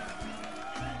Instagram.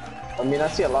 I mean, I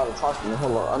see a lot of talking.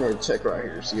 Hold on, I need to check right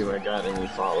here, see if I got any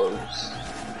followers.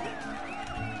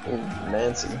 Ooh,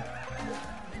 Nancy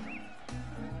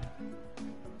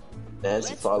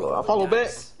follow. I follow back.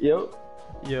 Yo.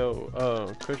 Yo,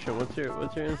 Christian, what's your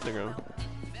Instagram?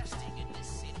 Investing in this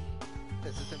city.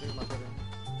 It's the same thing with my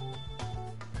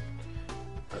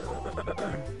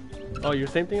brother. Oh, your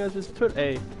same thing as his Twitter.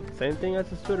 Hey, same thing as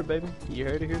his Twitter, baby. You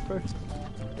heard it here first.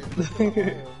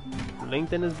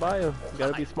 Linked in his bio. You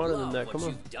gotta be smarter than that. Come on.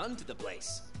 You've done to the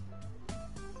place.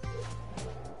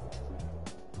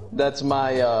 That's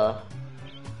my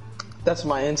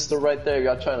Insta right there.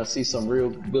 Y'all trying to see some real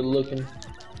good looking.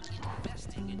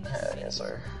 Yes,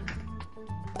 sir.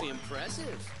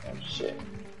 Impressive. Oh, shit.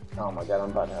 Oh my god,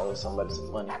 I'm about to owe somebody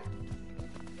some money.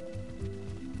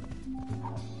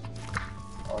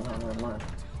 Oh no, never mind.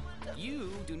 You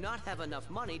do not have enough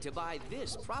money to buy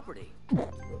this property.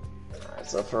 Alright,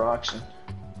 it's up for auction.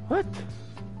 What?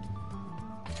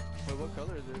 Wait, what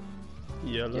color is it?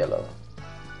 Yellow. Yellow.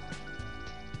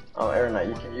 Oh, Air Knight,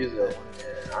 you can use it.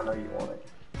 Yeah, I know you want it.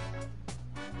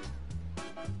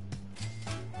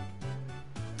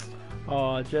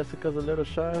 Oh, Jessica's a little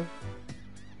shy.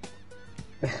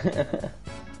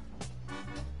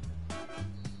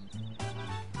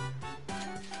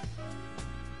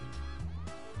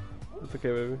 It's okay,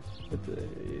 baby.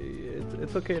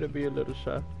 It's okay to be a little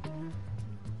shy.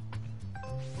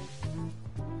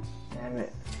 Damn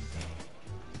it.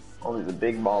 Only the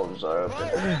big ballers are up Bro, I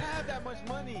there. don't have that much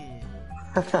money.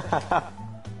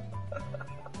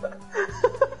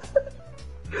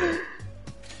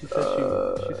 She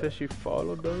said she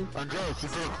followed those. Andres, she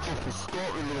said, "Just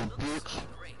start, you little bitch."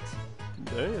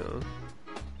 Damn.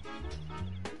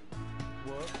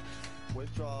 What?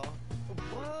 Withdraw.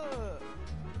 What?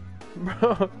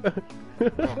 Bro.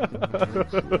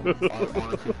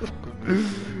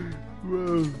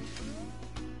 Bro.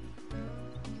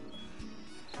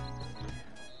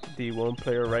 D1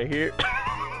 player right here.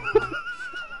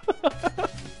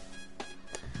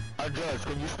 Andres,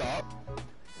 can you stop?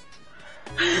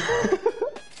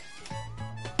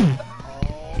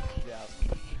 Oh, yeah.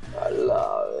 A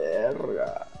la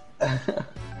verga.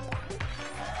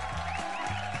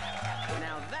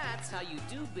 Now that's how you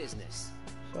do business.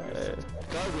 Target,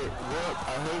 what? I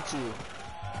hate you.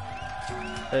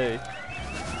 Hey,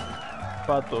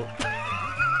 Pato.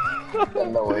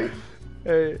 No way.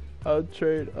 Hey, I'll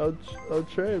trade, bro.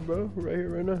 Right here,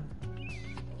 right now.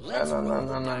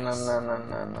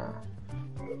 No.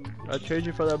 I'll trade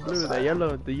you for that blue, the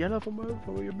yellow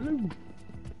for your blue.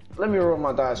 Let me roll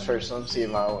my dice first. Let me see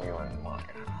if I owe you anymore.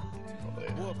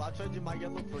 Whoop, I'll trade you my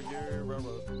yellow for your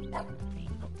railroad.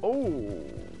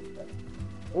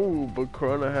 Oh, but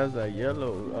Corona has that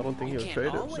yellow. I don't think he'll trade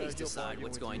it. Always decide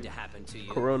what's going to happen to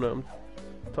you. Corona,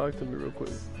 talk to me real quick.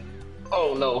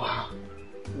 Oh no.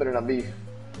 Better not be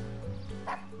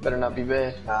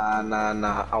bad.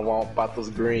 Nah. I want Pato's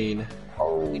green.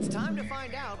 Oh. It's time to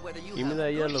find out whether you Give me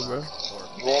that yellow, bro.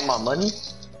 You want my money?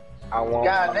 I want.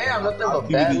 God damn, nothing I'll but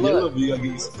give you bad the yellow, luck. but you gotta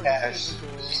give me some cash.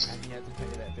 And he had to pay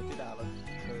that $50.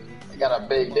 I got a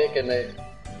big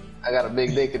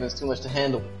dick and it's too much to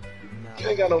handle. You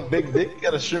ain't got no big dick. You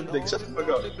got a shrimp dick. Shut the fuck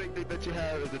up. The big thing that you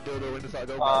have is a dildo inside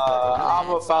the I'm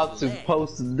about to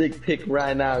post a dick pic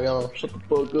right now, yo. Shut the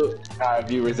fuck up. Alright,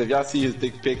 viewers, if y'all see his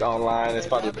dick pic online, it's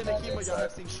probably I've been a keeper, y'all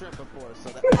have seen shrimp before, so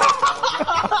that.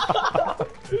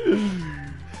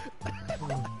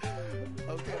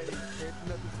 Okay, it's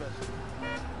nothing special.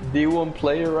 D1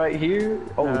 player right here.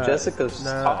 Oh, Jessica's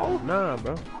tall. Nah,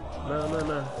 bro.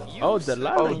 Nah. Oh,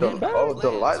 Delilah.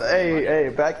 Delilah. Hey,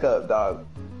 back up, dog.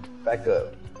 Back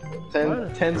up.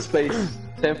 10 space,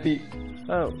 10 feet.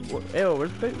 Oh,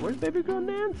 where's baby girl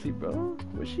Nancy, bro?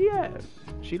 Where's she at?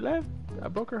 She left? I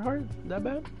broke her heart? That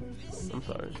bad? I'm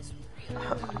sorry.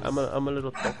 I'm a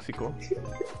little toxico.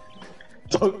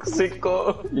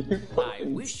 Toxico. I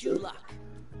wish you luck.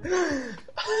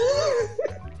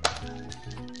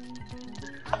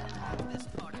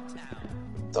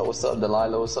 So what's up,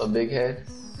 Delilah? What's up, big head?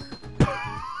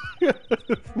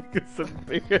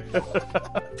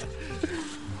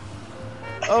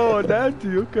 Oh,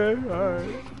 Nancy, okay, alright.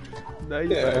 Now you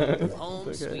back. Home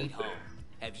It's okay. sweet home.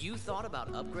 Have you thought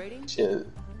about upgrading? Shit.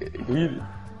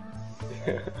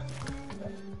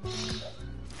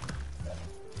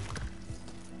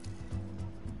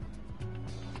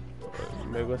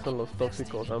 Me gustan los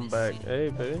tóxicos, I'm back. Hey,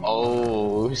 baby.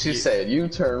 Oh, she said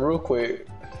U-turn real quick.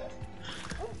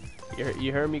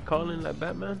 You heard me calling like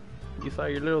Batman? You saw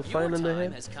your little sign on the Time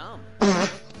head? has come.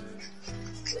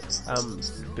 I'm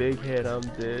big head, I'm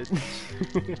dead.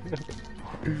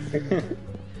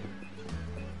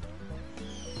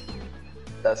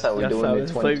 That's how we Ya doing it in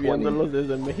sabes, estoy 2020. viéndolos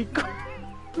desde México.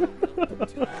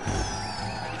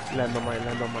 Land on mine.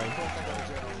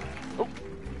 Oh.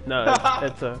 No,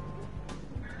 it's a...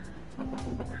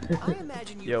 I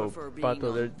imagine you Yo, prefer being Pato,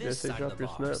 on they this say side drop of the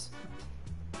your bars. snap.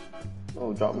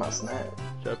 Oh, drop my snap.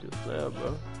 Drop your snap,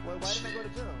 bro. Wait, why didn't I go to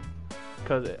jail?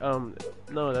 Cause,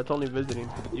 no, that's only visiting.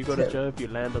 You go to jail if you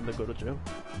land on the go to jail.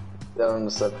 That don't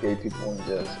suck gay people in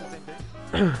jail. Same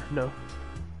thing? No.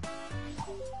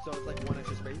 So it's like one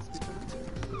extra space between the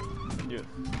two? Yeah.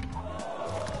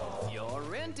 Your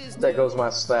rent is There due. goes my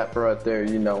snap right there,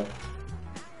 you know.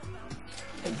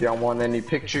 If y'all want any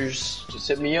pictures, just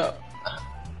hit me up.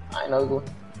 I ain't ugly.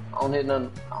 I don't hit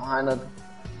nothing. I don't hide nothing.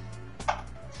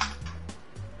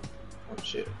 Oh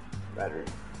shit. Battery.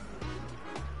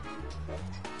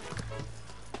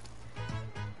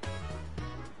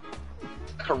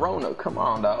 Corona, come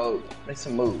on, dog. Make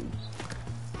some moves.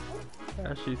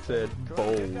 As she said, Girl,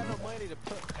 you ain't bold. got no money to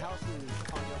put houses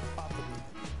on your property.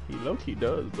 He low-key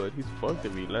does, but he's fucked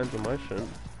if he lands on my shit.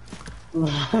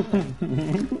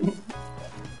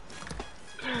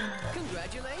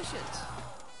 Congratulations.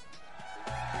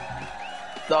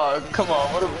 Dog, come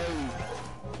on. What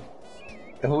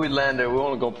if we land there? We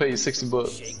only gonna pay you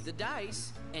 $60. Shake the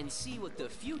dice and see what the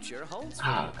future holds for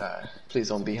Oh you. god. Please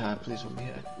don't be high. Please don't be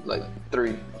high. Like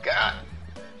 3. God.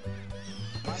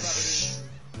 My property.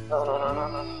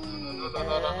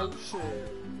 No. Shit.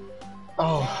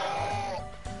 Oh.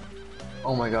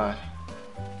 Oh my god.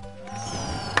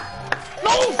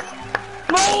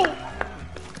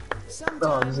 Sometimes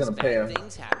Oh, I'm just gonna pay bad him.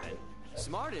 things happen.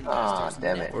 Smart Ah, investors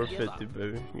damn never it. give up. 450,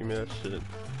 baby. Give me that shit.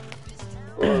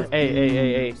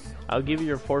 Hey. I'll give you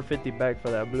your 450 back for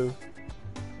that blue.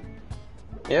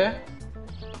 Yeah?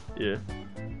 Yeah.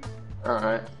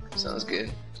 Alright. Sounds good.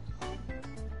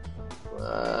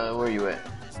 Where you at?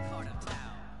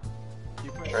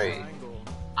 You press Trade. triangle.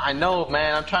 I know,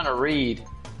 man. I'm trying to read.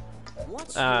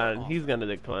 What's your He's gonna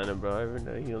decline it, bro. Every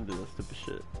night he don't do that stupid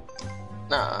shit.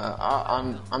 Nah,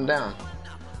 I'm down.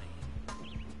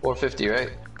 450, right?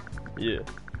 Yeah.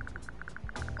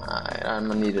 Alright, I'm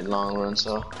gonna need it long run,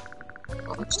 so.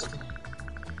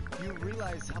 You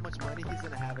realize how much money he's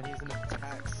gonna have, and he's gonna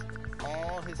tax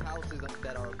all his houses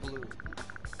that are blue.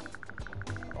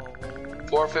 Oh.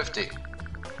 450.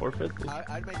 450.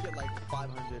 I'd make it like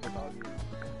 500 if I was you.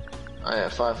 I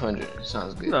have 500.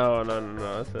 Sounds good. No.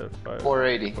 I said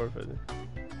 480. 450.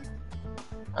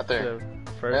 Out there.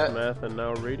 First math and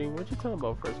now reading. What you talking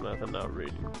about? First math and now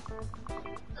reading.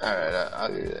 All right, I'll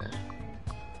do that.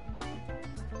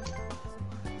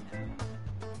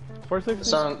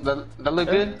 460. That look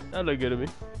good. That look good to me.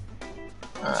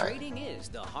 All right. Trading is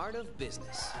the heart of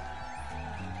business.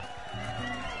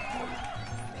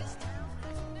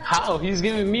 How? He's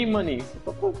giving me money.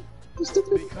 Because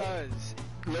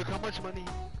look how much money.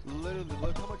 Literally,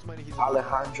 look how much money he's.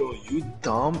 Alejandro, you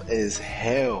dumb as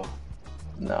hell.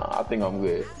 Nah, I think I'm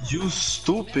good. You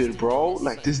stupid, bro.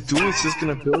 Like, this dude is just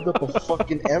gonna build up a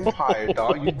fucking empire,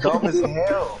 dog. You dumb as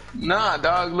hell. Nah,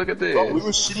 dog, look at this. Bro, we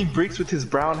were shitting bricks with his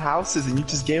brown houses, and you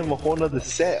just gave him a whole nother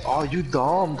set. Oh, you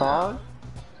dumb, dog.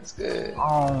 That's good.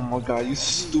 Oh my god, you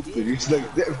stupid. You're just like,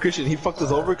 Christian, he fucked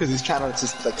us over because he's trying to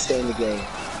just, like, stay in the game.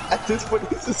 At this point,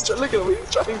 he's just look at him,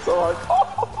 he's trying so hard.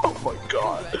 Oh my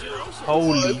god.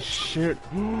 Holy shit.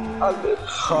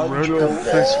 Alejandro,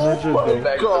 oh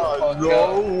my god,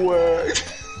 no way.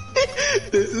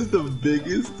 This is the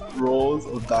biggest rolls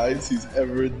of dice he's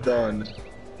ever done.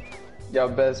 Y'all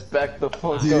best back the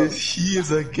fuck up. He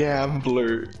is a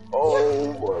gambler.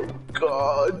 Oh my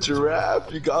god,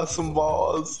 Giraffe, you got some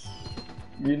balls.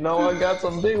 You know I got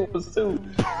some big ones too.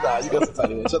 Nah, you got some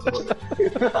tiny ones. Shut the fuck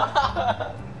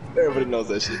up. Everybody knows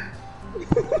that shit.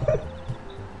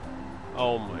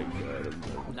 Oh my god.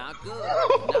 Not good.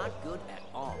 Not good at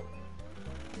all.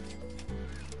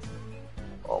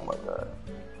 Oh my god.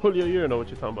 Julio, you don't know what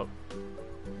you're talking about.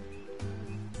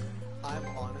 I'm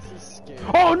honestly scared.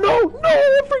 Oh no! No!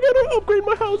 I forgot to upgrade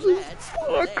my houses!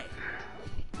 Fuck!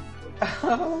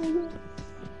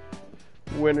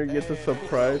 Winner gets a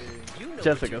surprise.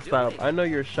 Jessica, stop. I know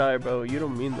you're shy, bro. You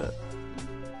don't mean that.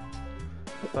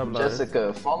 Stop lying.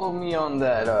 Jessica, follow me on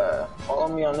that, follow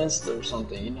me on Insta or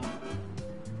something, you know.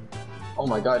 Oh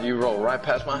my god, you roll right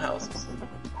past my house.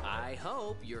 I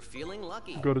hope you're feeling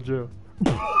lucky. Go to jail.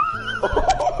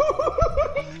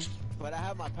 But I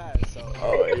have my pass, so.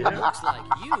 Oh yeah. Looks like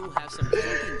you have some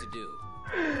thinking to do.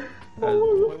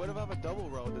 Wait, what if I have a double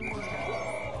roll? Does it just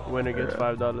count? Winner gets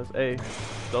 $5. Hey,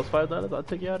 those $5, I'll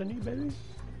take you out and eat, baby.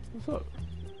 What's up?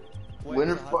 Wait,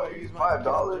 Winner so how do I fight use my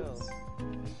 $5.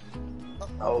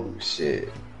 Oh shit.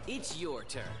 It's your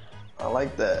turn. I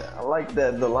like that. I like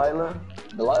that, Delilah.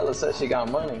 Delilah said she got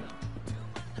money.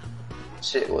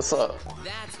 Shit, what's up?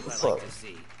 That's what What's I like up? to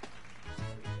see.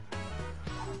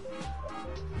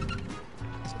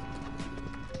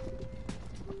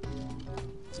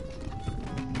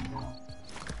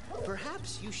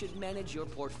 Perhaps you should manage your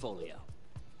portfolio.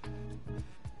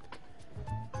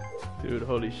 Dude,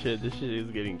 holy shit, this shit is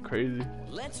getting crazy.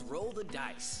 Let's roll the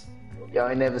dice. Y'all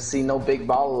ain't never seen no big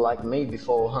baller like me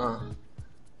before, huh?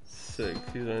 6,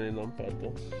 he's only on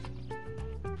pato.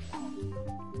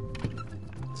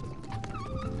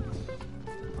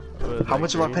 How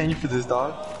much am I paying you for this,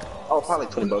 dog? Oh, probably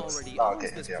like $20. Already Oh, owns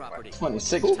okay, this yeah, property.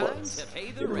 26 Time bucks. to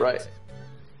pay the You're rent. right.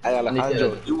 Hey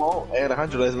Alejandro, you won't. Hey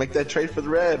Alejandro, let's make that trade for the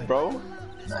red, bro.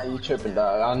 Nah, you tripping,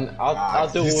 dog. I'll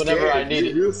do whatever I need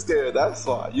it. You're scared, that's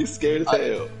why. You scared as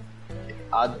hell.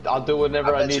 I'll do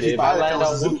whatever I need it. If I land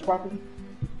on Zoom's property,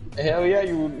 hell yeah,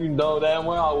 you know damn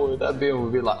well I would. That bill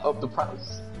would be like up the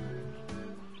price.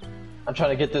 I'm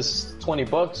trying to get this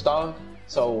 $20, dog,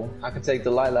 so I can take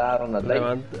Delilah out on a date.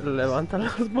 Levanta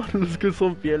las manos que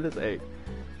son fieles. Hey,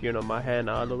 you know my hand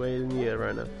all the way in the air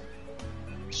right now.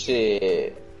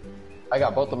 Shit, I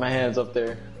got both of my hands up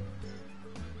there.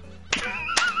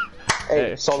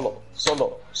 Hey, solo,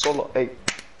 hey.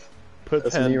 Put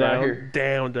That's hand me right down, here.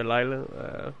 down,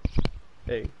 Delilah.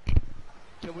 Hey.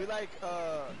 Can we like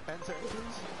end certain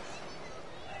things?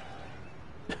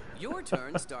 Your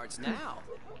turn starts now.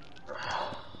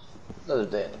 Another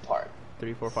day in the park.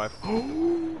 3, 4, 5.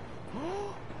 Oh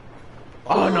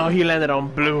no, he landed on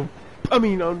blue. I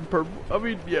mean on purple. I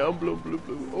mean, yeah, on blue.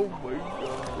 Oh my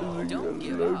god. Don't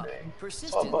give up.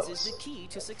 Persistence is the key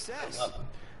to success.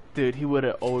 Dude, he would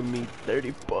have owed me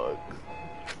 $30.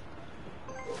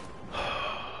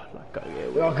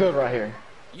 We're all good right here.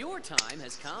 Your time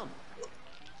has come.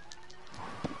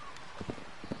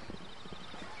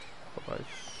 5,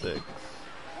 6.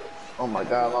 Oh my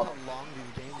god, How long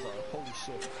these games are? Holy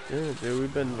shit. Yeah, dude,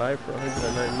 we've been live for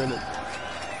 109 minutes.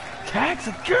 Tax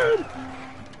again!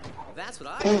 That's what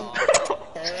I call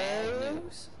bad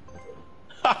news.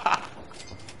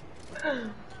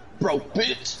 bro,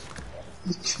 bitch.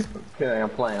 Okay, I'm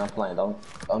playing.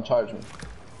 Don't charge me.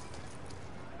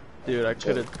 Dude, I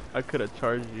could have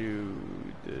charged you.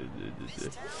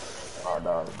 Oh,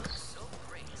 dog. So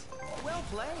great. Well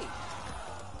played.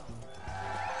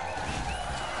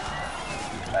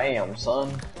 Damn,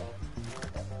 son.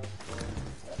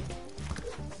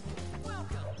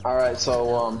 Alright,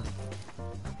 so,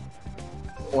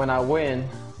 when I win,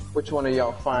 which one of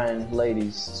y'all fine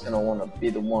ladies is gonna wanna be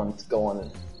the one to go on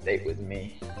a date with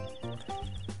me?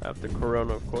 After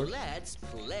Corona, of course. Let's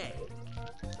play.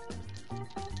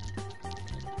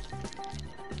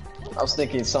 I was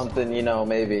thinking something, you know,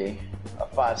 maybe a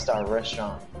 5-star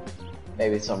restaurant,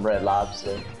 maybe some Red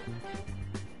Lobster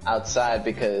outside,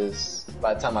 because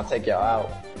by the time I take y'all out,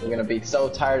 we're gonna be so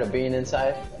tired of being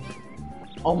inside.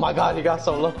 Oh my god, you got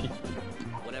so lucky.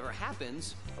 Whatever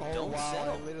happens, Oh don't wow,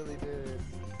 settle. I literally did.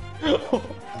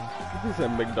 This is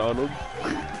at McDonald's.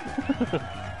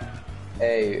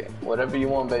 Hey, whatever you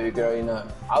want, baby girl, you know.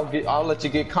 I'll let you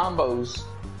get combos.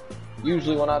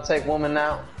 Usually when I take women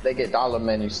out, they get dollar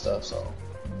menu stuff, so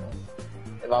you know,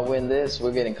 if I win this,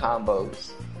 we're getting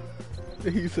combos.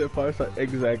 He said 5-star.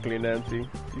 Exactly, Nancy.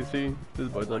 You see, this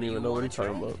boy don't even know what he's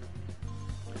talking about.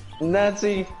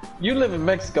 Nancy, you live in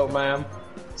Mexico, ma'am.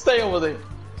 Stay over there.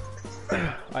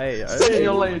 Stay in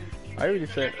your lane. I already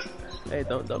said, hey,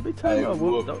 don't be telling her.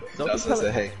 Don't be telling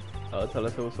her. Hey. Oh, tell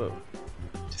us what's up.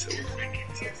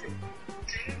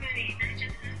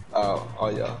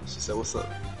 Oh yeah. She said, "What's up?"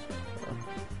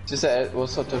 She said,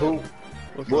 what's up to who?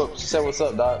 What's up? She said, what's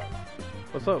up, dog?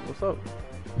 What's up? What's up?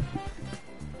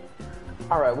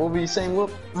 Alright, what were you saying,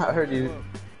 Whoop? I heard you.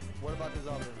 What about this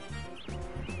other?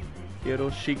 Quiero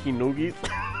shiki noogies.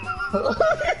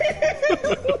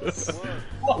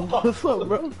 What's up,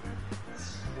 bro?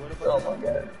 What Oh about my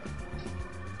god.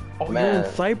 Oh, Man. you're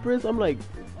in Cyprus? I'm like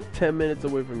 10 minutes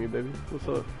away from you, baby. What's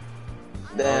up?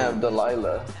 Damn,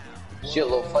 Delilah. She a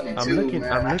little funny I'm too, looking.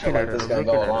 man. I'm I looking feel like at her. this I'm gonna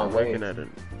looking go at a her. long I'm way. looking at her.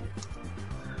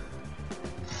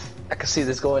 I can see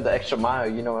this going the extra mile,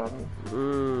 you know what I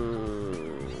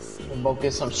mean? We'll both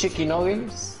get some chicken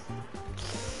nuggets.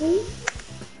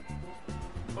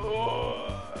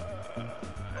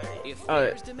 If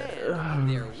there's demand,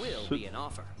 there will be an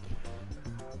offer.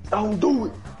 Don't do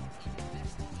it.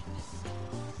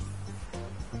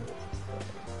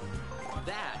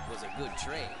 That was a good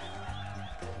trade.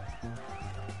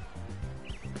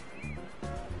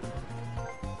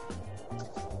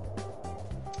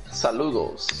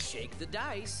 Saludos. Shake the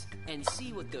dice and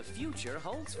see what the future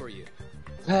holds for you.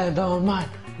 Land on mine.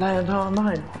 Land on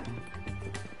mine.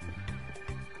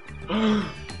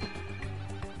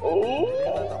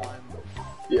 Oh.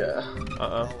 Yeah.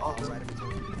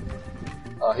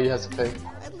 He has to pay.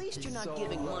 At least you're not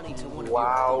giving money to one of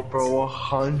Wow, your bro,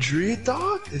 100,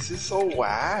 dog? This is so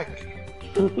whack.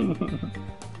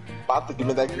 About to give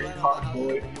me that green card, boy.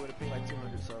 You would have paid like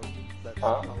 200, so that's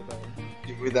Huh? probably better.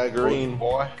 Give me that green,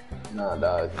 boy. Nah,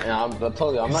 dog. And I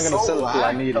told you, I'm not gonna sell it till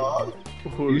I need it. dog.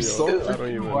 Who, You yo? so I don't freaking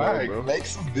even know, whack. bro. Make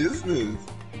some business.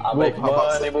 I make How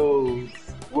about money moves.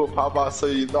 Whoop, how about so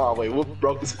you know? Wait, Whoop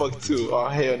broke as fuck too. Oh,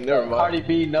 hell, never mind. Cardi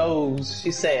B knows.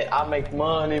 She said, I make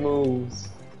money moves.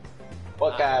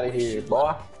 Fuck out of here,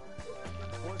 boy.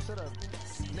 Or should have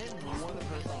named one of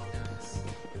her songs.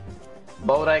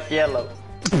 Bodak Yellow.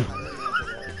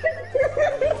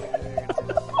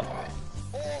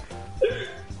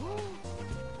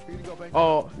 For you to go bank.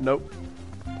 Oh, nope.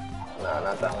 Nah,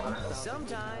 not that one.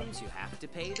 Sometimes you have to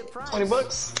pay the price. 20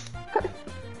 bucks?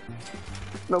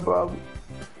 No problem.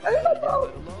 Ain't no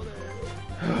problem.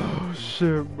 Oh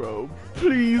shit, bro.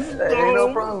 Please Ain't no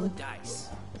no. problem. Dice.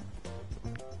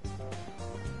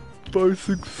 5,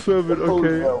 6, 7. Oh,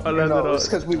 Okay, no, I you landed know, on. it's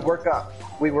because we work out.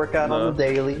 We work out on the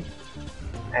daily,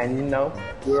 and you know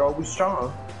we're always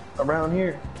strong around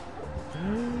here.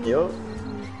 Yup.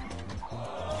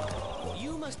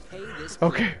 You must pay this.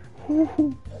 Okay.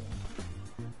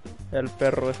 El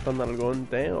perro está nalgón.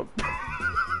 Damn.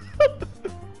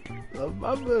 No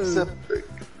mames.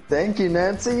 Thank you,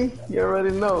 Nancy. You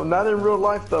already know. Not in real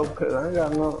life though, cause I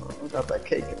got that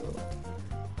cake in me.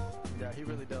 Yeah, he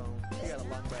really don't. He got a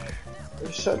long bag.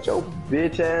 Shut your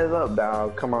bitch ass up,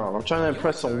 dog. Come on. I'm trying to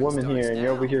impress some woman here, and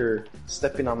you're over here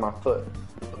stepping on my foot.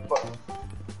 What the fuck?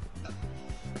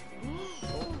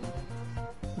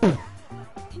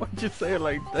 Why'd you say it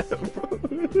like that, bro?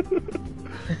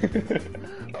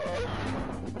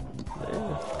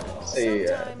 See,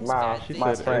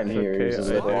 my said friend it's here okay, is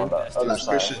a I little on the think. other side.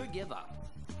 Christian, Never give up.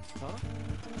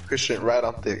 Christian, right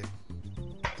on thick.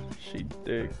 She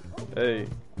thick. Hey.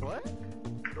 What?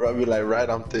 Right, be like right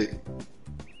on thick.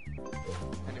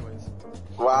 Anyways.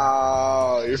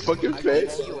 Wow, your fucking I go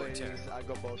face. both ways. I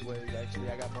go both ways, actually.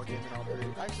 I got more game than all three.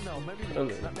 Actually, no,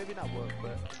 maybe not work,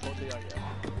 but both of y'all,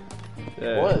 yeah.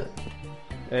 Yeah. What?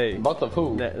 Hey. Both of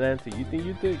who? Nancy, you think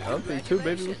you thick? I'm thick too,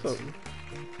 baby. What's up?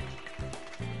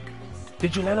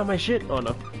 Did you land on my shit? Oh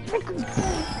no.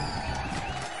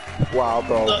 Wow,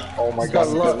 bro. Oh my god,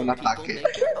 un ataque.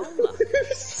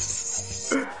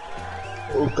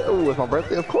 Oh, it's my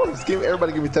birthday, of course.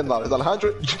 Everybody give me $10.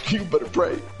 Alejandro, you better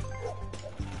pray.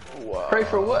 Wow. Pray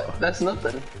for what? That's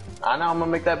nothing. I know I'm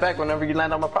gonna make that back whenever you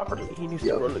land on my property. He needs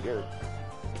to roll again.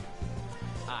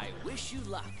 I wish you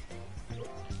luck.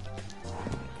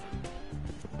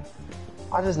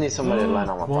 I just need somebody to land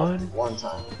on my property one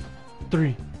time.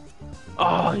 3.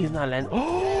 Oh, he's not landing.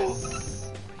 Oh.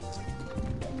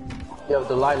 Yo,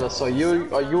 Delilah, so are you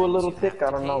a little thick?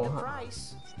 I don't know.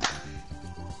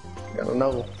 I gotta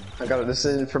know. This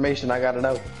is information I gotta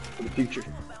know for the future.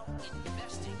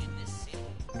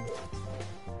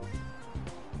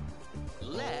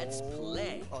 Let's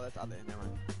play. Oh, that's out there. Never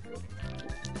mind.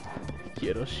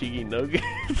 Quiero shiggy nuggets.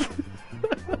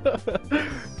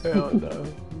 Hell no.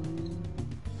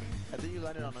 I think you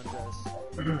landed on undress.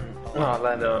 No, I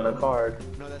landed on a card.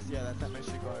 No, that's that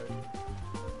mystery card.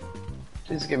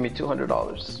 Please give me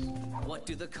 $200. What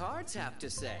do the cards have to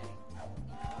say?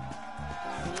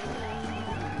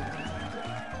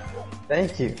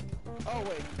 Thank you. Oh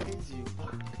wait, he pays you.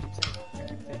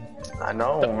 I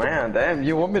know, man. Damn,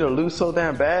 you want me to lose so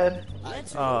damn bad?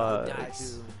 Let's roll the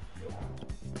dice.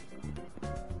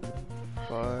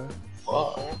 5.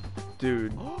 Fuck.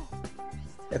 Dude.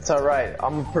 It's alright.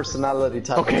 I'm a personality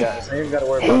type of guy, so you ain't gotta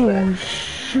worry about that.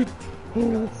 Shit.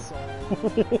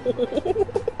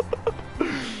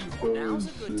 Now's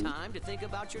a good time to think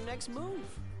about your next move.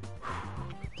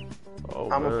 Oh,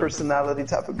 I'm a personality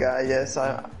type of guy, yes.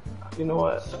 You know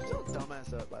what?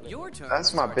 Your turn.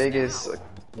 That's my biggest,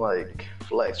 like,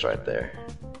 flex right there.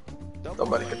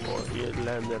 Nobody can pull it. It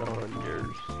landed on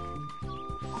yours.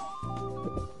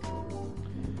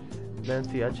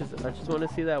 Nancy, I just want to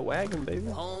see that wagon, baby.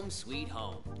 Home sweet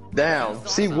home. Damn.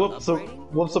 See,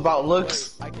 whoops about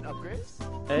looks. I can upgrade?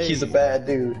 Hey. He's a bad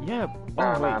dude. Yeah.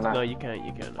 Nah. No, you can't.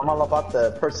 I'm all about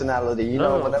the personality. You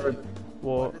know, whenever.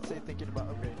 Well, thinking about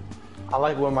upgrade. I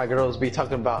like when my girls be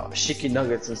talking about chicken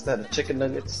nuggets instead of chicken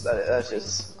nuggets. That's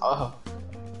just.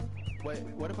 Wait,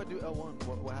 what if I do L1?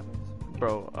 What happens?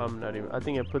 Bro, I'm not even. I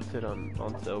think it puts it on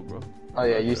sale, bro. Oh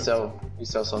yeah, you sell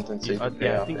something too. I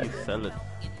think you sell it.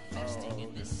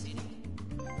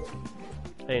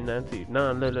 Hey Nancy, no.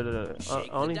 I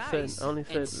only said I want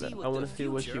to see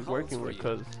what she's working with,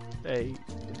 cause hey,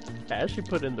 Ashley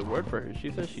put in the word for her.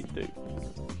 She said she did.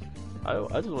 I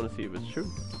just want to see if it's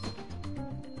true.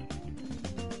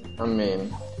 I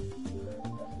mean,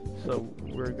 so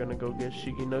we're gonna go get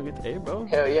Shiggy Nuggets, hey bro?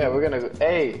 Hell yeah, we're gonna go.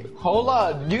 Hey, hold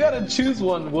on, you gotta choose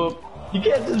one, Whoop. You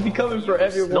can't just be coming for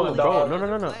everyone. No, dog. no.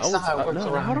 That's not how it works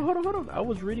around. Hold on. I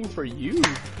was reading for you,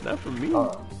 not for me.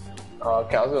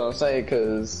 Okay, I was gonna say,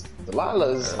 cause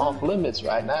Delilah's off limits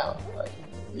right now. Like,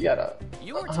 you gotta.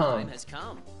 Your time has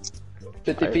come.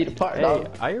 50 feet apart, hey,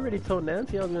 dog. I already told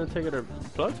Nancy I was gonna take her to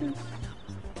Plugins.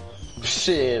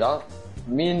 Shit,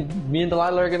 me and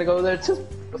Delilah are gonna go there too.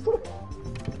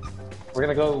 We're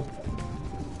gonna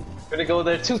go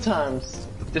there 2 times,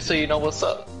 just so you know what's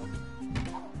up.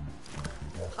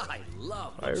 I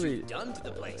love what you've done to the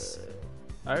place.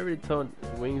 I already told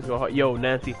Wings go hard. Yo,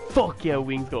 Nancy, fuck yeah,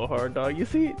 Wings go hard, dog. You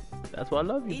see? That's why I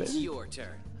love you, baby. It's your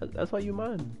turn. That's why you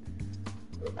mine.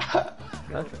 I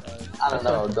don't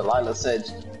know. Delilah said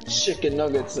chicken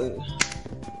nuggets and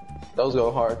those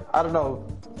go hard. I don't know.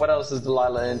 What else is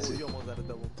Delilah into? You almost had a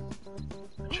double.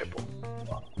 Triple.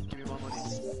 Give me my money.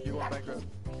 You want bankrupt.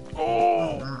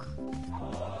 Oh!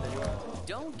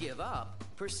 Don't give up.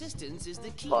 Persistence is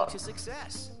the key to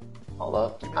success. Hold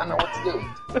up. I know what to do.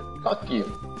 Fuck you.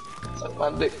 Suck my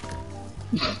dick.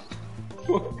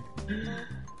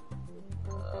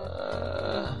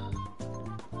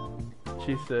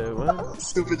 She said, what?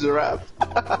 Stupid giraffe.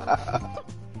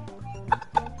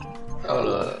 Hold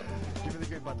up. Give me the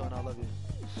great baton, I love you.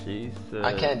 She said...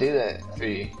 I can't do that for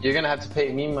you. You're gonna have to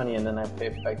pay me money and then I pay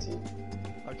it back to you.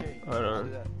 Okay. Hold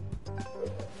on.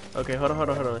 Okay, hold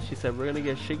on. She said, we're gonna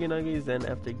get chicken nuggets, then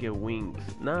after get wings.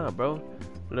 Nah, bro.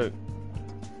 Look.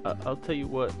 I'll tell you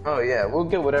what. Oh yeah, we'll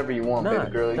get whatever you want,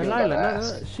 baby girl.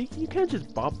 Delilah, you can't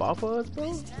just bop off of us,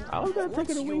 bro. I was gonna take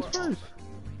her to wings first.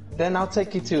 Then I'll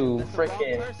take you to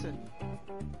frickin'.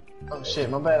 Oh shit,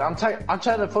 my bad. I'm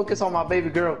trying to focus on my baby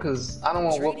girl because I don't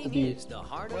want Whoop to be. Wait,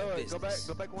 go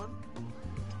back one.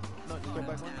 No, just go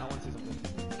back one. I want to see something.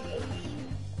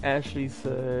 Ashley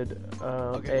said,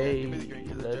 okay,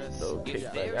 hey, let's go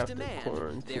kick back after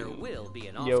quarantine. There will be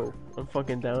an offer. Yo, I'm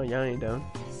fucking down. Y'all ain't down.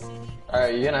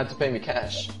 Alright, you're gonna have to pay me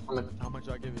cash. How much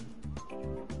do I give you?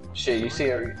 Shit, you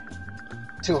see,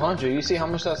 200. You see how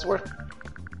much that's worth?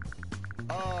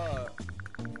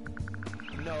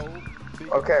 No.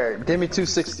 Okay, give me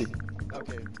 260.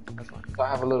 Okay, that's fine. I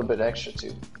have a little bit extra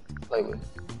too. play with.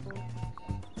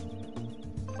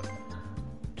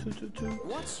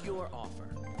 What's your offer?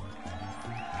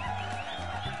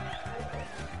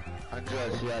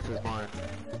 Andres, yeah, it's mine.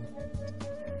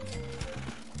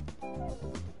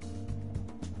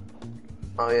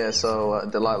 Oh yeah, so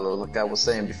Delilah, like I was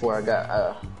saying before I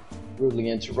got rudely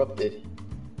interrupted,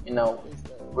 you know,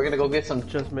 we're gonna go get some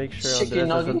Just make sure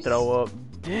chicken Andres doesn't nuggets, throw up.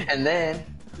 and then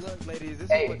Look, ladies, this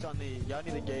Hey. is what y'all need. Y'all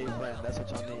need a gay friend. That's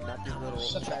what y'all need. Not these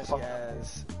little trashy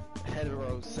ass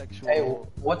heterosexual. hey,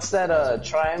 what's that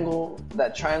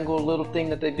triangle little thing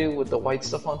that they do with the white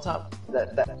stuff on top?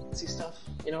 That fancy stuff.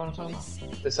 You know what I'm talking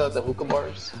about? They sell the hookah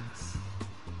bars.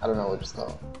 I don't know what it's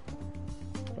called.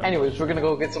 Anyways, we're gonna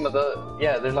go get some of the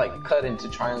they're like cut into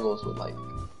triangles with like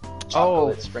Oh,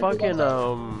 chocolate sprinkled fucking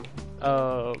on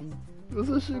top. what's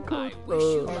that shit called? I wish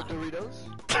you Oh, luck. Doritos?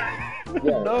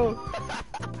 No.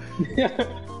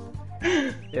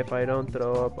 If I don't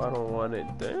throw up, I don't want it.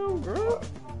 Damn, girl.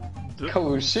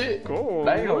 Cool shit. Go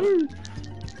Damn. on.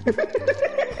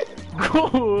 Go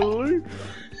on.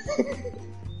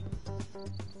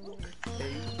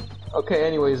 Okay,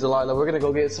 anyways, Delilah, we're gonna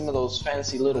go get some of those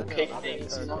fancy little cake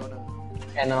things, you know?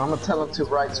 And I'm gonna tell them to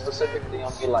write specifically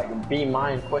on me like "be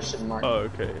mine?" question mark. Oh,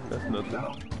 okay. That's nothing.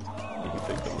 You can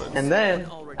take the money. And then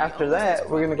after that,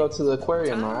 we're gonna go to the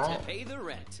aquarium, Time alright? to pay the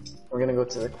rent. We're gonna go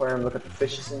to the aquarium, look at the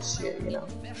fishes and shit, you know?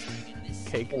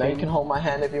 Cake You know, you thing. can hold my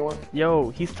hand if you want. Yo,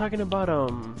 he's talking about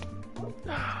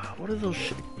what is those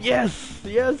shit? Yes,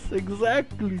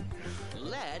 exactly.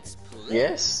 Let's play.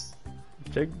 Yes?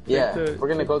 Check Yeah, the... we're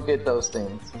gonna go get those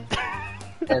things.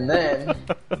 And then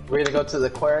we're gonna go to the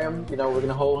aquarium, you know, we're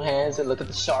gonna hold hands and look at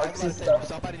the sharks and stuff.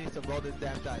 Somebody needs to roll this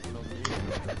damn dice, you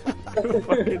know?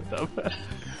 Fucking dumbass.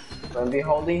 We're gonna be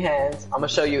holding hands. I'm gonna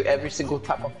show you every single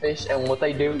type of fish and what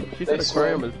they do. She They said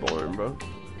aquarium swim. is boring, bro.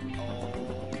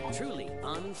 Truly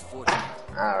unfortunate.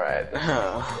 Alright.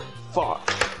 Fuck.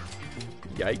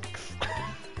 Yikes.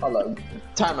 Hold on.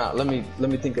 Time out. Let me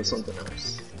think of something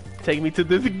else. Take me to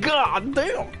this. God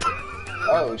damn.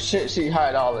 Oh shit, she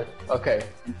hide all it. Okay.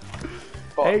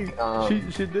 Fuck. Hey,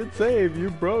 she did say if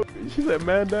you broke. She said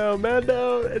man down,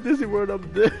 and this is word up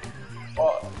there.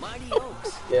 Fuck. Mighty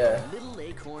Oaks. Yeah. Little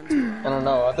acorn. I don't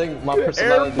know. I think my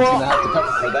personality is gonna have to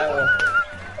cover for that one.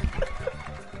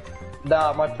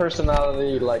 Nah, my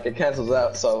personality it cancels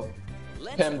out. So,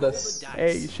 Let's Pim roll does. the dice.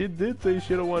 Hey, she did say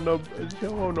she don't want no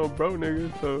broke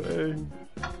nigga. So hey.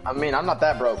 I mean, I'm not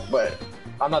that broke, but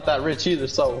I'm not that rich either.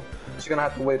 So, she's gonna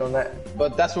have to wait on that.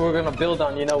 But that's what we're gonna build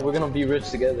on. You know, we're gonna be rich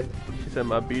together. She said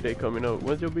my B-day coming up.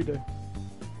 When's your B-day?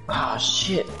 Ah,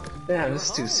 shit. Damn, this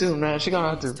is too soon, man. She gonna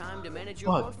have It's to. time to manage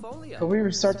your Fuck. portfolio. Can we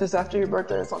restart this after your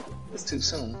birthday or something? It's too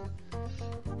soon.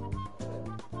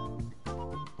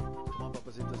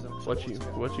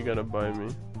 What you gonna buy me?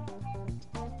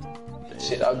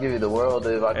 Shit, I'll give you the world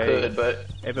if I could, but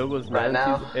If it was Right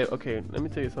Nancy's, now? okay, let me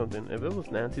tell you something. If it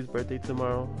was Nancy's birthday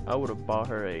tomorrow, I would have bought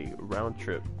her a round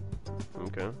trip.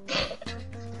 Okay.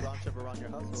 Round trip around your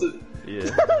house. so, Yeah.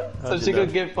 so How'd she you know?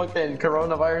 could get fucking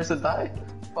coronavirus and die?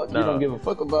 Fuck, you No. don't give a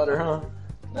fuck about her, huh?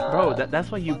 Nah. Bro,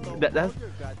 that's why you that's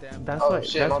Goddamn. Oh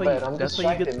shit, my bad. I'm that's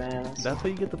why you distracted, get man. that's why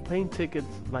you get the plane tickets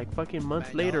like fucking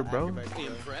months later, bro.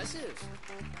 Impressive.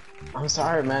 I'm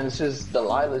sorry, man. It's just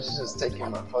Delilah. She's just taking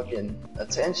my fucking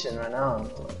attention right now.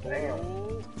 Damn.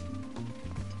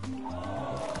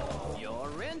 Your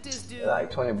rent is due.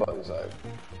 Like $20.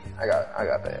 I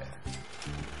got that.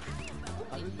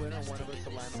 I was waiting on one of us to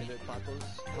laminate Pato's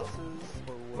houses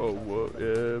or Oh, what?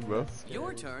 Yeah, bro.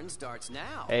 Your turn starts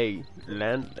now. Hey,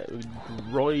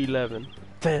 roll 11.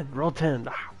 10, roll 10.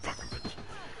 Ah, fucking bitch.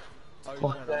 Oh,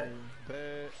 Fuck you're that.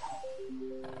 bet.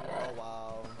 Oh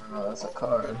wow. Oh, that's a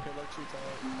card. Good luck,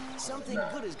 Cheetah. Something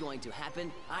good is going to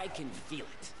happen. I can feel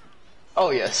it. Oh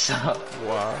yes.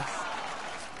 Wow.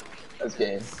 That's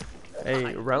game.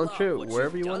 Hey, round love trip, what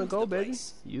wherever you've you want to done to go, the baby.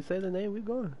 place. You say the name, we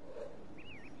going.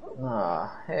 Nah,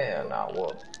 hell nah,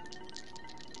 whoop.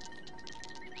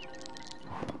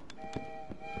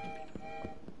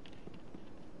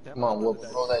 Come on, whoop,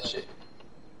 roll that shit.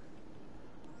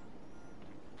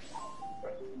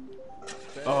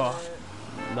 Oh.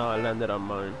 No, I landed on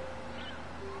mine.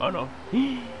 Oh no.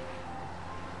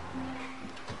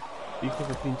 Hijo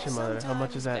de pinche madre, how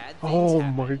much is that? Sometimes bad Oh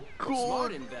things my happen. god.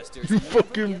 Smart investors You never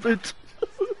fucking give up. bitch.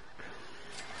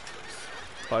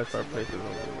 5-star places over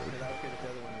Okay, that's the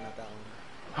other one, not that one.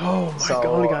 Oh my So, god,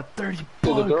 only got 30 To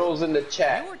the bucks. girls in the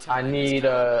chat, I need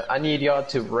y'all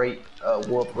to rate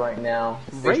Whoop right now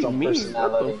based Rate on me? What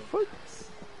personality. the fuck?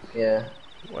 Yeah,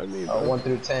 Why me, bro? 1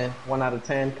 through 10, 1 out of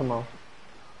 10. Come on,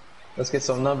 let's get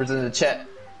some numbers in the chat.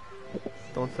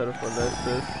 Don't settle for less,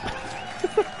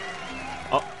 sis.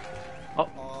 Oh.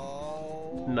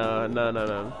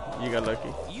 No. You got lucky.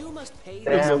 You must pay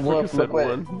This Damn, motherfucker look said what-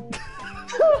 one.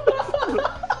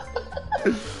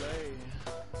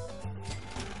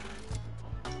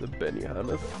 The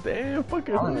Benihana. Damn,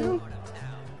 fucking real.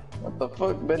 What the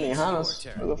fuck, Benihana's?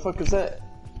 Where the fuck is that?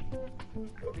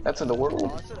 That's in the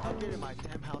world. I should upgrade my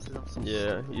damn houses. I'm so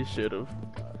Yeah, you should've.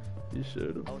 You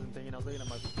should've. I wasn't thinking. I was looking at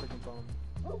my freaking phone.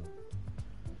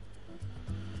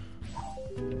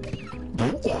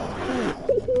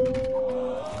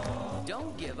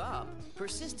 Don't give up.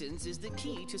 Persistence is the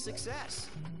key to success.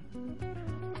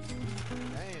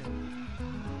 Damn.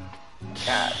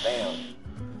 God damn.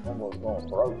 Almost going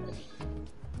broke.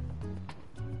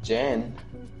 Jen.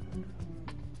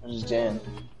 Where's Jen?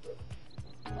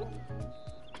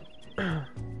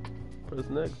 What's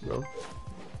next, bro?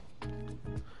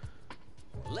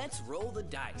 Let's roll the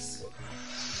dice.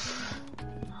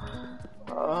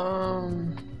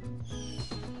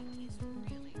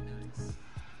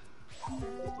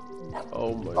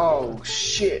 Oh my god. Oh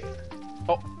shit.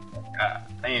 Oh. God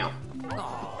damn.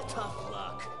 Oh, tough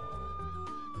luck.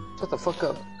 Shut the fuck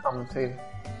up, commentator.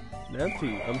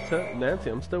 Nancy,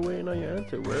 I'm still waiting on your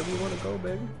answer. Wherever you want to go,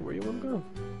 baby. Where you want to go?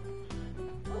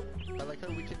 I like how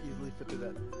we can easily fit through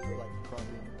that like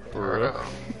crossing. For real?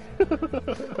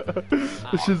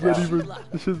 This shit's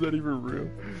not even real.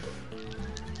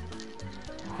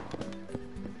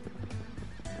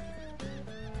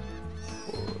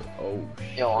 Oh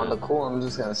shit. Yo, on the cool, I'm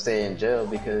just gonna stay in jail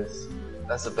because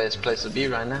that's the best place to be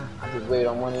right now. I just wait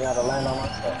on one of y'all to land on my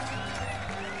stuff.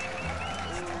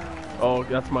 Oh,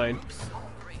 that's mine.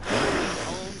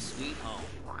 Home sweet home.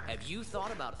 Have you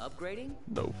thought about upgrading?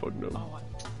 No, fuck no.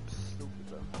 Stupid,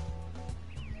 bro.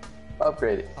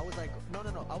 Upgrade it. I was like, no.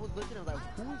 I was looking. I was like,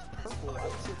 who's purple? I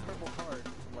see a purple card.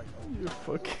 I'm like, oh. You're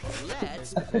fucking.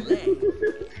 Let's play.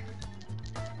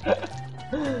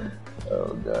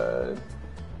 Oh god.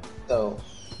 So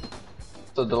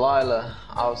Delilah,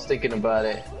 I was thinking about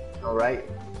it. Alright.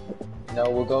 You know,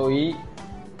 we'll go eat.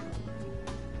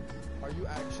 Are you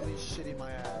actually shitting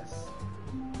my ass?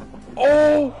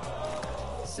 Oh!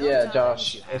 Yeah,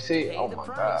 Josh. You see? Pay Oh the my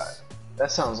price. god.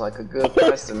 That sounds like a good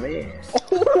price to me.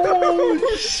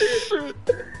 Oh shit!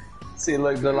 See,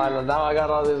 look, Delilah, now I got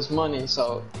all this money,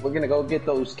 so we're gonna go get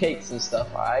those cakes and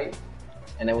stuff, alright?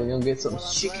 And then we're gonna get some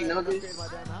chicken nuggets. My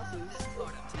damn houses.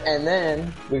 And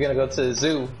then we're gonna go to the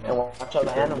zoo and watch all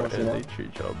the animals, you And know? they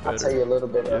treat y'all better. I'll tell you a little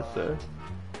bit. Yes, sir.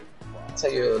 I'll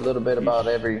tell you a little bit about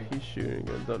every. He's shooting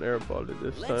and don't airball it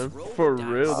this Let's time. roll For the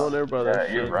real, dice. don't airball that Yeah,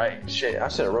 shit. you're right. Shit, I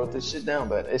should have wrote this shit down,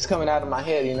 but it's coming out of my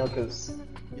head, you know, cause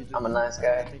I'm a nice I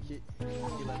guy. think he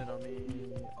landed on me.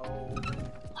 Oh.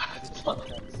 I think he's paying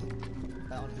tax.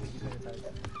 I honestly think he's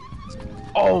paying tax.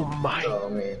 Oh my! So, I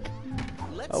mean,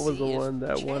 Let's I was the see if one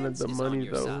that wanted chance the is on money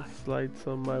your though. side. Slides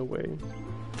on my way.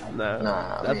 Nah,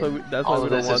 nah, that's I mean, why. That's why all we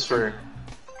of don't this want is for.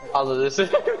 All of this,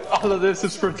 all of this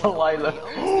is for Delilah.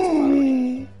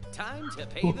 Time to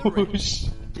pay the rent.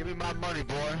 Give me my money,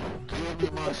 boy. Give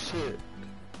me my shit.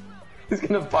 He's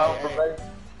gonna file for bank.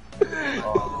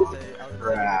 Oh,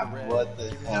 Crap, what the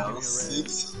hell?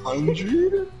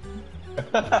 600?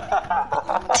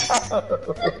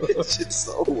 This shit's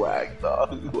so whack,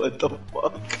 dog. What the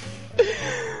fuck?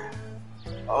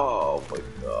 Oh my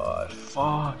god.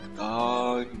 Fuck,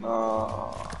 dog.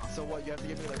 No. So what? You have to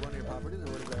give me like one of your properties, or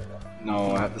what is that?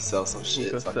 No, I have to sell some He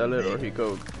shit. could so I sell can it, or pay. he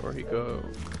go,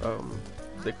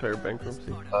 declare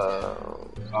bankruptcy. Oh,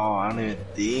 I don't even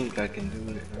think I can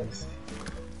do it. Let me see.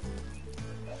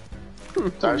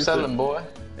 Start selling, boy.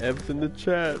 F's in the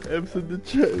chat. F's in the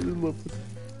chat.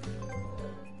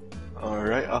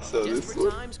 Alright, I'll sell this Desperate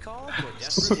one. times call for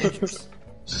desperate measures.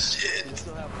 Shit. We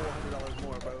still have $400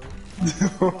 more, bro.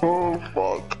 Oh,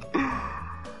 fuck.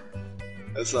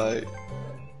 That's like.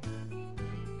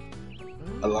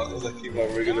 As long as I keep my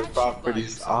regular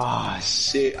properties. Ah,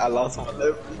 shit. I lost my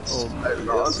leverage. Oh, I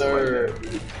lost my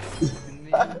leverage.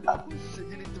 Shit,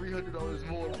 you need $300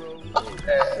 more, bro.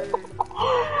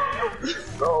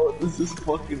 Bro, this is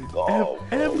fucking gone.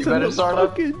 You better start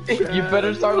up. You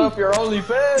better start up your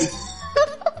OnlyFans.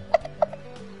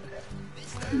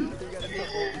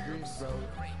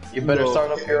 You better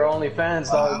start up your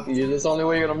OnlyFans, dog. That's the only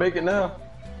way you're gonna make it now.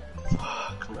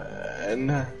 Fuck,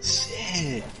 man.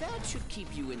 Shit. That should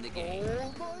keep you in the game.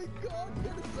 Oh my god,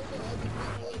 that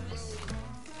is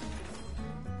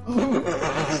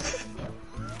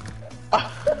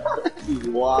This is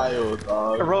wild,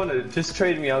 dog. Corona, just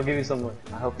trade me. I'll give you some money.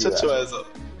 I'll help you. Shut your ass up.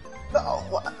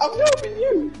 No, I'm helping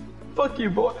you. Fuck you,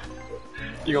 boy.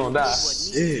 You're gonna die. What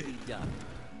needs Shit. to be done.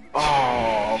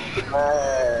 Oh,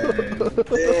 man.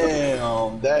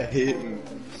 Damn, that hit me.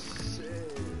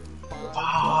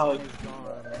 Fuck,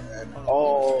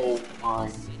 Oh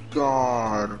my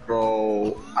god,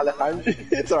 bro. Alejandro,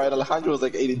 it's alright. Alejandro was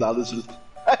like $80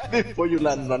 before you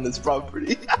landed on this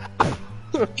property.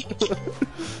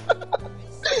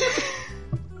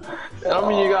 I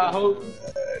mean, you got hope.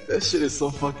 That shit is so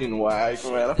fucking whack,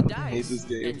 man. I The fucking hate dice this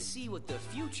game. and see what the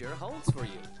future holds for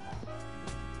you.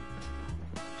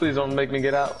 Please don't make me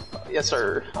get out. Yes,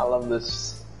 sir. I love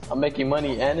this. I'm making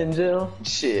money and in jail.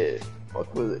 Shit.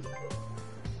 Fuck with it.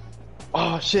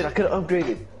 Oh shit! I could have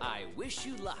upgraded. I wish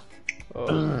you luck. Oh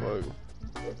fuck.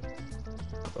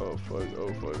 Oh fuck,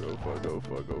 oh fuck, oh fuck, oh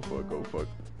fuck, oh fuck, oh fuck.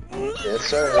 Yes,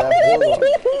 sir. That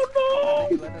portal.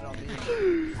 He landed on me.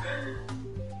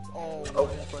 Oh,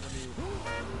 right in front of me.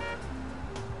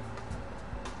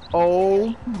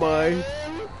 Oh my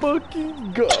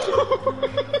fucking god.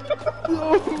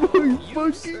 Oh my You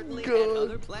fucking certainly had god.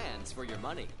 other plans for your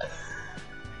money.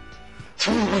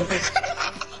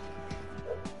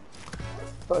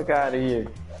 Fuck out of here.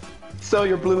 Sell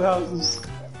your blue houses.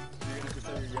 You're gonna have to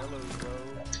sell your yellows, bro.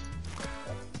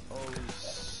 Oh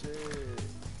shit.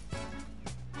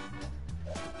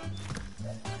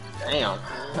 Damn.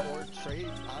 Or trade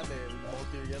on there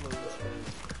both your yellows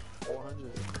for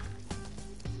 400.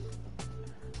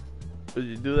 Would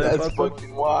you do that? That's Papa?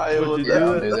 fucking wild. Would you Yeah, do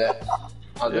I'll it? do that.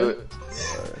 I'll do it.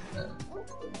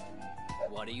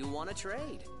 What do you want to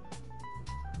trade?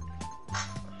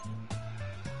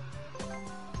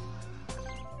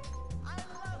 I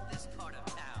love this part of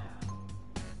town.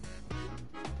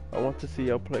 I want to see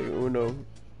y'all play Uno.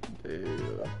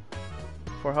 Yeah.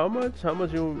 For how much? How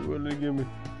much you willing to give me?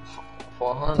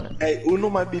 400. Hey, Uno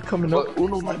might be coming up.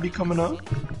 Uno might be coming up.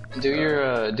 Do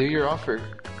your offer.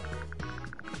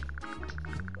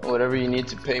 Whatever you need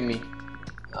to pay me,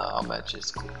 I'll match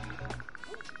it. Cool.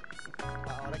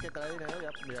 Ahora que trae dinero, ya,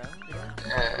 mira.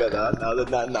 But now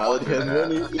that he has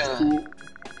money, it's cool.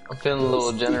 I'm feeling a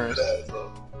little generous.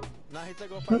 Nah, he said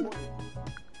go 540.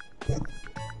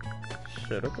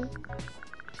 Shut up.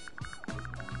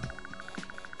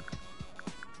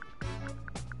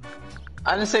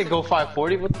 I didn't say go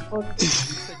 540. What the fuck? He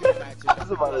said you match it. I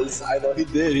was about to say, I know he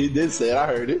did say it. I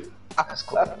heard it. That's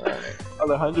cool. Alright.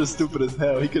 Alejandro's stupid as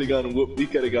hell. He could have gotten whoop. He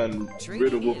could have gotten rid of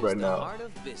Trading whoop is right the now. art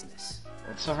of business.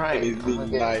 It's alright. And he's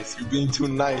being nice. You're being too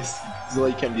nice. This is why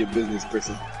you can't be a business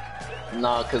person.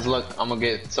 Nah, cause look, I'm gonna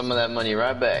get some of that money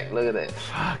right back. Look at that.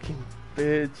 Fucking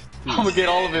bitch. I'm gonna get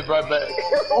all of it right back.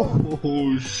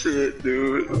 Oh shit,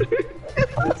 dude.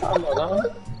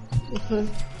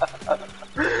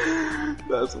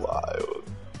 That's wild.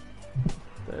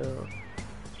 Damn.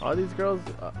 All these girls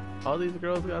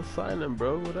got silent,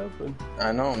 bro. What happened?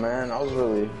 I know, man. I was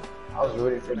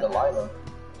rooting for Delilah.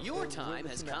 Your time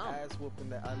has The come. ass whooping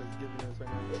that Isla's giving us right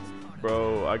now.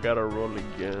 Bro, I gotta roll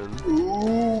again.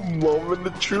 Ooh, moment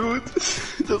of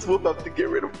truth. Just whoop have to get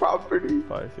rid of property.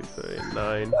 5, 6, 7, 8,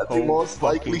 9. That's the most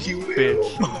likely he will.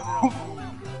 Bitch.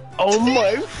 Oh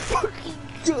my fucking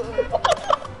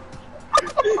god.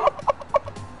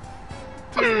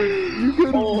 Dude, you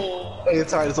could Hey,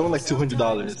 it's alright. It's only like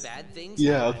 $200. Bad things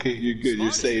Yeah, okay, you're good.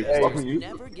 You're safe. Hey. Fuck you.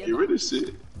 Never give Get rid of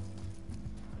shit.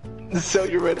 Sell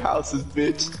your red houses,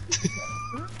 bitch.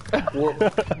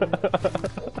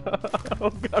 oh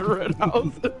got red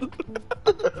houses.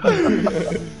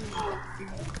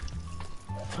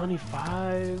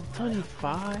 25.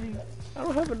 I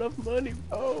don't have enough money,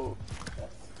 bro.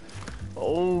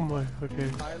 Oh my, okay.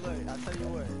 Tyler, I'll tell you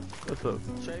what. What's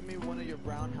up? Trade me one of your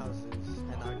brown houses,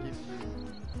 and I'll give you.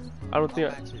 I don't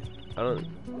think match it. I don't.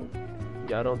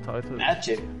 Yeah, I don't talk to Match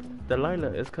it. Delilah.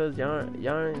 It's cause y'all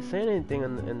ain't saying anything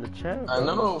in the chat. Bro. I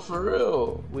know, for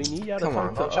real. We need y'all to Come talk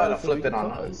on, to don't try to us so flip we it can on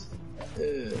talk. us.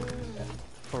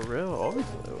 For real, always.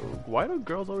 Why do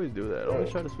girls always do that? Always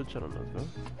try to switch it on us, bro.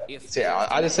 If See,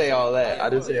 I didn't say all that. I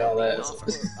didn't say all that.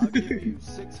 I'll give you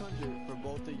 600 for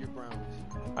both of your browns.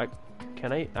 I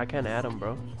can't add them,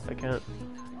 bro. I can't.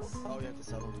 Oh, you have to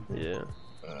sell them. Yeah.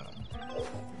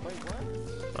 Wait, what?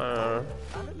 I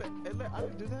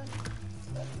didn't do that.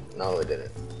 No, it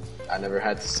didn't. I never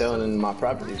had to sell any of my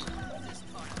properties.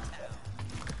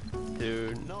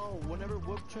 Dude. No, whenever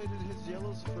Whoop traded his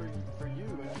yellows for you, and you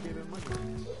gave him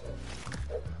money.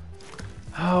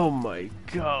 Oh my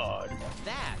god.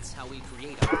 that's how we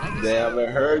create a legacy. Damn, it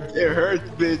hurts. It hurts,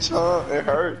 bitch, huh? It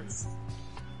hurts.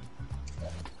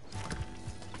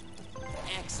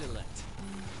 Excellent.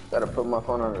 Gotta put my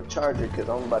phone on the charger because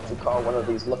I'm about to call one of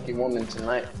these lucky women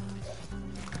tonight.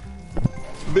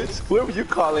 Bitch, whoever you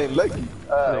calling lucky.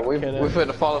 We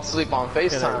finna fall asleep on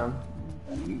FaceTime.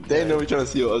 They know we trying to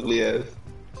see your ugly ass.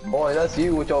 Boy, that's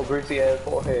you with your greasy ass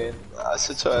forehead.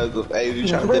 Shut your ass up. Hey, you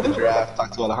trying to get the draft?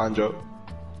 Talk to Alejandro.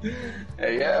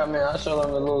 Hey, yeah, man, I show them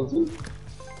a little too.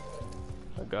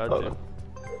 I got you.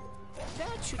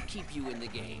 That should keep you in the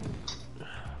game.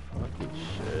 Fucking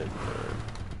shit, man.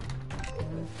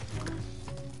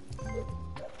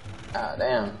 Ah,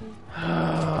 damn.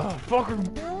 Fucking.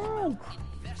 Damn.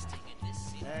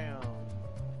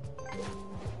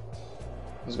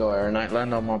 Let's go, Air Knight.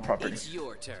 Land on my property. It's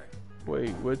your turn.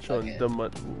 Wait, which one?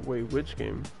 Wait, which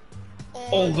game?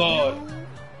 Oh god.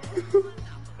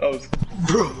 Oh,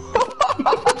 bro.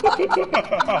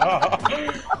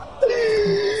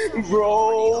 Bro.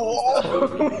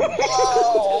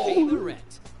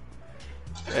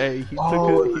 Hey, he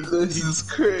took this is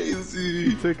crazy.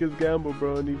 He took his gamble,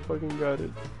 bro, and he fucking got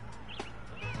it.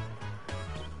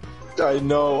 I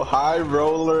know. High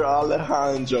roller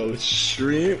Alejandro.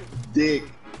 Shrimp dick.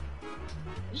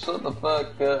 Shut the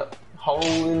fuck up.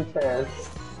 Holding fast.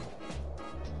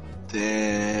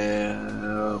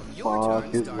 Damn.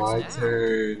 Fuck, it's my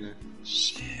turn.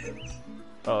 Shit.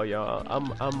 Oh, yo, I'm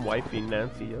wifing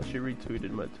Nancy. Yo, she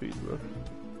retweeted my tweet, bro.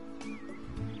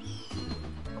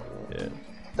 Yeah.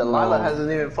 Delilah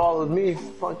hasn't even followed me.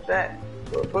 Fuck that.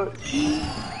 What's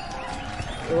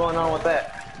going on with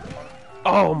that?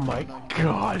 Oh my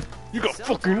god. You got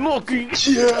fucking lucky.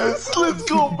 Yes, let's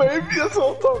go, baby. That's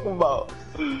what I'm talking about.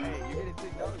 Hey, you're getting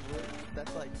 $6, bro.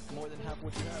 That's like more than half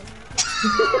what you have.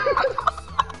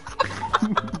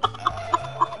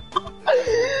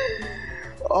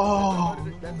 Oh.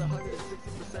 That's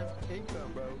 160%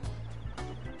 income,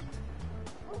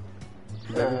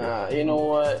 bro. You know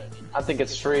what? I think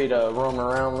it's free to roam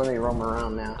around. Let me roam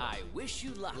around now. I wish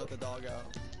you luck. Let the dog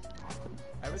out.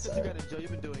 Ever since you got in jail,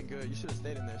 you've been doing good. You should have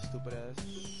stayed in there, stupid ass.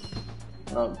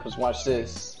 No, because watch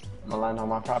this. I'm gonna land on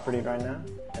my property right now,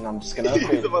 and I'm just gonna He's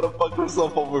upgrade. about to fuck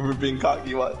himself over for being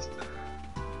cocky, watch.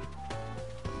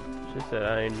 She said,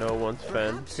 I ain't no one's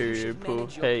fan, period, poo.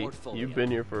 Hey, you've been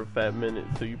here for a fat minute,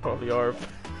 so you probably are.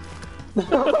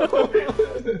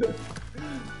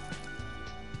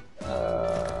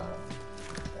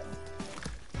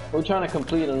 We're trying to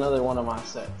complete another one of my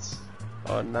sets.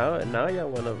 Oh, now y'all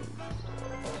wanna...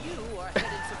 You are headed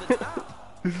to the top.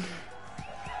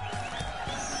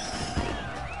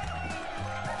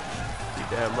 You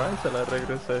damn right, se la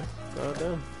regresé. Oh,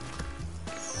 damn.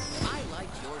 I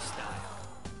like your style.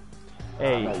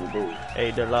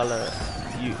 Hey, Delilah,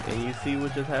 you see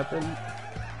what just happened?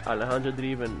 Alejandro didn't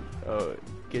even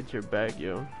get your bag,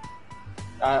 yo.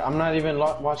 I'm not even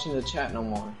watching the chat no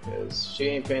more because she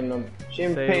ain't paying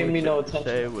me no attention.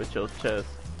 Say it with your chest.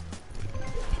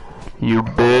 You've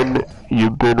been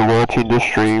watching the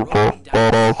stream for a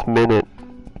fat ass minute,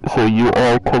 so you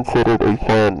are considered a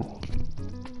fan.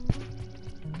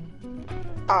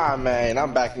 Ah, man,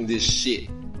 I'm back in this shit.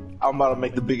 I'm about to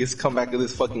make the biggest comeback of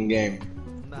this fucking game.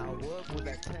 Nah, what with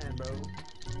that 10, bro?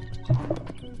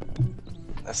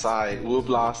 That's alright. Whoop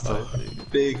lost a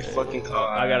big fucking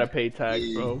car. I gotta pay tax,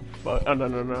 bro. Fuck. Oh,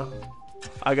 no.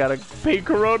 I gotta pay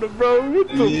Corona, bro. What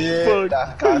the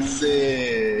fuck?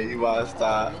 Casi. You wanna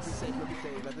stop? I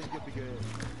think you'll be good.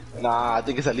 Nah, I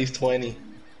think it's at least 20.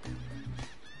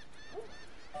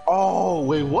 Oh,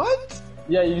 wait, what?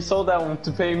 Yeah, you sold that one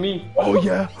to pay me. Oh,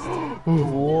 yeah.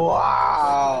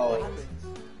 Wow.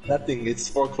 That thing, it's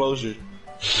foreclosure.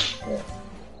 Yeah.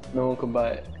 No one can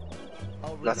buy it.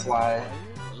 Oh, really? That's why.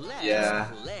 Yeah.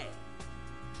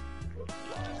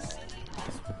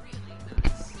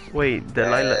 Wait,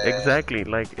 Delilah, exactly.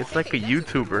 Like, it's like a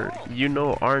YouTuber. You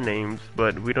know our names,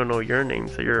 but we don't know your name,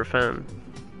 so you're a fan.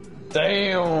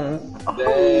 Damn.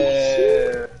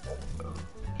 Damn.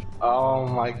 Oh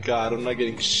my god, I'm not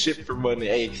getting shit for money.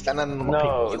 Hey, stand on my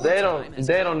No, they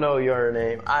don't know your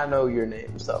name. I know your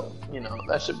name, so you know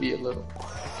that should be a little.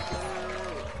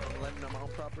 I'm letting them on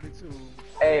property too.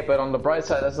 Hey, but on the bright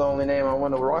side, that's the only name I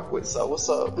want to rock with. So what's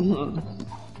up?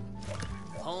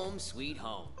 Home sweet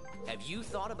home. Have you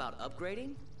thought about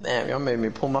upgrading? Damn, y'all made me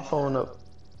pull my phone up.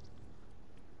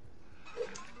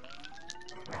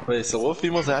 Wait, so what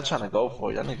females are y'all trying to go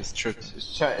for? Y'all niggas tripping.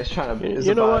 It's trying to be. It's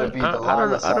You know about what? to be I Delilah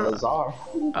don't know. Salazar.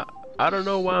 I don't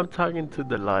know why I'm talking to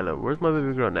Delilah. Where's my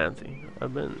baby girl Nancy?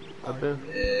 I've been.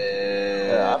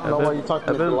 Yeah, I don't know why you're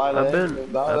talking to Delilah. I've been.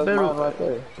 Right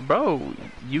there. Bro,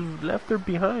 you left her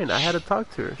behind. I had to talk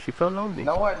to her. She felt lonely.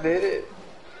 No, I did it.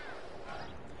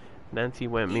 Nancy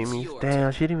went Mimi.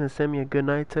 Damn, she didn't even send me a good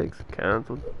night text.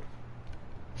 Cancelled.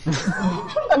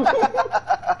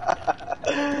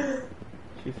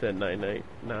 She said night night.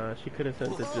 Nah, she could have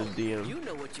sent it to DM. You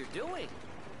know what you're doing.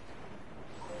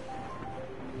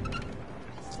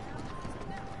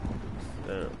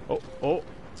 Oh.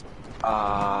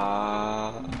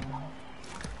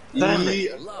 Damn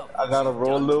it. I gotta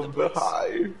roll a little bit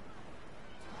higher.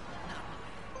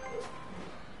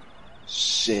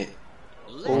 Shit.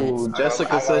 Oh,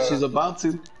 Jessica says she's about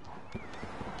to.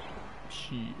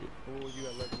 Shit. Oh, you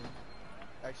got legend.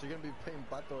 Actually, you're gonna be playing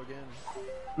Bato again.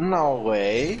 No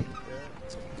way.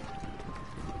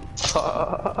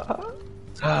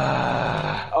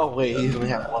 Oh wait, he's only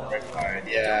have one red card.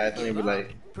 Yeah, it's gonna be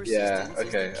like, yeah,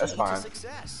 okay, that's fine.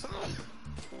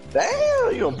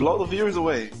 Damn, you gonna blow the viewers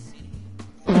away.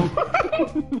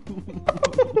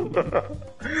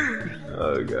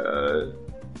 Oh god.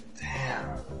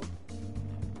 Damn.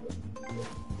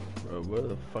 Bro, what are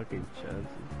the fucking chances,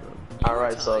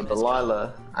 Alright, so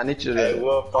Delilah, I need you to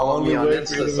follow me on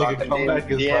Insta so I can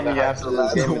DM you after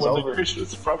this game is over.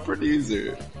 Christian's properties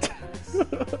or...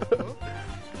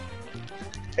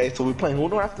 Hey, so we playing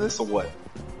Uno after this or what?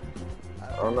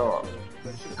 I don't know.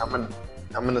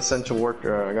 I'm an essential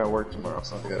worker. I got work tomorrow,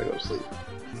 so I gotta go to sleep.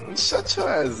 Shut your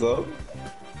ass up.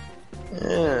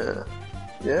 Yeah.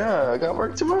 Yeah, I got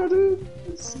work tomorrow, dude.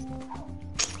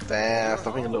 Damn,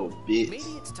 stop being a little bitch.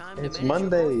 It's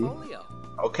Monday.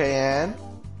 Okay, Ann.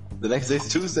 The next day's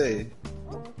Tuesday.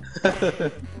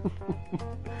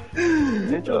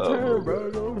 It's your turn,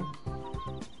 bro.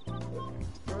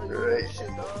 Right.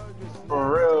 For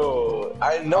real.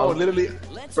 I know, literally.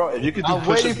 Bro, if you could do I'm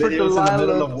push-up waiting for videos in the middle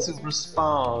Delilah of... to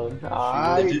respond.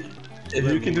 If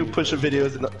you can do push-up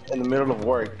videos in the middle of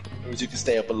work, it means you can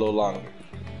stay up a little longer.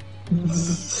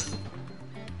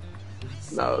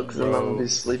 No, because I'm gonna be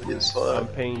sleepy as fuck. I'm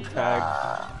paying tax.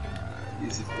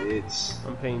 Easy bitch.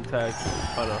 I'm paying tax.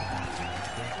 Oh no.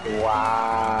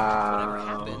 Wow. Whatever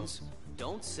happens,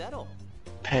 don't settle.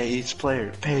 Pay each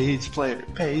player. Pay each player.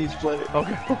 Pay each player.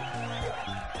 Okay.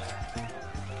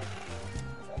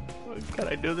 Can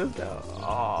I do this now?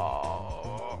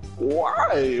 Oh.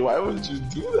 Why? Why would you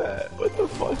do that? What the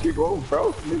fuck? You're going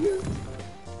broke, nigga.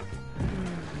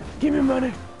 Give me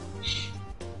money.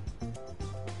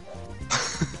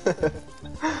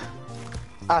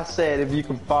 I said if you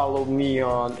can follow me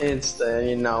on Insta,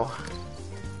 you know,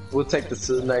 we'll take this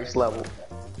to the next level.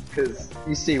 Cause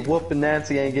you see, Whoop and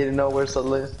Nancy ain't getting nowhere, so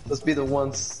let's be the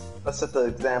ones. Let's set the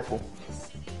example.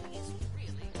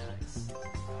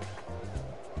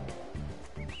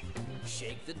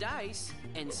 Shake the dice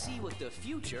and see what the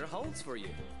future holds for you.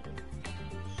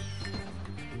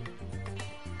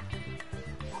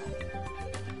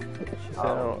 She said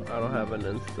I don't have an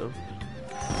Insta.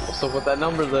 What's up with that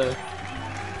number then?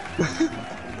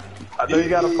 I know you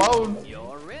got a phone.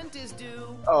 Your rent is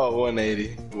due. Oh,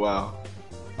 180. Wow.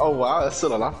 Oh wow, that's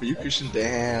still a lot for you, Christian.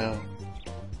 Damn.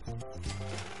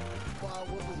 Wow, what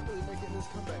was really making this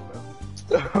comeback,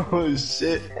 bro? Oh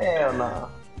shit. Hell nah.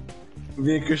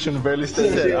 Me and Christian barely He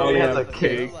stayed said here. I only has a Damn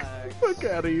cake. Fuck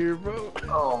out of here, bro.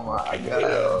 Oh my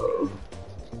god.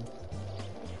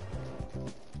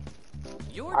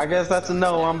 Your I guess that's a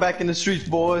no. I'm back in the streets,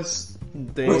 boys.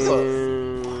 Damn.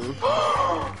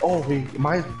 Oh wait,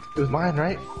 it was mine,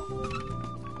 right?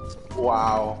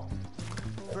 Wow.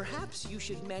 Perhaps you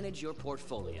should manage your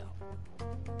portfolio.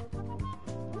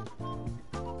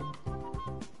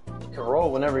 You can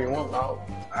roll whenever you want. Oh.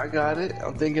 I got it.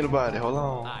 I'm thinking about it. Hold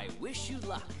on. I wish you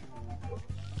luck.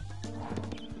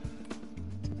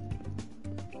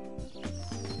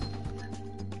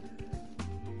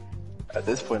 At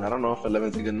this point, I don't know if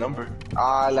 11's a good number.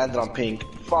 Ah, I landed on pink.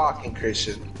 Fucking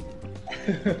Christian.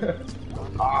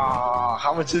 Ah,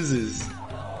 how much is this?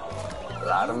 A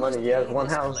lot of money. He has one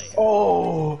house.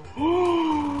 Oh.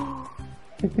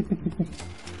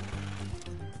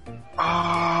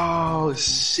 Oh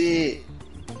shit.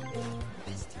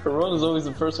 Corona's always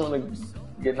the first one to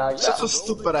get knocked Shut out. your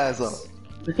stupid ass up.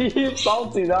 He's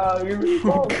salty, dog. He's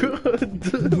salty. Good.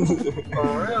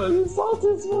 For real, he's salty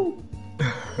as fuck.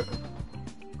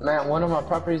 Man, one of my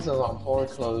properties is on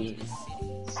foreclosure.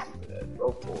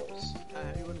 Go force.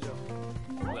 You wanna jump?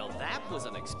 Well, that was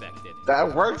unexpected.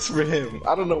 That works for him.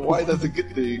 I don't know why that's a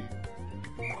good thing.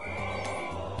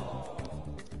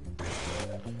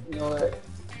 You know what?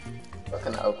 What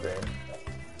can I upgrade?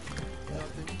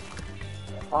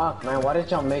 Fuck, man, why did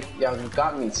y'all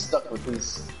got me stuck with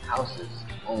these houses?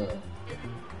 Oh.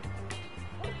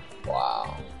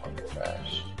 Wow, fucking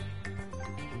trash.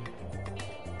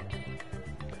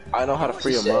 I know how to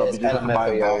free him up. You just have to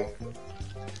buy him back.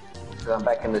 I'm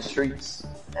back in the streets.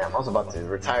 Damn, I was about to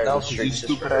retire That the was you streets.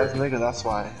 stupid ass nigga. That's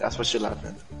why. That's what you're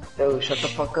laughing. Dude, shut the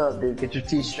fuck up, dude. Get your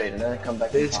teeth straight and then come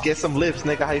back. Bitch, get some lips,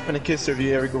 nigga. How you finna kiss her if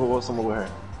you ever go somewhere with her?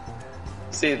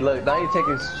 See, look, now you're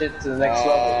taking shit to the next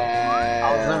level.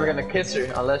 I was never gonna kiss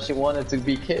her unless she wanted to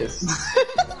be kissed.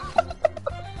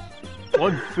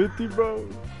 150, bro.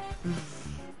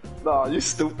 Nah, you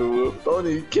stupid, Whoop. Don't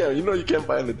even care. You know you can't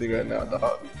buy anything right now,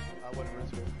 dog. I wouldn't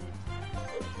risk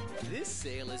it. This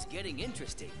sale is getting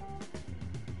interesting.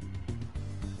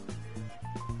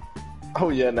 Oh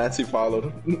yeah, Nancy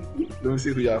followed. Let me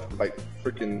see who y'all like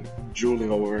freaking drooling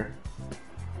over.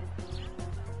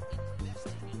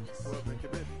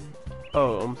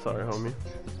 Oh, I'm sorry, homie.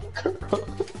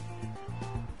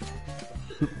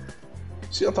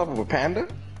 She on top of a panda?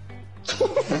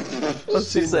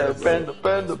 She said panda.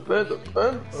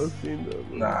 I've seen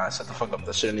that. Nah, shut the fuck up.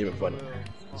 That shit ain't even funny.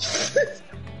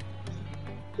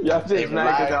 Y'all just Hey, mad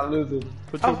because relax. y'all losing.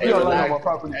 Put Hey, your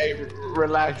relax. Hey,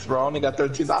 relax, bro. I only got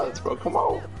 $13, bro. Come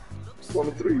on. It's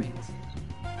 23.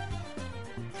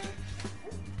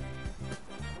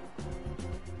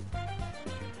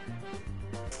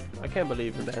 I can't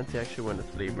believe Nancy actually went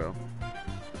to sleep, bro.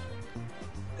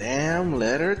 Damn,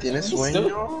 letter. Tienes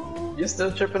sueño? You're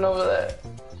still tripping over that?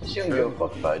 She don't give a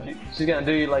fuck about you. She's gonna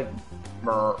do you like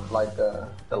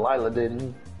Delilah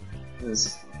did.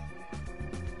 Just...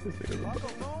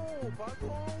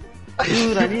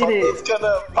 Dude, I need it.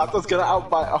 Pato's gonna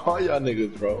outbuy all y'all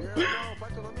niggas, bro.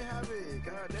 Pato, let me have it.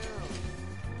 Goddamn.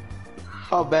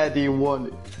 How bad do you want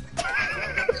it?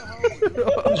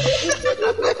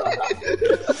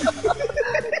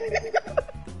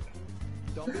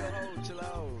 Don't be a hoe, chill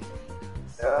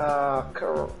out.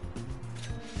 Come on.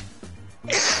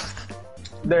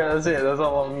 There, that's it. That's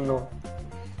all I'm doing.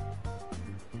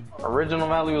 Original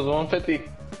value was $150.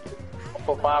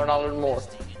 For $5 more.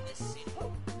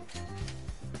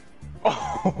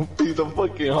 Oh, piece of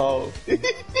fucking hoe.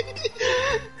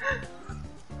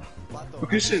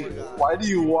 Christian, why do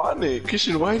you want it?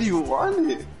 Christian, why do you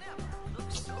want it?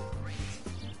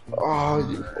 Oh,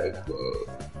 you fucked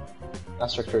up.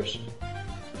 That's for Christian.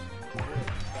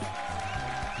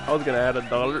 I was gonna add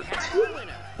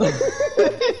 $1.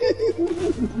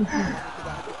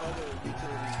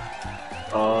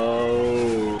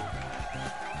 Oh.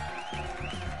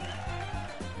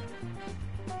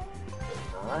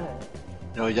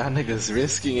 Yo, y'all niggas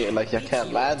risking it like y'all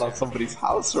can't land on somebody's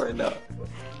house right now.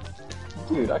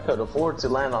 Dude, I could afford to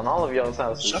land on all of y'all's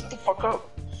houses. Shut the fuck up.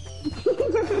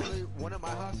 One of my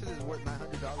houses is worth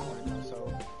 $900 right now,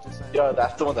 so just saying. Yo,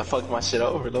 that's the one that fucked my shit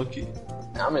over, Loki.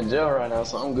 I'm in jail right now,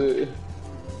 so I'm good.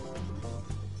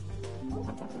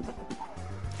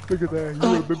 Look at that,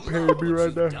 you have been paying me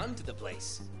right now. Done to the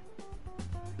place.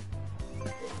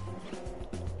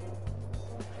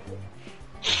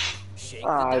 Shake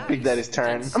I the think that dice. is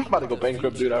turn. I'm about to go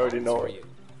bankrupt, dude. I already know it.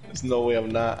 There's no way I'm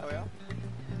not. Oh, yeah?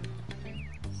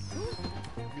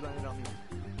 You landed on me.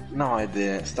 No, I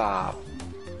didn't. Stop.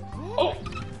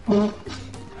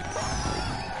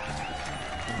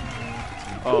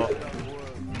 Oh.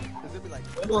 Is it be like,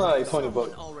 Like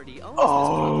 $20. Already owns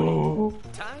Oh. this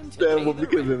property. Time to Damn, pay well, the we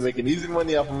could have been rent. making easy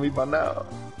money off of me by now.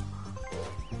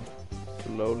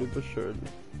 Slowly but surely.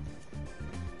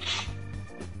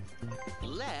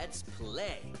 Let's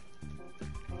play.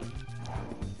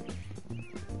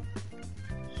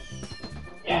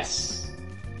 Yes.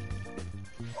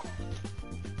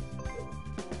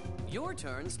 Your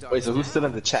turn starts. Wait, so who's now. still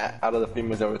in the chat out of the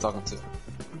females that we're talking to?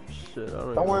 Shit, I don't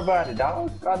Don't know. worry about it,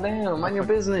 dog. Goddamn, mind your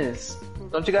business.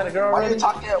 Don't you got a girl Why are already? you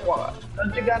talking at what?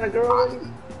 Don't you got a girl already?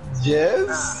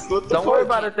 Yes? What the Don't worry fuck?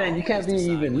 about it then. You can't be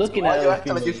even looking Why at you it.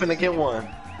 acting like you finna get one?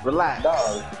 Relax.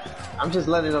 Dog. I'm just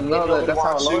letting them know that that's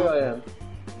how loyal I am.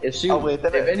 If she, Oh, wait,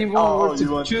 if anyone oh, were you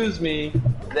to want- choose me,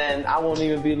 then I won't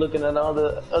even be looking at all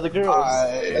the other girls.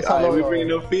 That's how Alright, we loyal I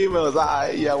bringing am. no females.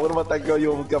 Alright, yeah. What about that girl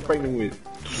you almost got pregnant with?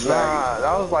 Nah,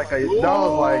 that was like That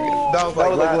was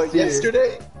like last what, year.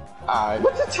 yesterday? Alright.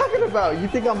 What you talking about? You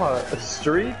think I'm a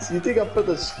streets? You think I'm for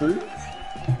the streets?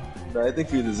 No, I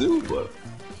think you're the zoo, but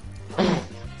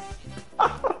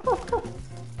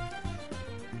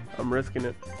I'm risking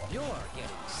it. You're getting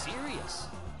serious.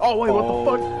 Oh wait, what the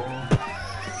fuck?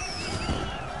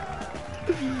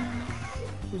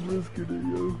 I'm risking it,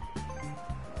 yo.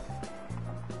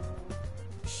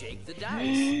 Shake the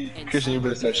dice. And Christian, you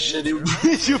better start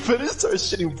shitting. You better start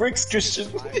shitting bricks, Christian.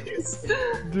 Please.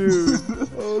 Dude,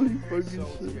 holy fucking so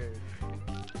shit.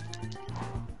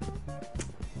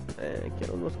 scared.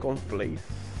 Quiero unos cornflakes.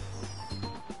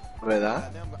 ¿Verdad?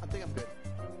 Goddamn, I think I'm good.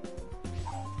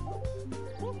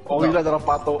 Oh, mira, de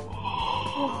pato.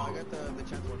 I got the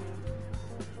chance one.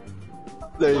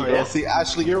 There you go. See,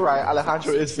 Ashley, you're right.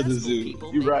 Alejandro is for the zoo.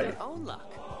 people You're make right. their own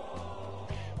luck.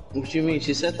 What you mean?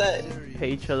 She said that? Pay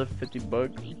each other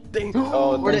 $50. Dang.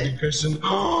 Oh, Where thank they- you, Christian. This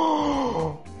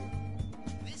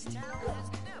town has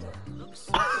never looked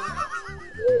so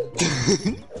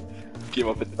good. Give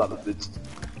up $50, bitch.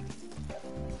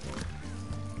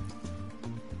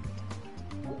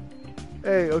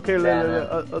 Hey, okay,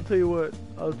 Yeah, I'll tell you what.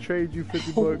 I'll trade you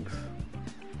 $50.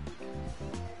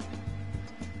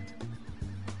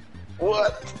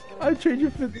 What? I trade you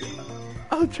 50.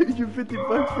 I'll trade you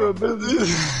 $50 for a building.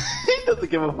 He doesn't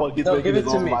give a fuck. He's No, making give it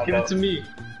his to own me. mind Give up. it to me.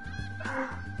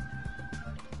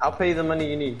 I'll pay you the money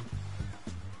you need.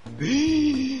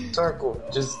 Circle.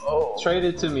 Just trade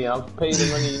it to me. I'll pay you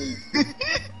the money you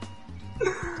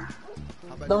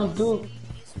need. Don't do it.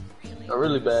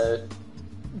 Really bad.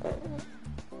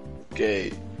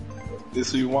 Okay.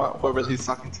 This who you want? Whoever he's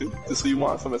talking to? This who you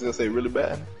want? Somebody's gonna say really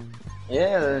bad.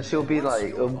 Yeah, then she'll be like,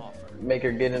 it'll make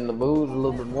her get in the mood a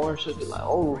little bit more. She'll be like,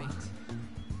 oh.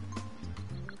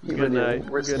 Good night.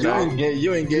 Good night.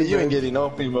 You ain't getting no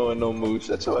female in no mood.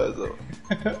 Shut your ass up.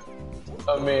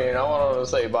 I mean, I want to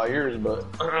say about yours, but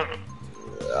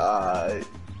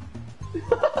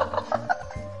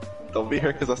don't be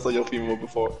here because I saw your female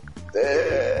before.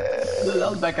 I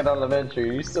was back at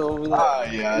elementary. You still over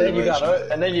there? Yeah.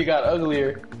 And then you got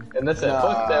uglier, and that's it.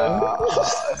 Fuck them.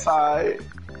 It's alright.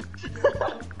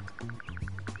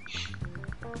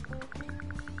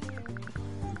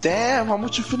 Damn, how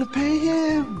much you finna pay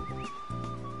him?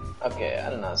 Okay, I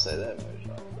did not say that much.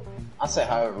 I'll say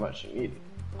however much you need.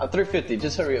 350.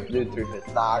 Just hurry up, dude.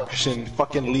 350. Nah, Christian,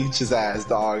 fucking leech his ass,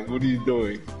 dog. What are you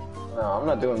doing? No, I'm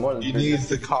not doing more than. He needs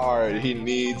the card. He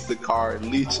needs the card.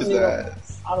 Leech his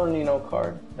ass. I don't need no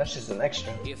card. That's just an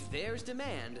extra. If there's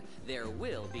demand, there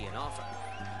will be an offer.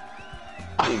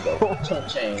 There you go. Chunk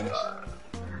change.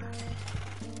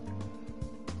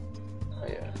 Oh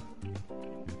yeah.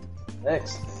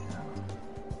 Next.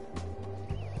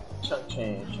 Chunk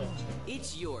change. Chunk change.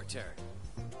 It's your turn.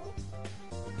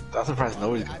 I'm surprised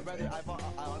nobody's I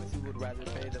honestly would rather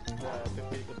pay the 50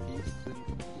 a piece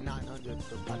than 900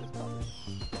 for pilot cover.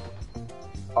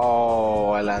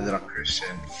 Oh, I landed on Christian.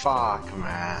 Fuck,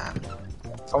 man.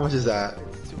 How much is that?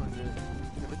 It's 200.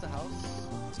 If it's a house,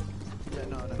 yeah,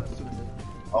 no, it's 200.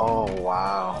 Oh,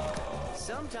 wow.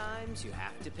 Sometimes you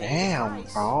have to pay. Damn, the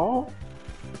price. bro.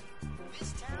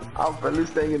 I'm barely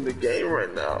staying in the game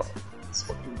right now. It's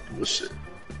fucking bullshit.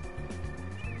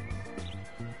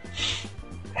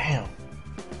 Damn.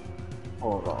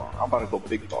 Hold on. I'm about to go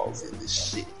big balls in this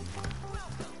shit.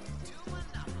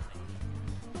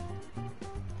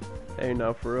 Hey,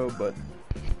 not for real, but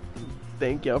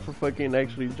thank y'all for fucking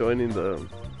actually joining the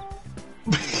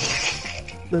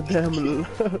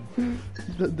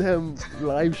damn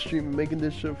live stream and making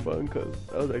this shit fun, cause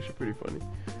that was actually pretty funny.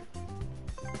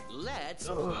 Let's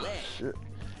Oh play. shit.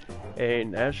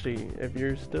 And Ashley, if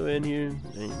you're still in here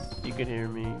and you can hear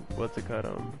me, what's it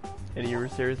called? And you were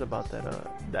serious about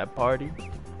that party?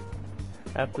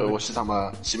 After Wait, what's she talking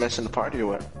about? She mentioned the party or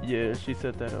what? yeah, she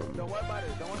said that Don't worry about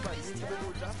it. Don't worry about it. You need to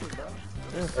be dropping, bro.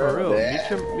 yeah, for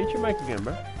real. Meet your mic again,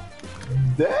 bro.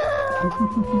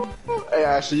 Damn. Hey,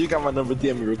 Ashley, you got my number.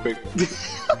 DM me real quick.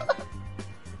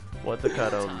 What's it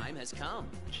called? Time has come.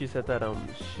 She said that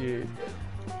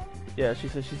yeah, she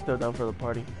said she's still down for the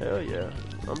party. Hell yeah,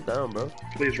 I'm down, bro.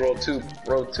 Please roll two.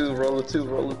 Roll two. Roll a two.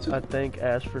 Roll a two. I thank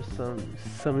Ash for some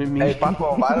of me. Hey,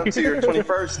 Papo, invite him to your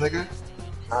 21st, nigga.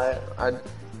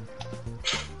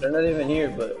 They're not even here,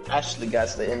 but Ashley got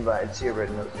the invite. She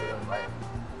already knows the invite.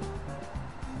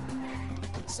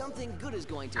 Something good is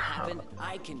going to happen.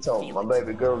 I can So feel my it.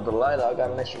 baby girl Delilah, I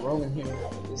got an extra room in here.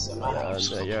 It's in my house.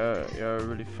 Y'all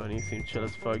really funny. You seem chill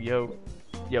as fuck. Yo,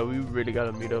 we really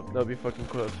gotta meet up. That'll be fucking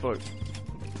cool as fuck.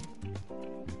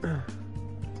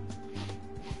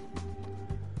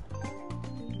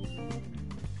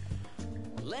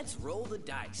 Let's roll the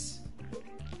dice.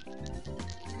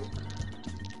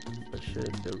 But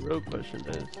shit, the real question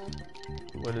is,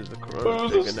 when is the corona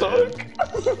thing gonna end?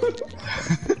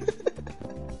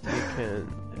 You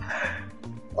can.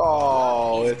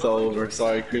 Oh, it's over.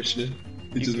 Sorry, Christian.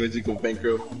 It just made you go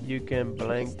bankrupt. You can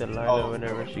blank Delilah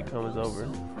whenever she comes over.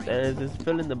 And is this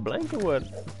fill in the blank or what?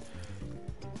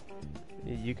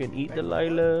 You can eat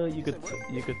Delilah. You could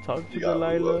talk to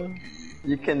Delilah.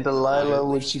 You can Delilah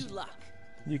when she. Luck.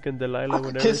 You can Delilah I can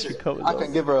whenever kiss she her. comes I over.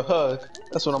 can give her a hug.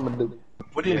 That's what I'm gonna do.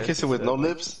 What are you gonna kiss her with? No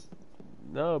lips?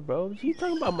 No, bro. She's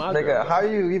talking about my Nigga, girl. how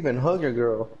you even hug your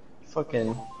girl?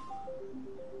 Fucking.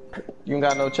 You ain't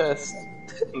got no chest.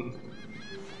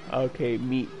 Okay,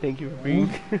 meat. Thank you for being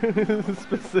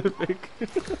specific.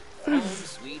 Home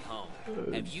sweet home.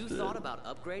 Have you thought about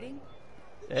upgrading?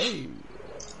 Hey,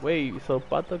 wait. So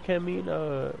Pato can't meet.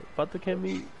 Pato can't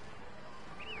meet.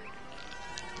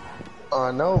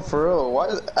 No, for real. Why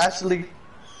is Ashley?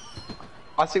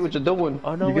 I see what you're doing.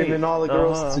 Oh no, you're wait. giving all the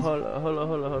girls. Hold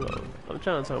on. I'm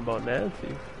trying to talk about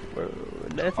Nancy. Bro,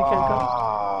 Nancy can't come.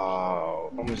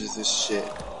 Oh, how much is this shit?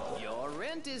 Your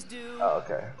rent is due. Oh,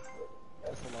 okay.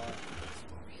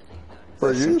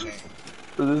 For you?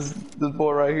 For this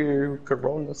boy right here,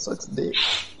 Corona sucks dick.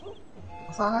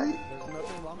 It's alright. There's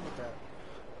nothing wrong with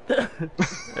that.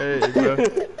 Hey, bro.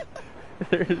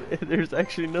 There's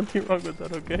actually nothing wrong with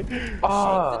that, okay?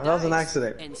 Oh, that was an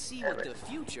accident. And see what the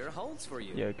future holds for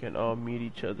you. Yeah, can all meet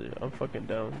each other. I'm fucking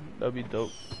down. That'd be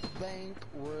dope. Bank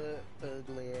would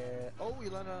ugly. Oh, we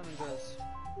landed on this.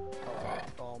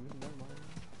 Oh, never mind.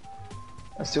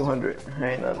 That's 200.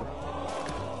 Ain't nothing.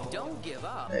 Don't give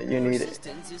up. Hey, you need it.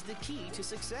 Persistence is the key to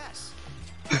success.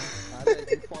 I let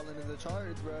you fall into the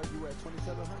charts, bro. You were at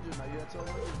 2,700. Now you're at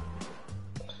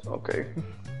 1,200. Okay.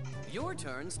 Your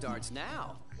turn starts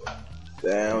now.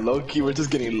 Damn, low key, we're just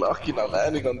getting lucky not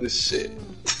landing on this shit.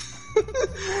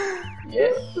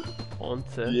 Yeah.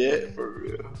 Once. Yeah, for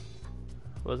real.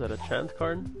 Was that a chance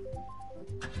card?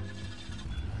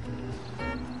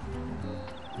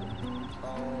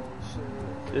 Oh,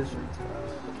 shit. This.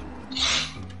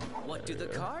 What do the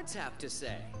cards have to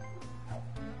say?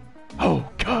 Oh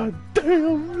god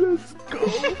damn! Let's go.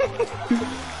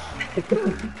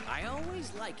 I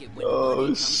always like it when Oh money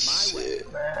comes my way. shit.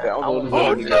 Yeah, Oh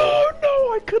no!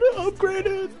 I could've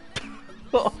upgraded.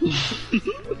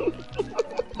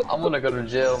 I'm gonna go to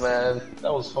jail, man.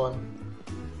 That was fun.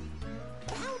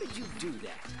 How did you do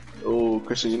that? Oh,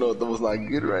 Christian, you know that was not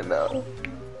good right now.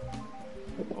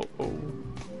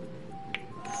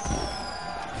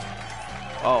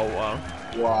 Oh wow.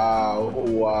 Wow,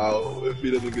 wow. If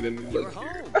he doesn't get any You're luck home.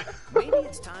 here. Maybe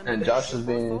it's time And to Josh is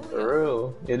being for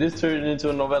real. Yeah, this turned into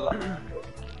a novella.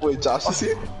 Wait, Josh is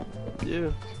here?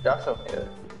 Yeah. Josh up here.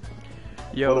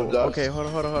 Yo. Hold up, Josh. Okay.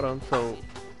 Hold on. So,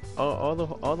 all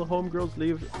the homegirls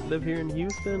live here in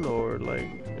Houston, or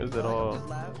like, is it all,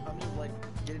 I'm just like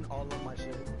getting all of my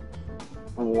shit.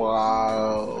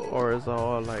 Wow. or is it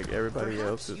all like everybody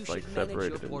Perhaps else you is like should manage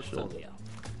separated your and shit? portfolio.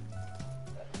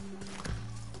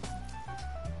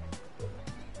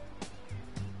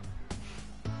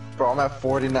 Bro, I'm at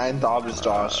 $49,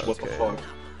 Josh. What the okay. fuck?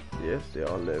 Yes, they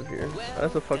all live here.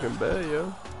 That's a fucking bed,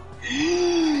 yo.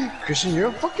 Christian,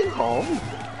 you're fucking home.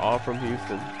 All from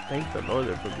Houston. Thank the Lord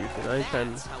they're from Houston.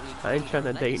 I ain't trying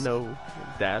to date no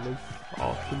Dallas,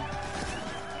 Austin.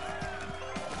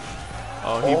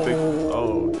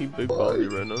 He big ballsy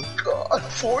right now. God,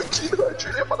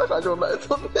 1,400. If I got your last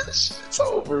on this shit, it's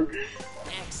over.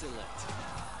 Excellent.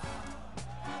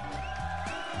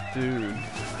 Dude.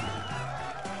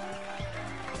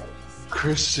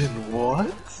 Christian,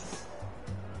 what?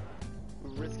 We're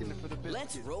risking it for the business.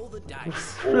 Let's roll the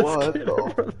dice. What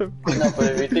though? No,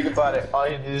 but if you think about it, all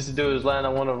he needs to do is land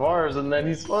on one of ours, and then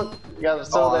he's fucked. You gotta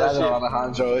sell Oh, that that's shit.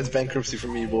 Alejandro. It's bankruptcy for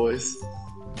me, boys.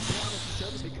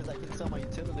 Because I can sell my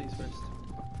utilities first.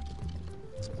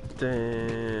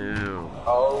 Damn.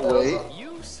 Oh, wait.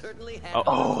 You certainly have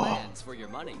Oh. plans for your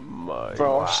money. My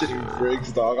Bro, I'm shitting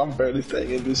bricks, dog. I'm barely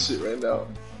staying in this shit right now.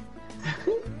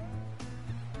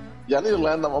 Y'all need to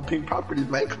land on my pink properties,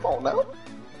 man. Come on now.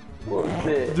 What's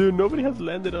it? Dude, nobody has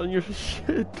landed on your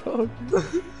shit, dog.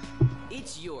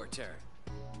 It's your turn.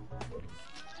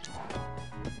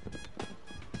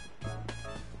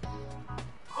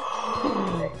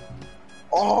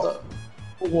 Oh,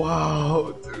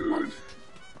 wow, dude.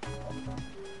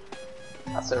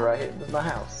 That's it right here. This is my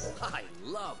house. I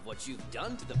love what you've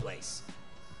done to the place.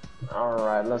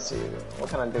 Alright, let's see. What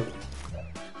can I do?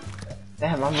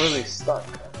 Damn, I'm really stuck.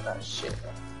 Ah, shit.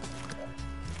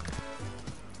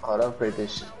 Oh, I'd upgrade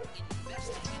this shit.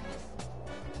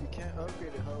 You can't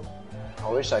upgrade it, ho. I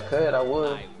wish I could, I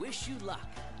would. I wish you luck.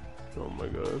 Oh my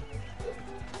god.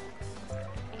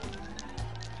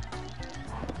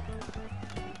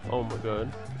 Oh my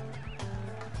god.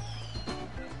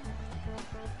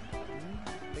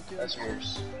 That's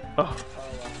yours. Oh.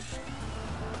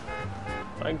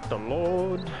 Thank the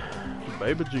Lord.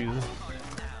 Baby Jesus.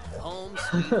 Home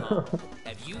sweet home.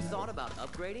 Have you thought about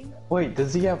upgrading? Wait,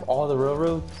 does he have all the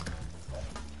railroads?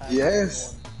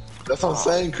 Yes. That's what I'm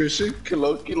saying, Christian.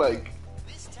 Kiloki, like,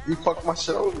 you fucked my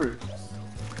shit over.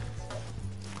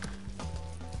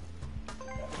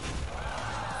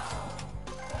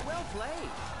 Well played.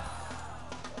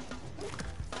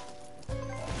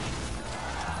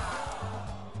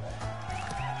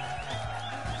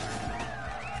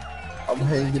 I'm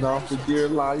hanging off for dear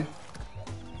life.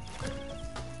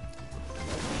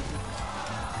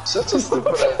 Such a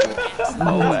stupid idea.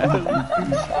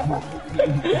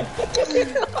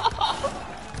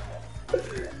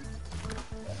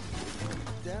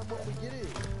 Damn, what we get it?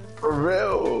 For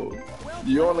real.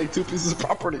 You own like 2 pieces of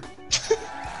property.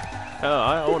 Hell,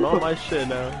 I own all my shit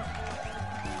now.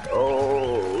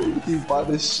 Oh, he bought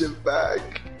his shit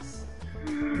back.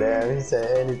 Damn, he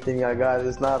said anything I got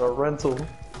is not a rental.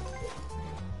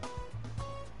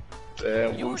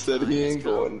 Damn, who said he ain't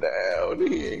going down?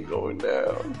 He ain't going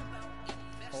down.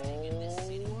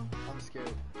 Oh, I'm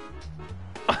scared.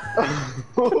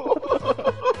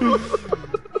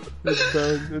 It's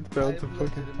bound to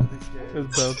fucking happen.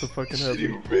 It's bound to fucking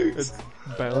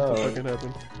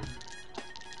happen.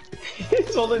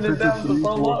 He's holding it down for so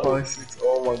long.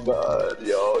 Oh my god,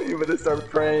 yo, you better start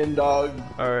praying, dog.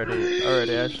 Alrighty,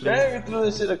 Ashley. Damn, you threw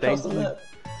this shit across the map.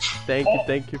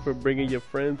 Thank you for bringing your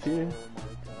friends here,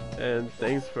 and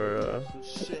thanks for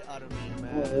Shit out of me,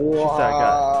 man.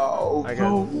 Wow. I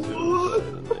got Nothing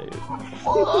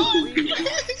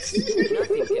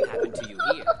can happen to you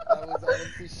here. That was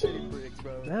honestly shitty bricks,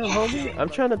 bro. Damn, homie, I'm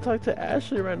trying to talk to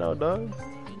Ashley right now, dog.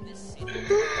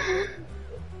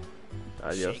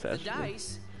 Adios, Shake the Ashley.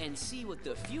 dice and see what the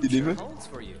leave future it? holds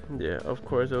for you. Yeah, of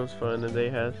course it was fun, and they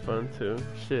had fun too.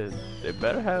 Shit, they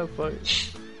better have fun.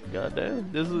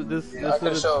 Goddamn, this I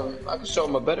can show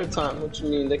them a better time. What you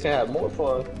mean? They can have more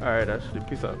fun. All right, Ashley,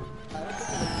 peace out.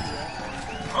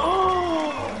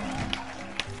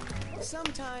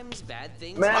 Sometimes bad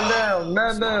things Man happen. down,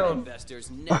 man Smart down. investors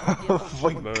never give Oh up.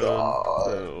 my Man god.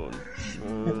 down.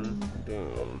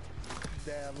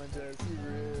 Damn, Andres, he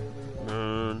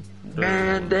really.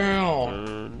 Man down.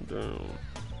 Man down.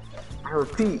 I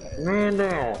repeat, man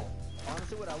down.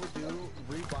 Honestly, what I would do,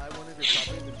 rebuy one of your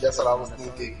properties. And That's what I was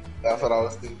thinking. That's what I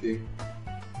was thinking.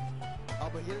 Oh,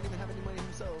 but he didn't even have any money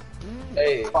himself.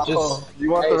 Hey, Pato, just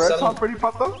you want hey, the red sell top them- pretty,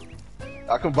 Pato?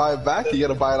 I can buy it back. You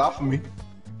gotta buy it off of me.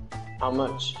 how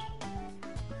much?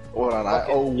 Hold on, I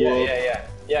Okay. owe Wolf.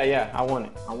 Yeah. I want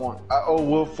it. I owe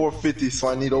Wolf 450, so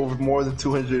I need over more than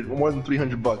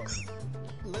 300 bucks.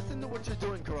 Listen to what you're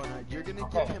doing, Corona. You're gonna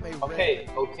give him a red.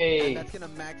 Okay. And that's gonna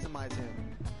maximize him.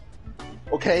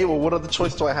 Okay, well, what other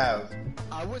choice do I have?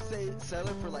 I would say sell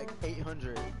it for like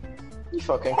 800. You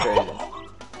fucking crazy.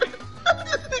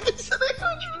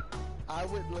 I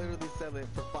would literally sell it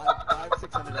for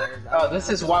 $600. Oh, this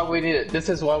is why we need it. This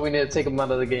is why we need to take him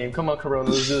out of the game. Come on, Corona,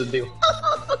 let's do the deal.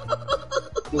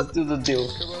 Let's do the deal.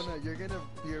 Corona, you're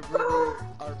really.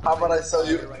 How about I sell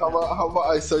you? How about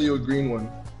I sell you a green one?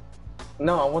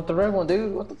 No, I want the red one,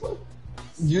 dude. What the fuck?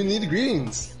 You need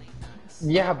greens.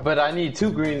 Yeah, but I need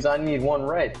 2 greens. I need 1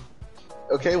 red.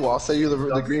 Okay, well, I'll sell you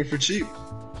the green for cheap.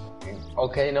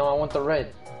 Okay, no, I want the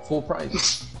red. Full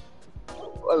price.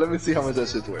 Well, let me see how much that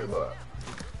shit's worth.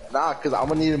 Nah, because I'm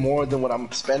gonna need more than what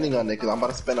I'm spending on it, because I'm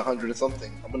about to spend 100 or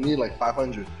something. I'm gonna need like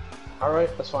 500.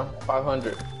 Alright, that's fine.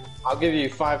 500. I'll give you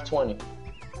 520.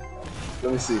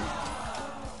 Let me see.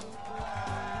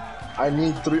 I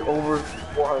need over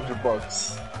 400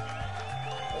 bucks.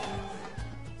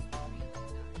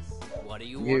 What do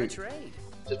you want to trade?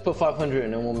 Just put 500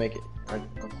 and then we'll make it.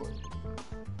 Alright, go for it.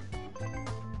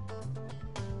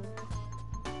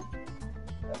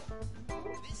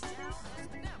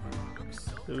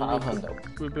 We've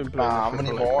been playing. Nah, I'm this gonna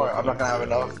shit need for more. like I'm not gonna have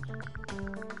enough.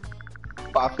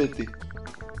 550.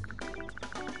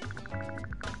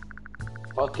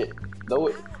 Fuck it. Do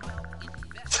it.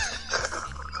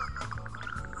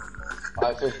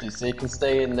 550, so you can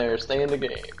stay in there, stay in the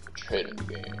game. Trade in the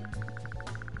game.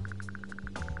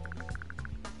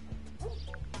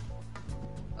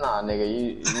 Nah, nigga,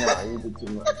 you did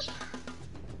too much.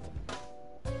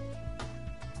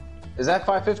 Is that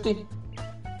 550?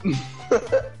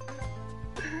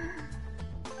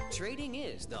 Trading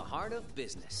is the heart of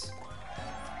business.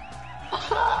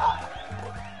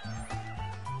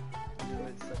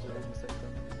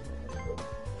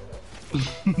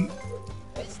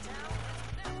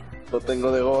 Lo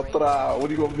tengo de otra. What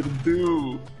do you want me to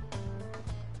do?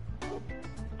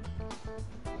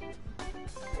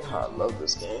 I love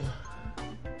this game.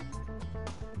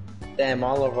 Damn,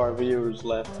 all of our viewers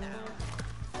left.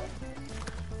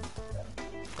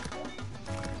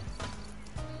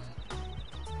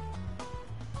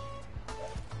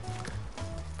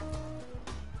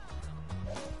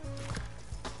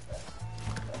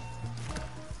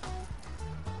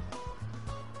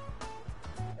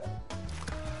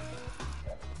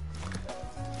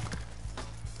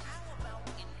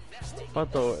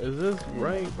 Pato, is this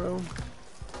right, bro?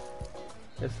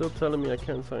 It's still telling me I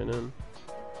can't sign in.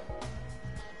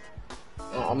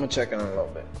 Oh, I'm gonna check in a little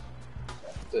bit.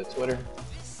 The Twitter.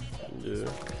 Yeah.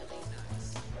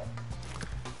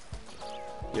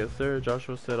 Yes, sir.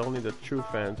 Joshua said only the true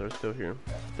fans are still here.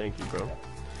 Thank you, bro.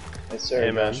 Yes, sir,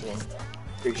 Hey, man. Joshua.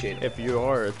 Appreciate it. If you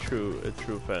are a true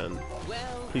fan,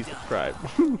 Well, please subscribe.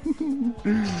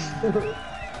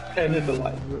 And in the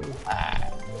light.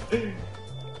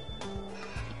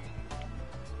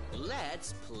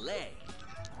 let's play.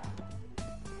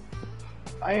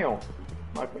 Damn.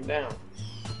 Knock me down.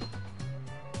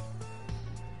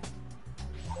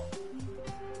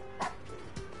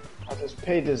 I just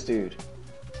paid this dude.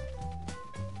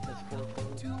 That's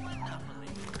 420. To Monopoly.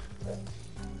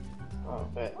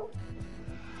 bet.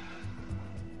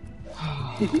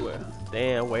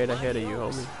 Damn, way ahead of you,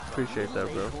 homie. Appreciate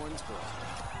that, bro.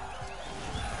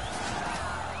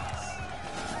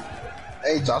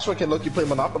 Hey, Joshua can look you play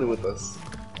Monopoly with us.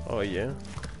 Oh yeah.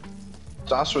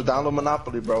 Joshua, download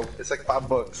Monopoly, bro. It's like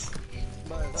 $5.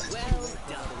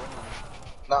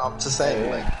 No, I'm just saying,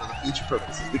 like, for the future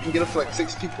purposes. We can get up to like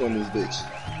 6 people in this bitch.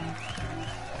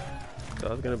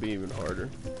 That's gonna be even harder.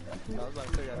 I was about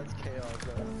to say, yeah, that's chaos,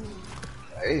 bro.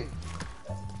 Hey.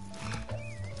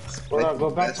 Well, go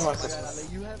back to my Yeah,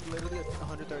 like, you have literally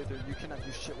 133. You cannot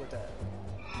do shit with that.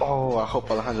 Oh, I hope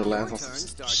Alejandro lands on Turn some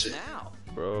starts shit. now.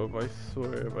 Bro, if I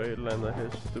swear, if I land on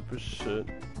his stupid shit.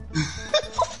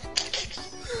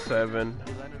 7.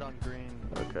 You landed on green.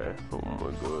 Okay. Oh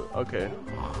my god. Okay.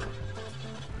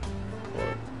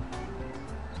 What?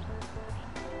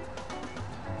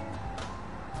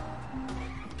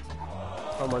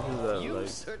 How much is that? You Like,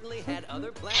 certainly had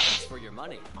other plans for your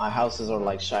money. My houses are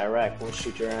like Chirac. We'll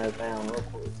shoot your ass down real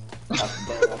quick. Off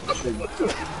the damn off the tree.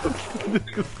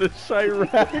 niggas the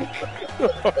Chirac.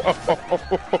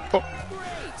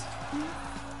 Great.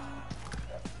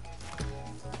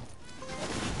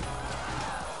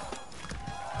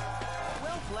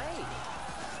 Well played.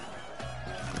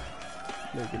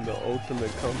 Making the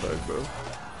ultimate comeback, bro.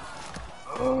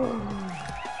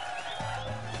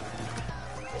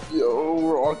 Yo,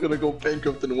 we're all gonna go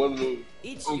bankrupt in one move.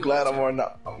 It's I'm your glad I'm turn.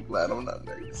 not. I'm glad I'm not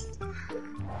next.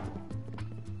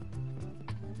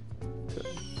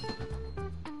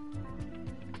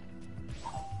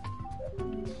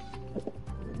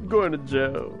 Going to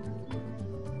jail.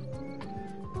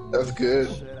 That's good.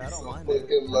 Shit, I don't mind it.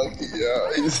 Fucking lucky, yeah.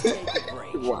 Take a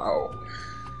break. Wow.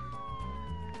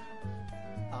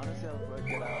 Honestly, I was like,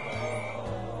 get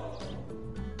out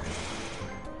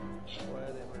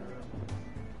where they were.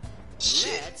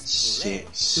 Shit, Let's shit,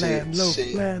 play. shit, Land low,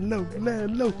 shit. land low,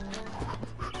 land low.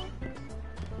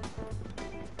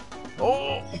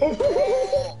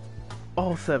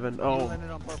 Oh, 7. You Oh,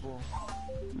 landed on purple.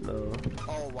 no.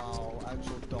 Oh wow,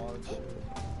 actual dog shit.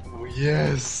 Oh,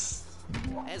 yes.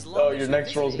 As long Oh, as your you're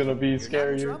next roll's busy, gonna be you're not in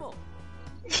scarier. trouble.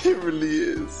 It really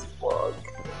is. Fuck.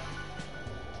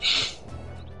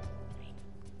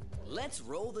 Let's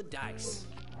roll the dice.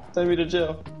 Send me to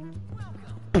jail.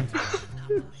 5.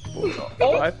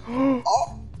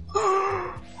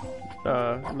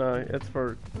 No, it's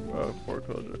for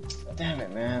foreclosure. Damn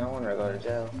it, man. I want to go to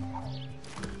jail.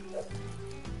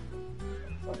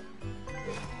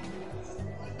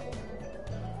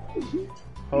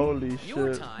 Holy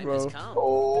Your shit, time bro. has come.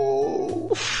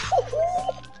 Oh.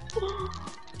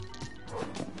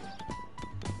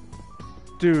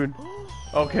 Dude.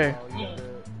 Okay. Oh, you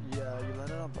landed, yeah, you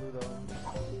landed on blue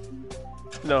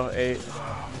though. No, 8.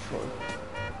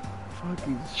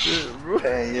 Fucking shit, bro.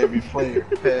 Pay every player.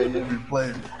 Pay every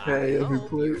player. Pay every Hope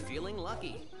player. you're feeling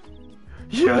lucky.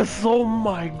 Yes, oh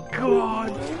my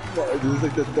god. This is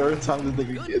like the 3rd time this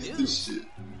nigga Good gets news. this shit.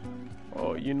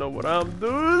 Oh, you know what I'm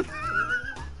doing?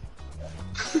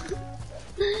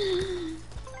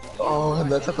 Oh,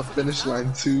 and that's at the finish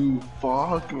line too.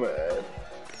 Fuck, man.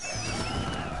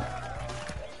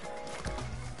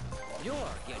 You're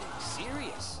getting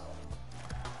serious.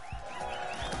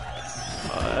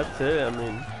 That's it, I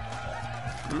mean.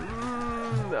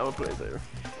 That would play there.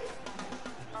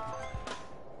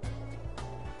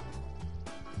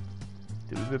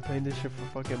 Dude, we've been playing this shit for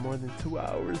fucking more than 2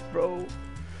 hours, bro.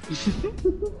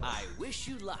 I wish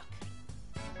you luck.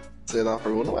 Set off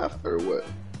for one after or what?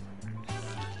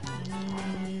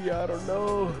 Yeah, I don't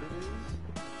know.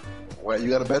 Wait, you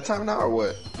got a bedtime now or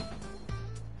what?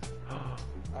 I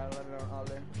landed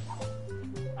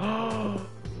on Ollie.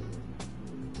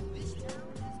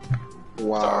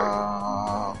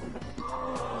 Wow.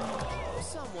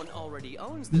 Someone already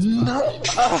owns this property.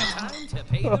 Time to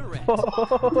pay the rent.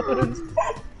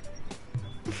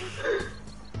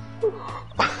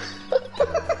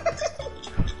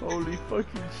 Holy fucking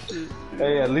shit. Dude.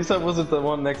 Hey, at least I wasn't the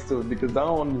one next to it because that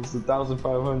one is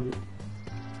 1,500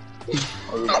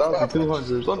 or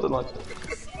 1,200 or something like that.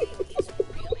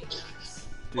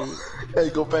 Dude. Hey,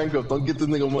 go bankrupt. Don't get this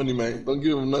nigga money, man. Don't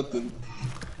give him nothing.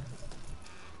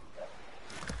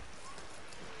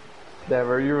 Damn,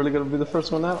 are you really gonna be the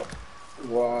first one out?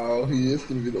 Wow, he is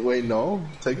gonna be the way. No,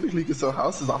 technically, he can sell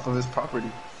houses off of his property.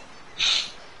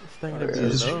 It's not gonna be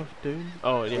Just- enough, dude.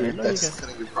 Oh, yeah, no, you That's can.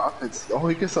 gonna be profits. Oh,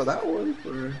 he can sell that one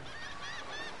for.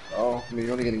 Oh, I mean,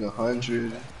 you're only getting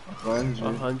 100, 100,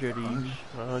 100 each.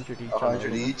 100 each.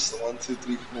 100 each. So 1, 2,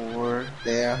 3, 4.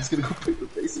 Damn, he's gonna go pick the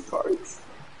basic cards.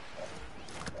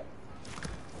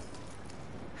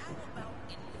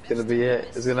 It's gonna be it.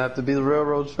 It's gonna have to be the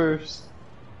railroads first.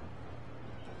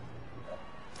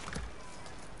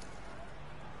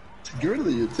 Get rid of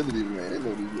the utility, man. Ain't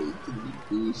no need for utility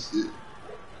bullshit.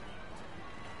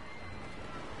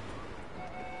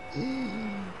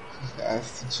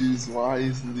 Has to choose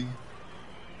wisely.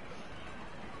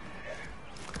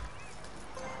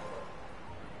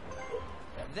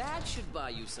 That should buy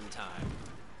you some time.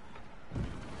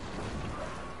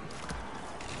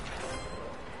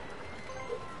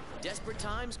 Desperate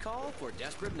times call for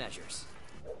desperate measures.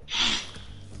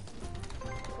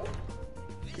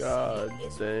 God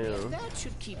damn. That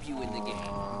should keep you in the game.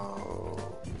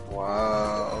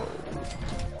 Wow.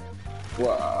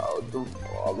 Wow, don't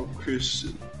follow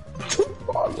Christian. Don't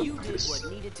follow You did Christian.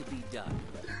 what needed to be done.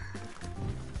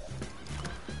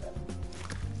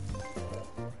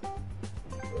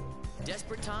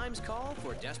 Desperate times call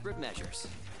for desperate measures.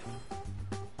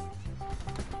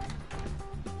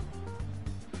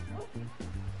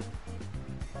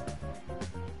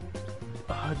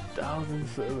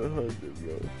 $1,700,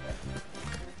 bro.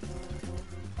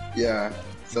 Yeah,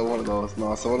 so one of those.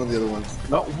 No, so one of the other ones.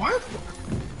 No, what?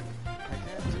 I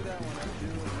can't do that when I do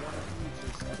one of each.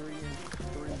 It's 3 and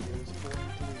 3. It was 4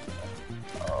 and 3.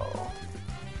 Oh.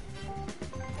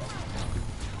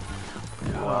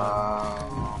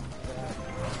 Wow.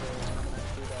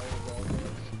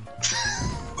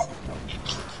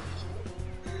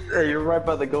 Hey, you're right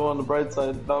about to go on the bright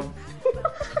side, dumb.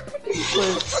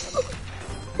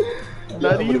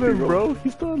 Not even, bro.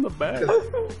 He's still in the back.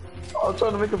 I'm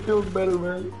trying to make him feel better,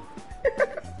 man.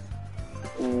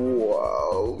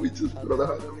 Wow, we just put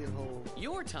on a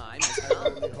Your time is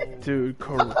come. Dude,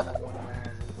 correct.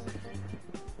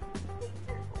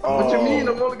 What you mean?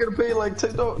 I'm only gonna pay like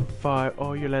 $10. 5.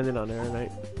 Oh, you're landing on air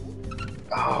tonight.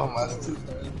 Oh, my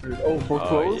 $200. Oh,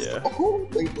 foreclosed? yeah. Oh,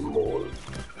 thank the Lord.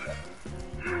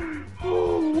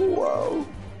 Oh, wow.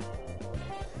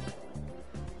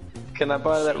 Can I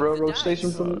buy that Shake the railroad dice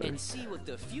station from you? and see what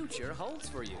the future holds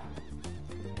for you.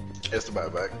 It's the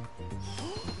buyback.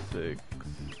 6.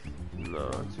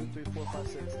 No. 2, 3, 4, 5,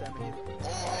 6. Damn it.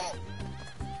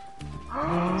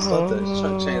 Stop that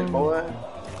chunk chain, boy.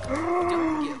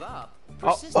 Don't give up.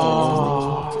 Persistence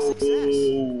Oh. is the key to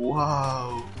success.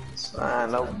 Wow. Ah,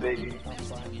 no biggie. I'm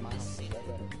buying my house.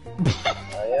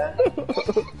 Oh, yeah?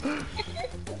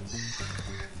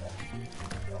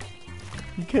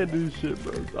 You can't do shit,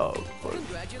 bro. Oh, fuck.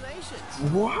 Congratulations.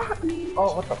 What?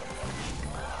 Oh, what the?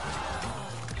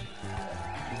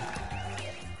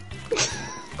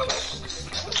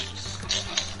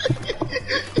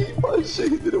 My shit,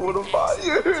 he didn't want to buy.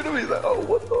 You heard him? He's like, oh,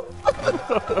 what the?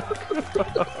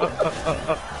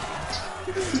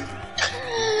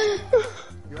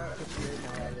 You're at 58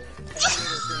 now. Any other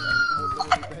thing will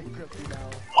literally bankrupt you now.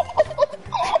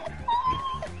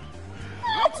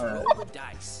 Let's roll the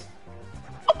dice.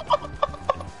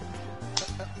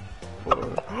 4. You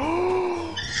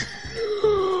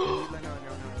land on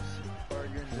your house. Or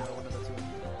you're in jail, one of the two.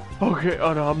 Okay,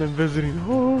 oh no, I'm in visiting.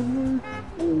 Oh, man.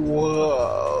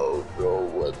 Wow, bro,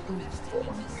 what the fuck?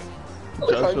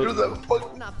 Alejandra's that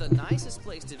fuck. Not the nicest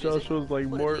place to visit. Joshua's like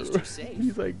but more. At least you're safe.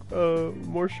 He's like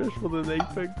more stressful than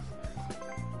Apex.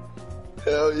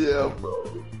 Hell yeah,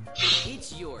 bro.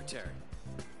 It's your turn.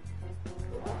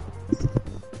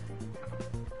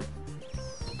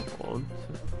 On.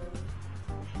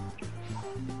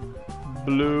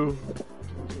 Blue.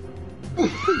 You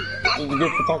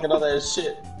get to talking all that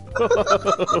shit.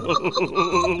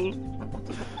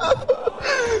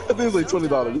 I think it's like $20.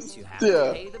 Sometimes you have to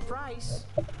Yeah. pay the price.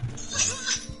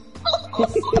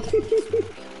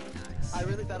 I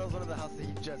really thought it was one of the houses that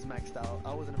he just maxed out.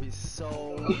 I was gonna be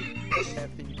so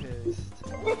effing pissed.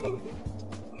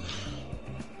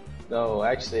 No,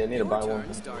 actually, I need to buy Your one.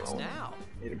 turn starts now.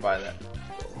 I need to buy that.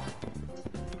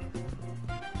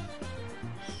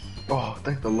 Oh,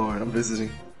 thank the Lord, I'm visiting.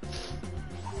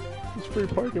 It's free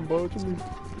parking, bro. What you mean?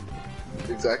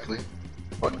 Exactly.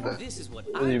 Fuck that. This is what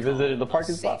Have I you call visited the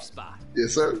parking a safe spot? spot.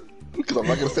 Yes, sir. Because I'm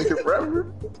not gonna stay here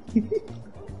forever.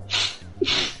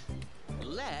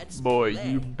 Let's Boy, play.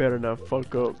 you better not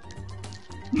fuck up.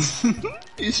 He's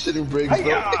shitting bricks,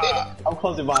 bro. I'm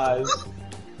closing my eyes.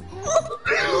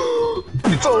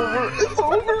 It's over. It's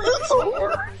over. It's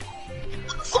over.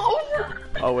 It's over.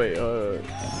 Oh wait,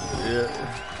 yeah.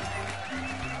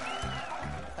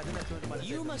 I think that's what I'm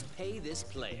You must pay this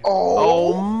player.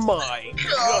 Oh my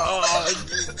god.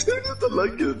 Dude, is the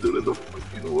luckiest dude in the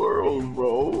fucking world,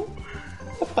 bro.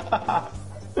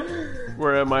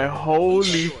 Where am I?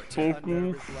 Holy I'm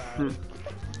fucking. never glad.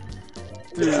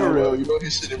 For real, you know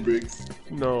he's shitting bricks.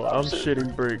 No, I'm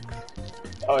shitting bricks.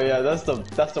 Oh yeah, that's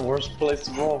the worst place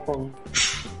to roll from.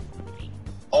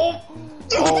 Oh!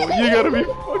 Oh, you gotta be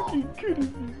fucking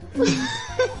kidding me. You're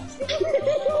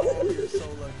so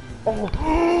lucky. Oh.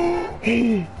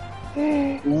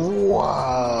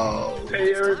 Wow.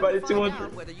 Pay everybody Time to find 200.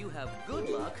 out whether you have good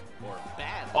luck or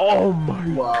bad luck. Oh my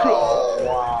god.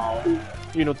 Wow.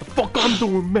 You know what the fuck I'm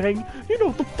doing, man. You know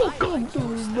what the fuck I'm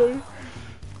doing, man.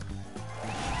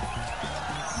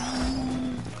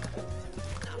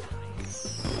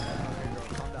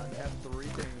 Calm down. You have 3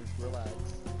 things. Relax.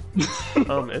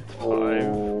 It's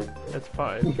 5. It's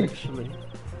 5 actually.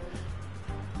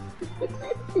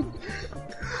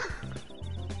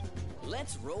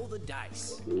 Let's roll the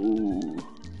dice. Ooh.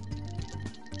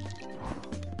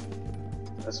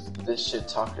 This shit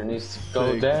talker needs to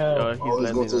go down. He's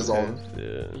Always go landing to his on own. hands,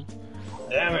 yeah.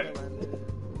 Damn it.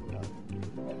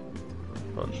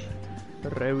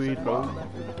 Ready, roll.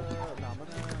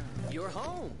 You're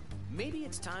home. Maybe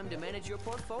it's time to manage your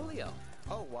portfolio.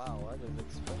 Oh wow, that is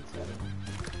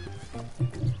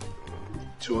expensive.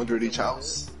 200 each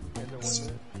house. And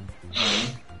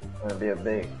Gonna be a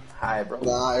big high, bro.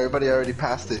 Nah, everybody already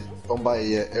passed it. Don't buy it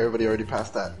yet. Everybody already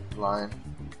passed that line.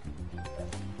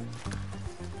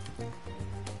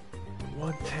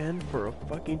 110 for a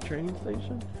fucking train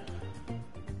station?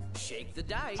 Shake the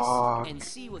dice Fuck. and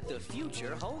see what the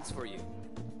future holds for you.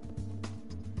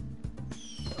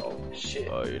 Oh shit.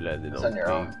 Oh, you landed It's on on your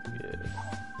pink. own. Yeah.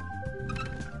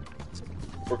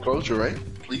 Foreclosure, right?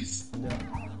 Please?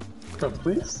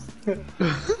 Please?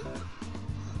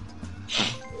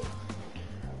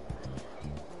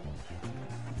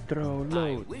 Throw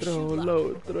low, wish throw you luck.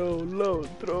 low, throw low,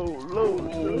 throw low,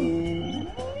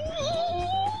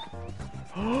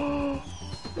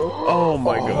 Oh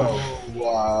my god.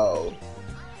 Wow.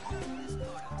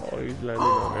 Oh, he's landing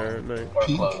on air. Nice. Or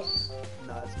Pink. close.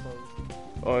 nah, it's closed.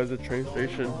 Oh, it's a train The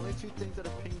station. only 2 things that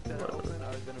are pink that are open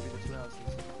are gonna be the 2 houses.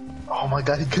 Oh my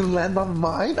god, he couldn't land on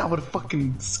mine? I would've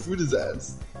fucking screwed his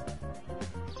ass.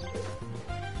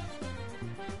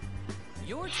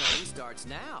 Your turn starts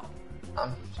now.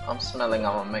 I'm smelling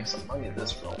I'm gonna make some money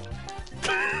this roll.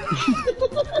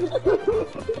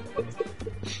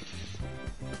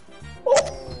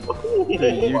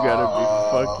 Dude, you gotta be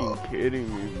fucking kidding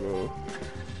me, bro.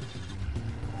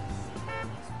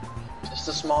 Just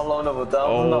a small loan of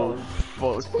 $1,000.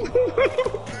 Oh, fuck.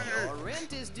 Your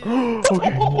rent is due.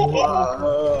 Okay. Wow,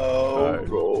 Alright,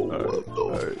 bro. alright, What the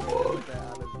alright. fuck? That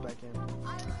Alex back in.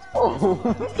 Oh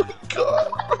my god.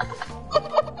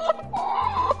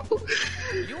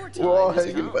 Your We're all time is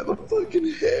hanging up. by the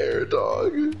fucking hair,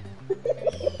 dog.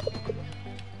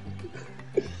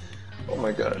 Oh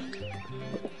my god.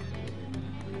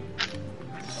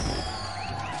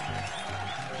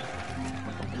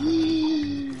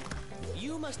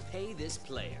 You must pay this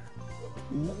player.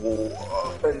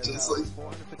 And just like,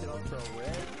 $450 for a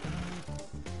red.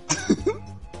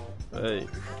 Hey,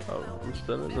 I'm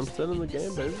still in the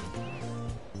game, baby.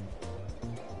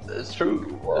 It's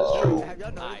true. It's true. Have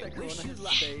y'all I noticed that wish Corona you has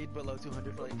luck. stayed below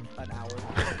 200 for like an hour?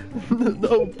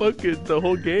 No, fuck it, the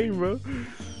whole game, bro.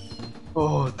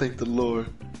 oh, thank the Lord.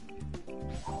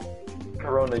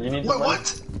 Corona, you need Wait, some money?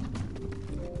 what?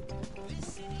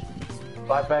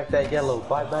 Buy back that yellow.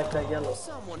 Buy back that yellow.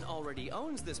 Someone already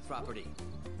owns this property.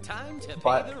 Time to pay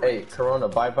Buy, the hey, rent. Corona,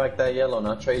 buy back that yellow and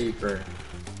I'll trade you for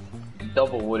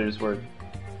double what it's worth.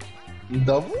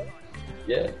 Double?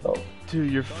 Yeah, double. Dude,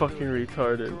 you're fucking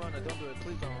retarded. Corona, don't do it.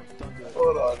 Please don't do it.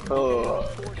 Hold on, hold on.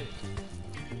 Afford it.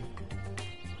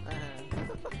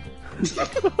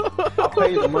 I'll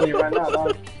pay you the money right now,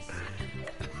 dog.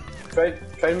 Trade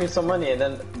me some money and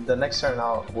then the next turn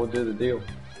we'll do the deal.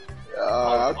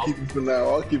 I'll keep it for now.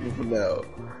 I'll keep it for now.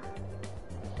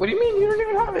 What do you mean? You don't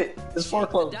even have it. It's Shake the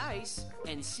foreclosed. dice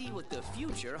and see what the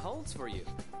future holds for you.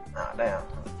 Ah, damn.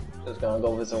 Just gonna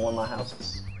go visit one of my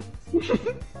houses.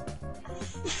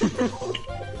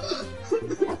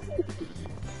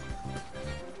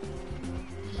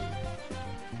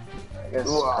 I guess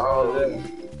Wow. screw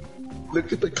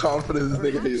Look at the confidence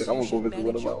this nigga. He's like, I'm gonna go visit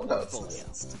one of my Manage own your houses.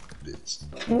 Stupid bitch.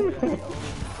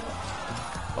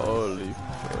 Holy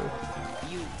fuck.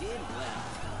 You did well.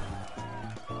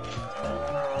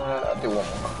 I'll do one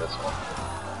more on this one.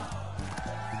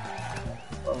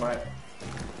 Alright.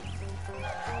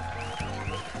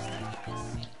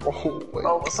 Oh, wait.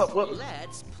 Oh, what's up? What?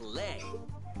 Let's play.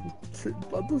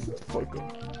 What does it fuck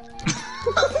up?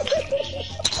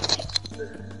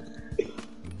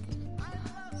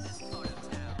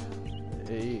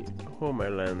 Hey, who am I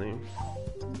landing?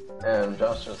 And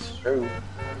Josh is true.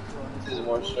 This is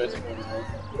more stressful than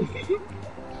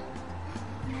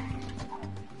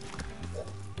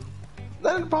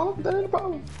That ain't a problem. That ain't a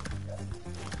problem.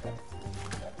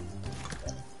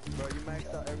 Bro, you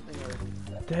maxed out everything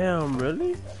already. Damn,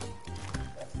 really?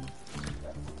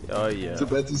 Oh yeah. Too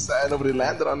bad too sad nobody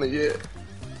landed on it yet.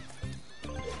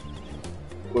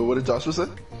 Wait, what did Joshua say?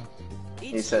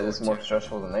 He said it's more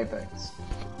stressful than Apex.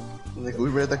 Like, we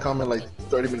read that comment like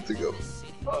 30 minutes ago.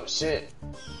 Oh shit.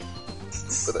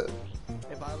 For that.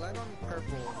 If I land on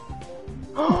purple,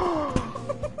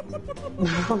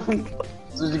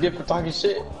 What did you get for talking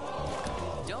shit?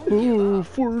 Don't give up.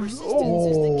 For Persistence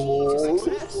is the key to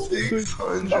success.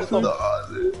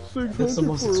 $600. That's the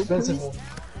most expensive one.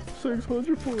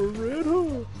 600 for a red,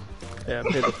 huh? Yeah,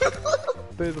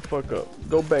 pay the fuck up.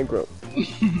 Go bankrupt.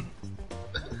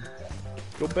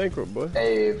 Go bankrupt, boy.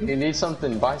 Hey, if you need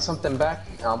something, buy something back,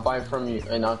 and I'll buy it from you,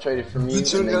 and I'll trade it from you. You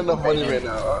two got enough money right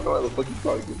now. I don't know how the fuck you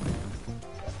talking.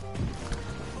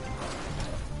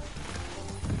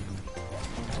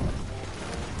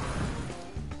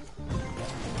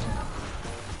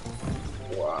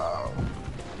 Wow.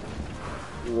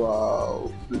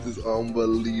 Wow. This is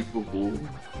unbelievable.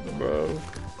 Bro.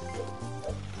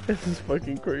 This is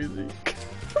fucking crazy.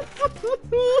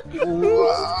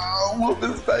 Wow. Whoop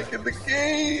is back in the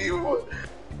game.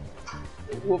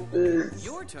 Whoop is.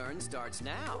 Your turn starts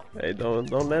now. Hey, don't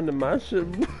land in my shit.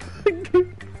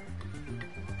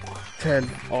 10.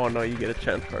 Oh no, you get a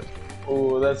chance card.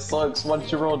 Oh, that sucks.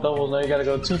 Once you roll double, now you gotta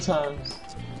go 2 times.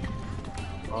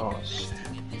 Oh shit.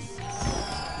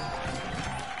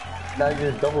 Now you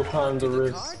get double time the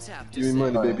risk. Cards have to Give me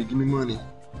say. money, baby. Give me money.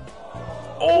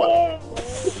 Oh!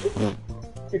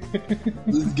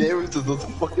 This game just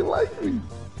doesn't fucking like me.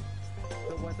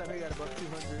 the one time I got above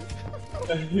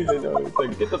 200. You know, it's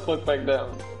like, get the fuck back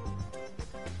down.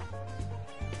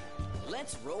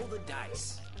 Let's roll the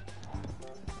dice.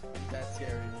 That's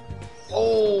scary.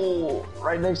 Oh,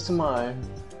 right next to mine.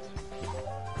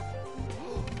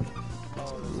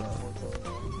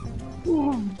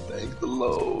 Ooh, thank the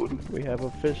Lord. We have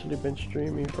officially been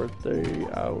streaming for 30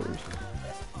 hours.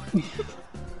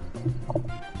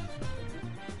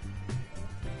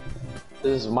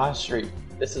 This is my street.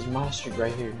 This is my street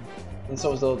right here. And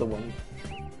so is the other one.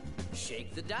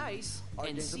 Shake the dice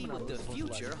and see what the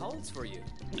future holds for you.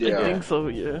 I think so,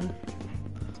 yeah.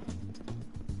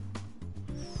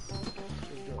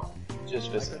 Just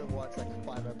I visit. could have watched like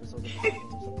 5 episodes of or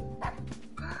something.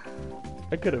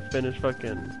 I could have finished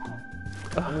fucking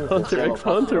Hunter x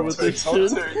Hunter with this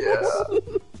shit. Yeah. I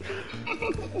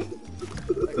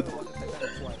could have watched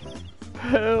Titanic twice.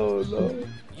 Hell no.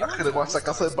 I could have watched like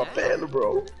I said, Papel,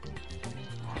 bro.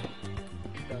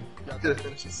 Yeah, Could have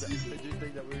finished the season. did you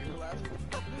think that we were gonna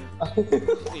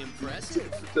last? Impressive.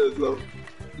 Says no.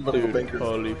 I'm gonna go Dude, banker.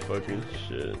 holy fucking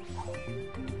shit.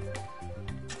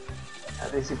 I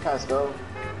think she passed go.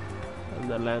 And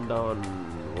then land on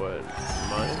what?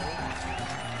 Mine?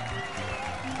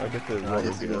 I guess it's I one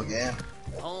have to go again.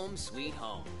 again. Home sweet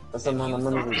home. That's the amount of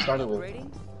money we started with. Upgrading?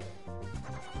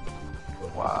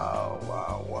 Wow,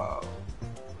 wow, wow.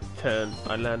 10.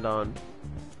 I land on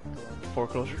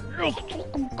foreclosure. Yes,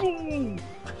 fucking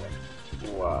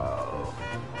go! Wow.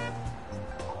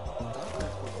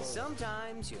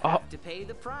 Sometimes you have to pay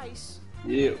the price.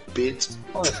 Yeah, bitch.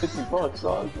 Only $50,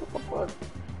 dog. What the fuck?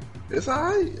 It's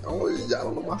alright. Y'all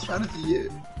don't know my strategy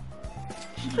yet.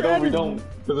 No, we don't,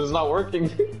 because it's not working.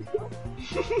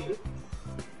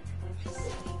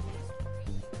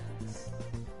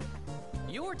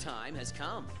 Your time has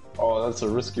come. Oh, that's a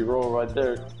risky roll right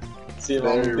there. See if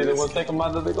I'm Very gonna be the one risky. take them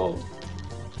out of the goal.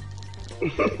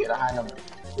 Get a high number.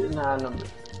 Get a high number.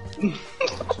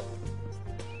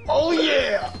 Oh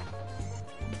yeah!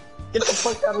 Get the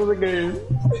fuck out of the game.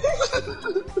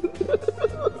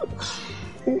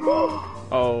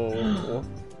 Oh.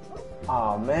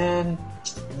 Aw, man.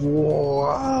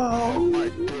 Wow.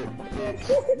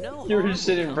 No Your harm shit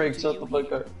will didn't break. come Shut to the you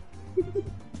fuck up.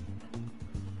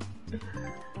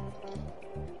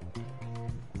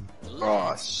 Oh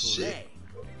Let's shit.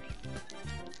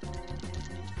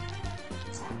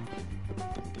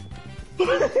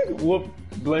 play. Whoop.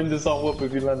 Blame this on Whoop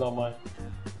if you land on mine.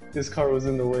 This car was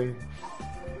in the way.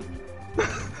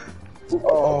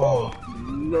 Oh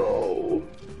no.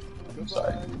 I'm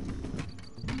sorry.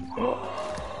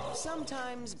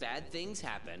 Sometimes bad things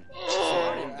happen.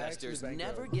 Smart investors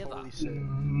never give up.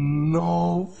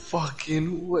 No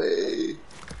fucking way.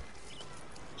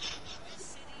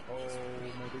 Oh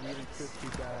my god, even 50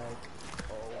 back.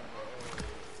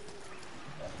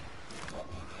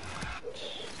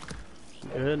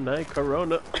 Good night,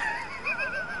 Corona.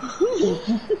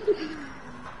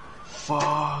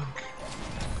 Fuck.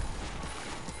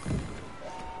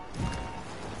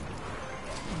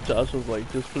 Josh was like,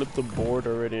 just flip the board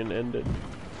already and end it. No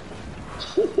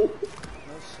shit.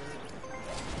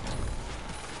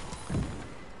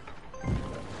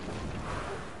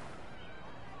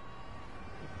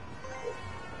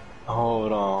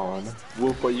 Hold on.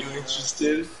 Whoop, are you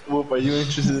interested? Whoop, are you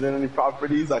interested in any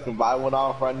properties? I can buy one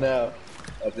off right now.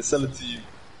 I can sell it to you.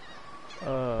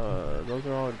 Those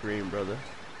are all green, brother.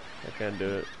 I can't do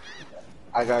it.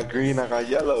 I got green, I got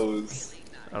yellows.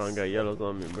 I don't got yellows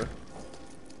on me, bro.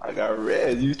 I got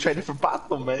red. You traded for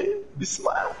Pato, man. Be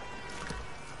smart.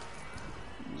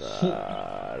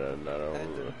 Nah, I don't know.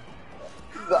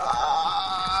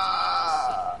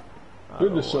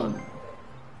 Good the sun.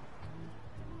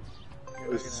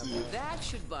 That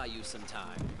should buy you some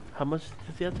time. How much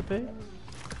does he have to pay?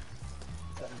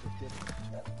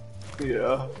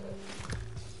 Yeah.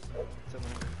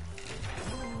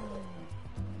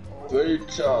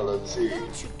 Fatality.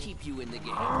 That should keep you in the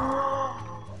game.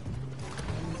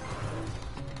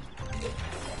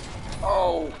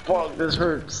 Oh, fuck, this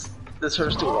hurts. This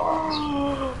hurts too much.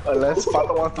 Unless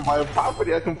Pato wants to buy a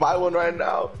property, I can buy one right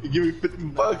now. You give me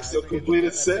 $50, you'll complete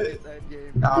a set.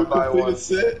 I'll buy one. A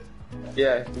set.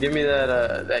 Yeah, give me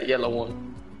that that yellow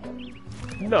one.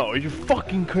 No, you're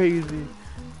fucking crazy.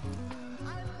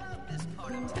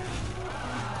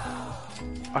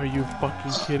 Are you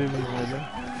fucking kidding me right now?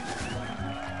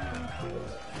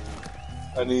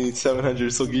 I need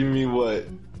 700, so give me what?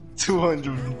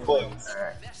 200 bucks.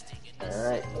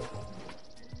 Alright.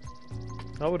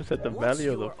 I would have said the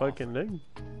value of the fucking thing.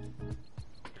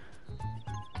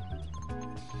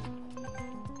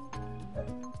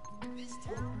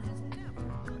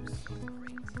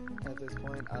 At this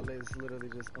point, Ale is literally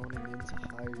just owning the entire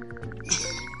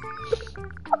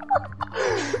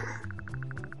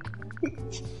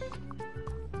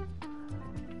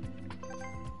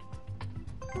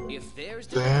If there's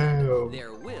demand,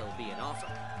 there will be an offer.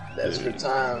 Desperate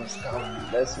times come.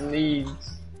 Desperate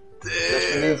needs.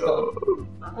 Desperate needs come.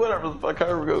 Whatever the fuck,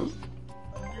 however it goes.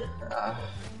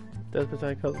 Desperate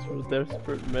time comes from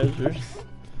desperate measures.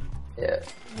 Yeah.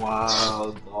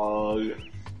 Wow, dog.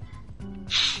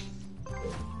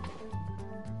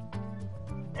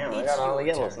 Damn, I got all the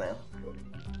yellows now.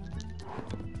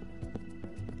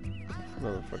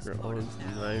 Motherfucker owns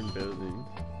 9 buildings.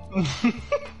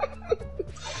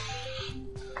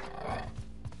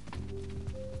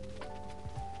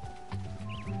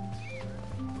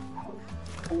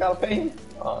 I gotta pay him?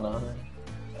 Oh no.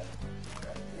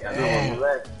 Yeah, no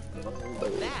that.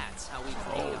 That's how we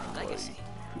create our legacy.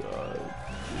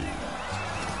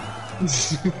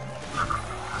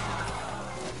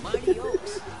 Mighty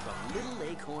oaks from little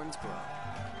acorns grow.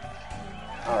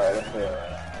 Alright, okay.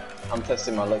 I'm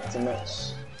testing my luck too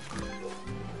much.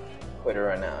 Quit it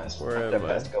right now. It's Where am that I?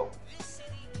 fast to go.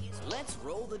 Let's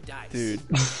roll the dice. Dude.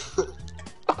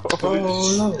 Oh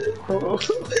no.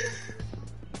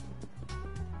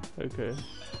 Okay.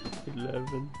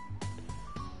 11.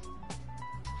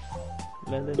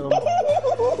 Landing on.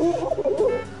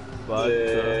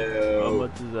 How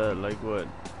much is that? Like what?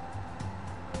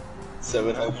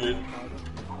 700.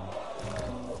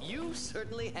 You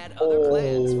certainly had other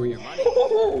plans for your money.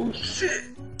 Oh shit.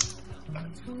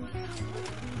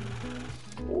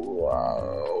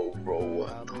 Wow, bro.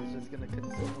 Ale's just gonna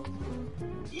consume.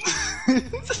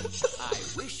 I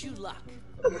wish you luck.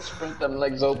 Sprint them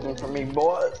legs open for me,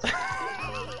 boys.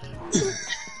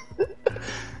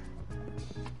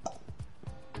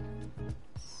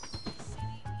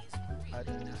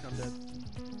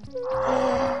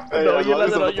 Hey, No, you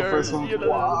landed on the your first one.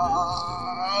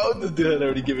 Wow, this dude had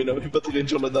already given up. He about to get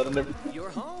control of that and everything. You're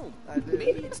home.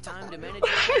 Maybe it's time to manage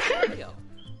your portfolio.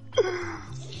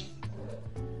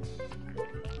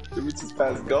 Let me just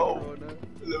pass go.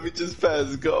 Let me just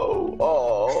pass go.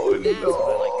 Oh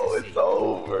no, it's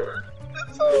over.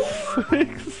 It's over.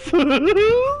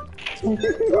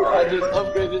 I just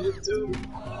upgraded it too.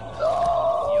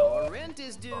 Your rent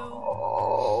is due.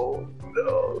 Oh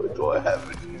no, do I have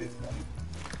it?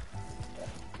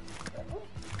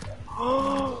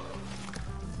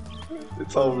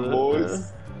 It's over,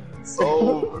 boys. It's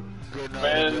over.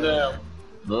 Man down.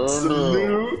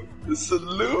 Salute.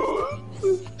 Salute.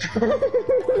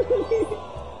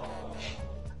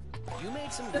 You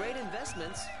made some great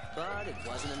investments, but it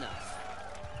wasn't enough.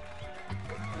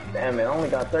 Damn it, I only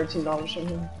got $13 from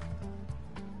him.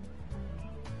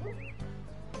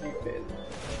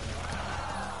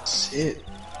 Shit.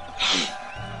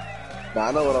 Nah,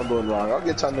 I know what I'm doing wrong. I'll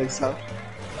get y'all next time.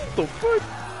 What the fuck?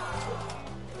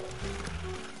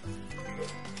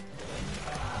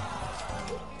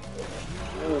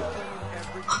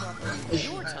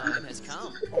 Your time has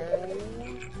come.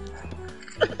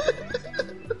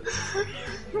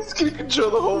 He's gonna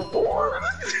control the whole board.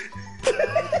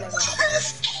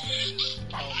 That's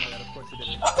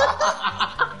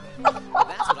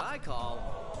what I call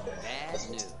bad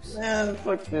news. Man,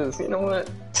 fuck this. You know what?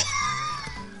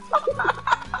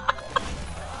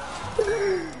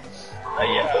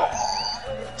 Yeah.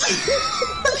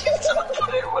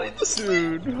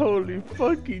 Dude, holy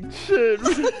fucking shit.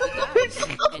 And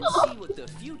see what the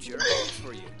future holds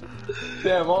for you.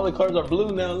 Damn, all the cards are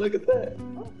blue now. Look at that.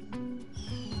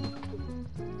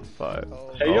 5.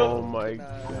 Hey, Oh yo. my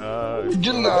god.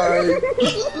 Good night.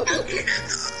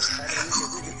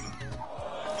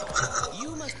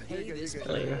 You must pay this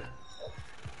player.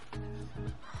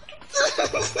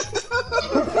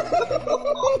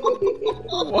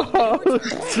 Wow,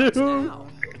 dude. Now.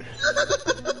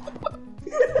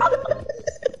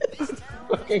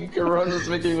 Fucking Corona's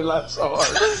making me laugh so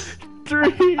hard.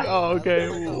 3. Oh, okay.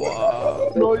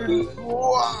 Wow. No, you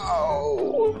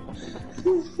wow.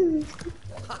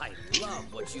 I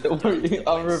love what you Don't worry,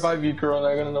 I'll revive you, Corona.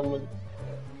 I'm gonna know when.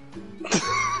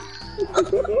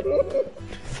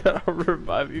 I'll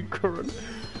revive you, Corona.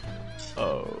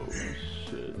 Oh,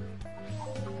 shit.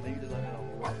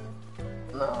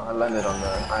 No, I landed on the.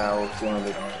 I was going to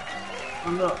lead on it.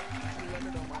 I'm not.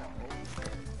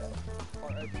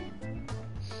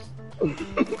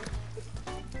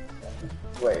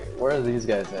 Wait, where are these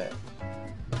guys at?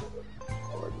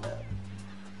 Forward map.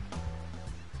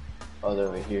 Oh, they're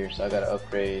over here, so I gotta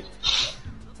upgrade.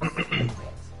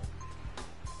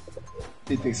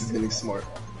 He thinks he's getting smart.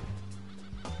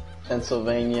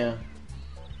 Pennsylvania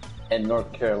and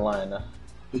North Carolina.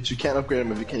 But you can't upgrade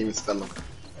him if you can't even spell them.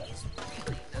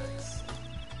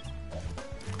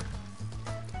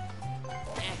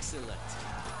 excellent.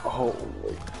 Oh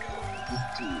my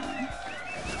god.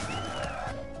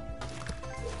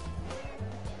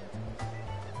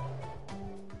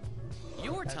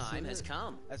 Your time has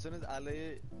come. As soon as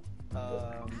Ali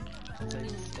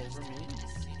takes over me,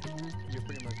 you're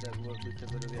pretty much dead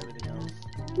because literally everything else.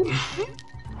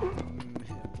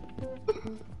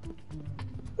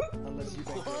 Unless you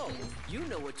back Whoa, you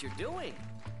know what you're doing.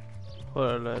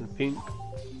 Hold on, man. Pink.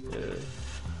 Yeah.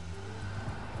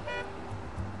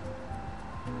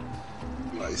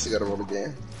 Nice, you gotta roll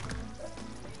again.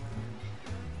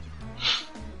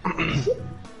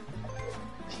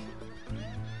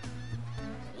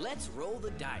 Let's roll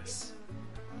the dice.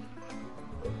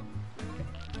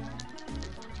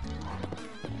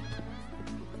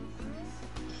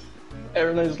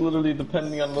 Everything's literally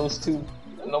depending on those two.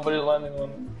 Nobody landing on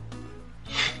them.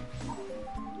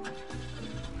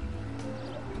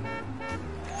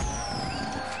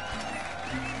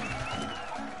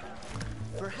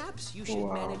 Perhaps you should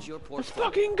manage your Let's portfolio.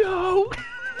 fucking go!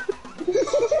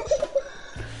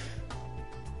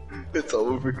 It's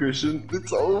over, Christian.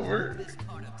 It's over. This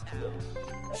part of town.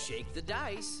 Shake the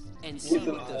dice and see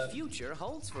what the future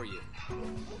holds for you.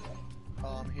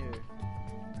 I'm here.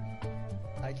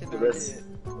 I The cannot rest. get.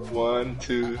 1,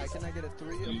 2, I cannot get a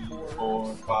 3, a 4,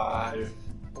 4, 5.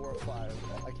 or a 5.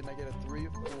 I cannot get a 3,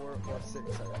 4, or 6.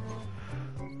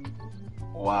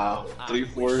 Wow. 3,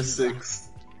 4, 6.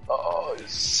 Oh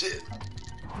shit.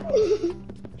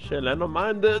 Shit, I don't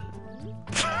mind it.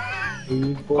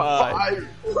 3, 4, 5.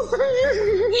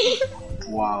 5.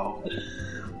 Wow.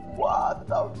 What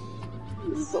the?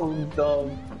 So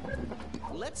dumb.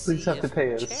 Let's Please see have to if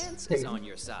pay us. chance Pay is me. on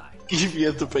your side. If you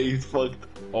have to pay, he's fucked.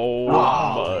 Oh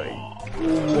Wow. my.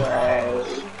 Wow.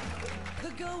 The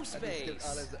go I just skipped space.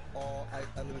 Alice all. I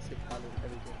literally skipped Alice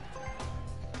everything.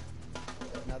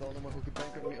 Now the only one who can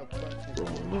bankrupt me up front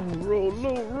is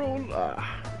Roll.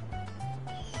 Ah.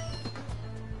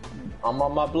 I'm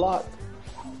on my block.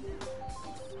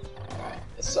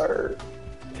 Yes, sir.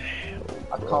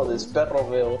 I call this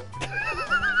Federalville.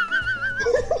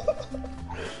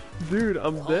 Dude,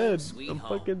 I'm dead. Sweet I'm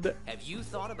home. fucking dead. Have you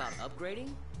thought about upgrading?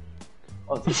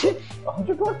 Oh, this shit?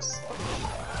 $100? Let's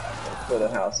put a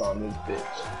house on this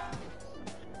bitch.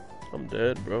 I'm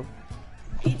dead, bro.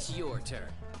 It's your turn.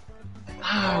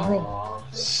 Oh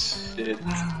shit.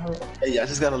 Hey, I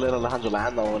just gotta let Alejandro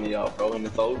land on one of y'all, bro, and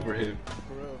it's over him.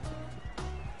 for real.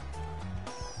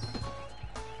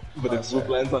 But if Swoop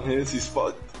lands on his, he's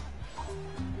fucked.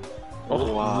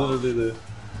 Oh wow. Literally the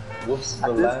whoops the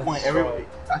At last this point, straw. everybody.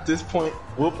 At this point,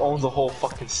 Whoop owns a whole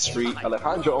fucking street.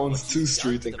 Alejandro owns 2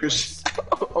 streets, and Christian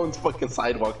owns fucking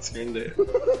sidewalks here and there.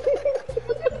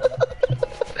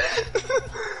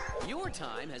 Your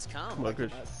time has come. Come on,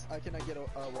 Chris. I cannot get a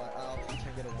what? I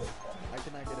can't get a 1. I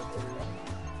cannot get a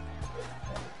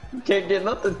 3. You can't get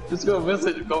nothing. Just go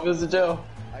visit jail.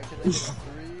 I cannot get a 3,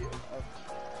 a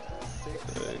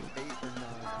 6, 8, or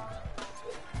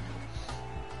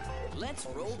 9. Let's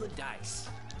roll the dice.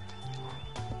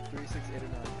 3, 6, 8, or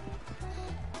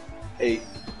 8.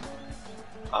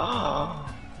 Ah.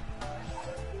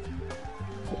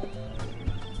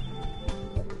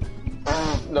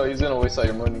 No, he's gonna waste all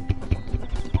your money.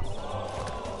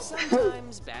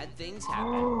 Sometimes bad things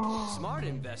happen. Smart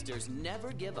investors never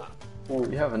give up. Oh,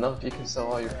 you have enough. You can sell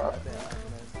all your property.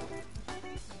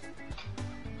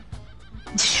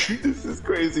 This is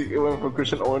crazy. It went from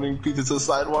Christian owning pizza to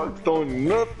sidewalk, throwing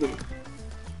nothing.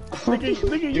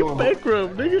 Nigga, you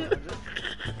bankrupt, nigga.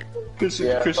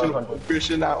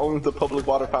 Christian now owns the public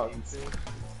water fountains.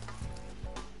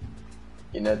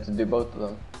 You have to do both of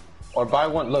them. Or buy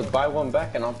one. Look, buy one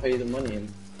back and I'll pay you the money.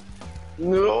 And...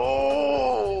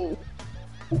 No!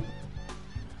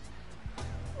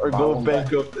 Or go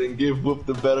bankrupt and give Whoop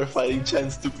the better fighting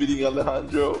chance to beating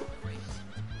Alejandro.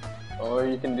 Or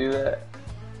you can do that.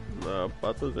 Nah,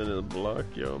 Pato's in his block,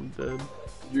 yo, I'm dead.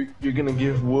 You're gonna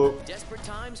give Whoop. Desperate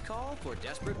times call for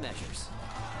desperate measures.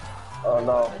 Oh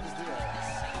no.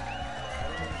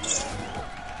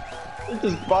 He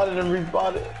just bought it and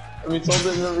rebought it. I mean, sold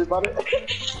it and rebought it.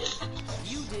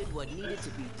 You did what needed to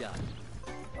be done.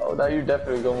 Oh, now you're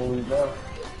definitely gonna lose now.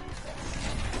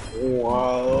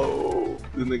 Wow.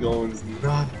 This nigga owns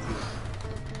nothing.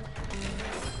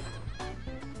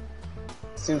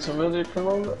 Seems familiar,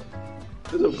 ᴘᴇᴇ?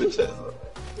 Little bitch ass.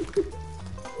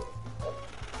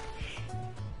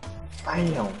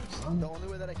 Damn. The only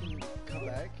way that I can come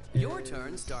back. Your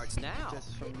turn starts now. Just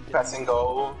from Pass and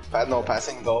go. Pass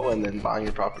and go, and then buying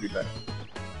your property back.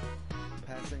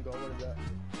 pass and go. What is that?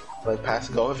 Like pass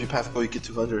and go. If you pass and go, you get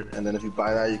 200, and then if you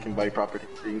buy that, you can buy your property.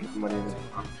 So you can get the money in it.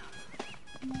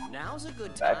 Now's a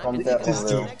good Back on time to that think one, about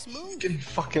though. the next move. Getting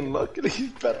fucking lucky.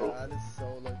 He's better. That is so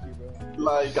lucky, bro.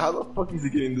 Like, how the fuck is he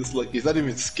getting this lucky? He's not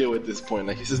even skill at this point.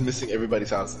 Like, he's just missing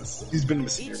everybody's houses. He's been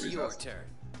missing It's everybody's your houses. turn.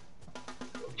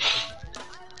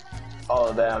 Oh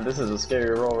damn, this is a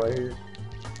scary roll right here.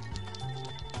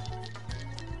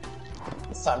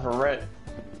 It's time for rent.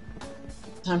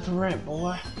 Time for rent,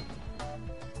 boy.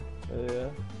 Yeah.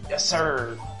 Yes,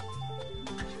 sir.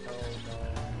 Oh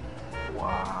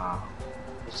Wow.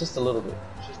 It's just a little bit.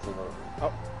 Just a little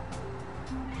Oh.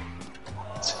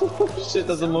 bit. Shit,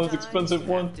 that's the most expensive You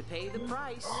have one. to pay the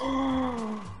price.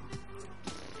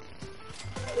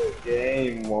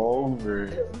 Game over.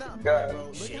 no. Nah, God. bro.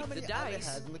 Look Shake how many the I've dice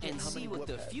had. Look at and how see many what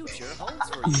the Whoop had. future holds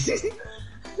for you.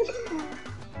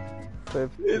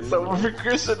 It's over for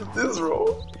Christian at this roll.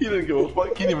 He didn't give a fuck.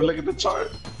 He didn't even look at the chart.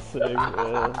 Sick,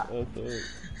 man. That's it.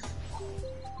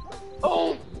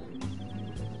 Oh.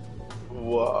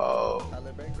 Wow.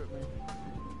 Tyler bankrupt me.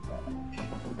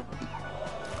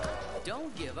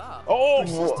 Don't give up. Oh!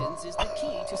 Persistence is the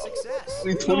key to success.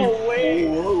 No way.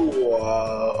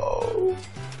 Wow.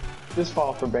 Just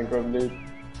fall for bankrupt, dude.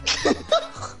 I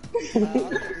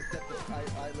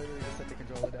literally just set the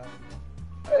controller down.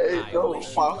 Hey, I no. wish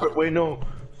you File for, luck. wait, no.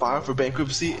 File for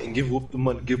bankruptcy and give Whoop the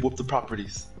money. Give Whoop the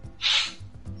properties.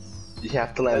 You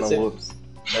have to land That's on it. Whoops.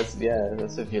 That's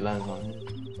if you land on it.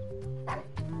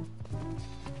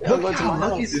 Look how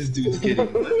lucky this dude's getting.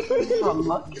 I'm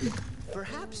lucky.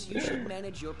 Perhaps you should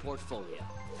manage your portfolio.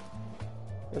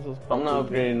 This was I'm not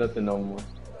upgrading nothing no more.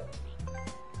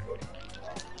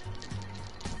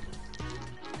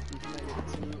 You can make it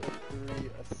 2, a 3,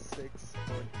 a 6,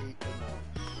 or an 8 or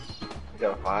more. You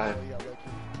got a 5. Oh, yeah, lucky.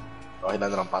 Oh, he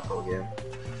landed on Pato again.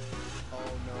 Oh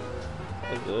no.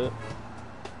 That's it.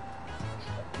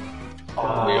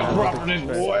 Oh, your property,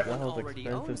 boy. That was Already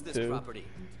owns expensive this too. property.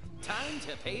 Time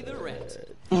to pay the rent.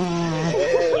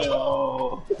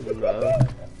 Oh. No,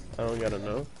 I don't gotta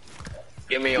know.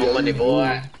 Give me your money,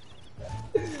 boy.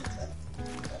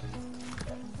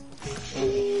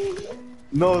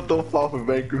 No, don't fall for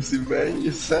bankruptcy, man.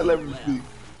 You sell everything.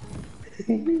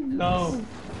 No.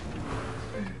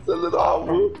 Sell it all,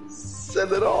 Whoops.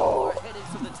 Sell it all. We're headed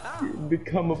for the top.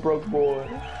 Become a broke boy.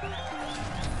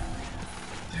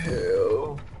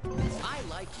 Hell. I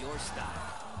like your style.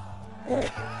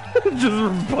 Just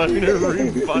rebuying it,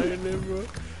 rebuying it, bro.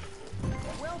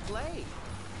 Well played.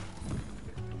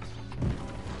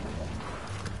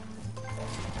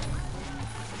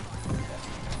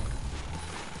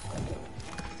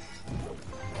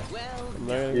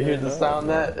 Well, You hear the sound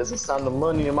that? It's the sound of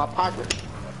money in my pocket.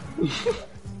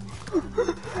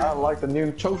 I like the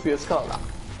new trophy. It's called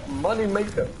Money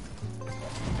Maker.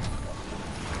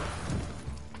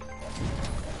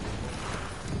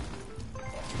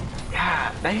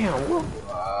 God damn, what?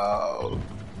 Wow.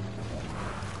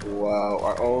 Wow,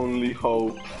 our only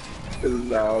hope is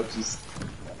now just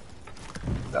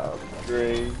down the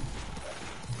drain.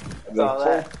 And then all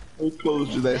that. we'll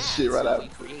close that shit right that's how out. we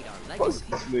create our Fuck legacy.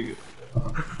 this nigga.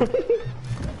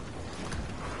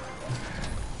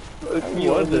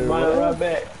 You want this money right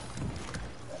back?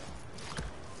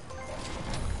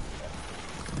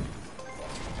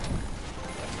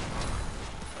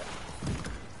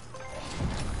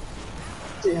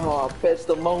 See how I bet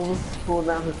the most, pull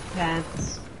down his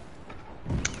pants.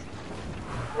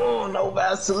 Oh, no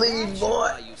Vaseline, boy.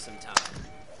 Buy you some time.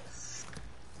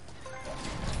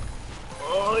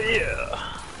 Oh yeah.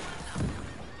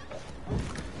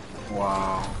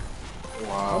 Wow.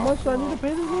 How much do I need to pay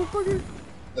this motherfucker?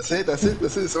 That's it.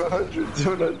 700.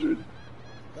 700.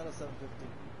 That was 750.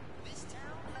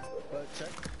 Check.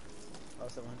 Oh,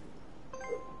 700.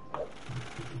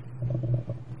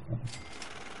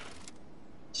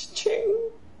 Ching.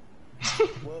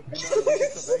 Well, if you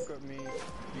bankrupt me, you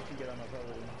can get on my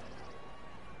property.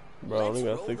 Bro, I only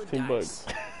got 16 bucks.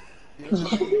 You don't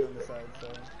have money on the side, so.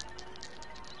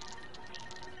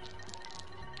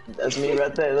 That's me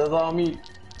right there. That's all me.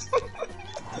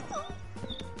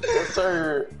 Yes,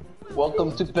 sir.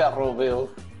 Welcome to Perroville,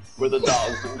 where the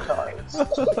dogs and cars.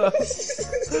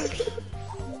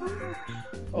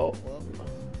 Oh.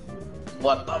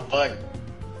 What the fuck?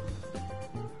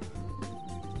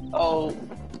 Oh.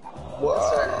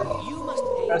 Wow. You must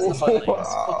pay That's the this fucking place.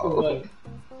 money.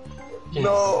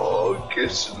 No,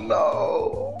 Kish,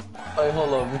 no. Hey,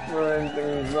 hold on. Before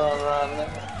anything's done right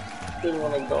now, didn't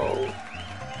want to go.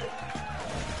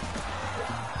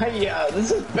 Hey, yeah,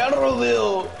 this is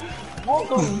Perroville.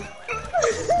 Welcome.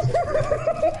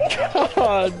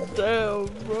 God damn,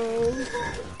 bro.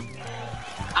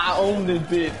 I own this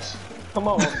bitch. Come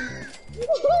on.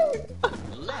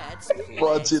 Let's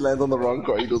Bro, she lands on the wrong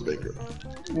car, he goes bankrupt.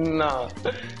 Nah.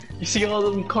 You see all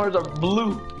them cars are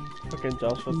blue. Fucking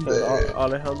Joshua said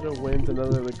Alejandro wins and none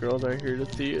of the girls are here to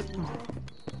see it.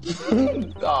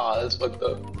 Ah, that's fucked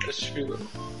up. That's true.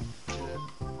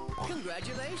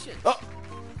 Congratulations. Oh,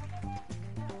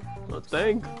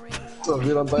 thanks. So if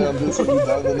you don't die on this one, you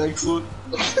die on the next one.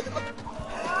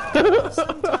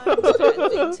 Sometimes bad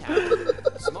things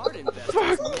happen. Smart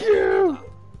investors. Fuck you.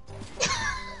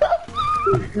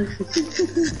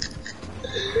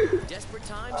 Desperate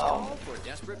times call for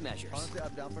desperate measures. Honestly,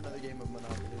 I'm down for another game of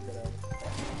Monopoly.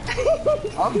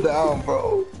 I'm down,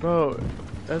 bro. Bro,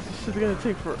 that's shit's gonna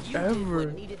take You did forever.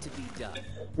 what needed to be done.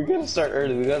 We gotta start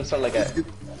early. We gotta start like as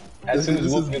This soon as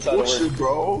is Whoop gets out of bullshit, work.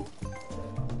 bro.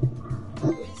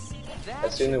 That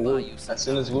As soon should as buy Whoop, you some as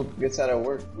soon as Whoop gets out of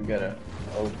work, we gotta.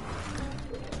 Oh,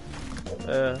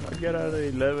 I get out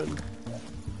at 11.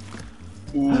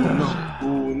 Ooh no,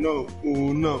 ooh no,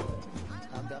 ooh no.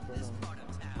 I'm down for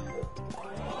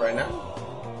another. right now?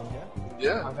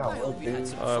 Yeah. I got work, dude.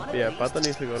 Yeah, Pata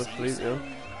needs to go to sleep, yo.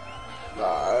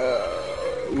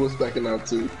 What's backing out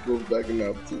too?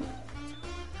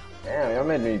 Damn, y'all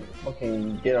made me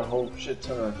fucking get a whole shit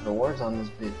ton of rewards on this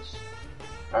bitch.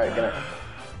 Alright, good night.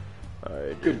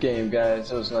 Alright, Good game,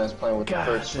 guys. It was nice playing with the God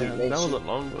first Sweet damn, that was a Nation.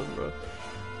 long one, bro.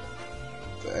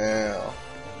 Damn.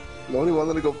 Nobody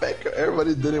wanted to go bankrupt.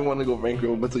 Everybody didn't want to go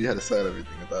bankrupt until you had to sell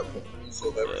everything at that point. So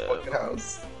that was fucking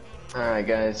house. Alright,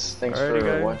 guys. Thanks Alrighty, for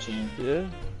guys. watching. Yeah.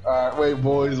 Alright, wait,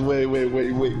 boys. Wait.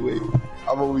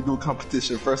 How about we do a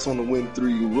competition? First one to win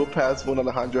 3. We'll pass one.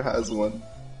 Alejandro has one.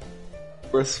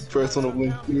 First one to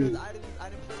win 3. I didn't play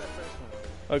that first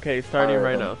one. Okay, starting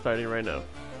Alright, right then. now. Starting right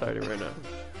now.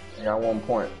 I got 1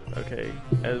 point. Okay.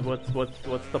 And what's the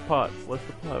pot? What's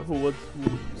the pot? Wait,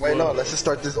 what- no, let's just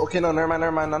start this. Okay, no, never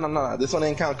mind. No. This one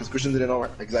didn't count because Christian didn't know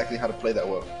exactly how to play that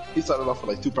well. He started off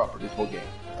with like 2 properties whole game.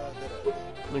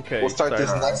 Okay. We'll start this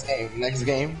start. next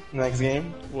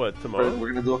game. What, tomorrow? We're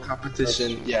gonna do a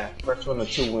competition. Yeah, First one to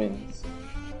 2 wins.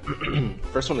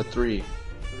 first one to 3.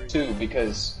 2,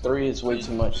 because 3 is way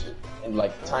too much. And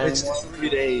like time. It's just 3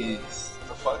 days.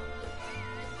 The fuck?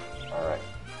 Alright.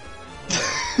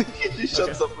 He just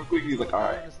shuts up real quick. He's like,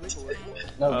 alright.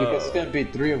 No, because it's gonna be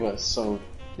 3 of us, so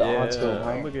the odds go I'm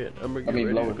high. gonna get I mean,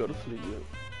 ready lower. to go to sleep. Yeah.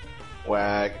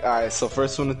 Whack. Alright, so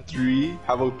first one to 3.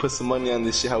 How about we put some money on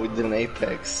this shit? How we did in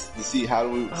Apex? You see how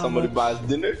somebody much? buys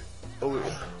dinner?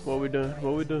 What we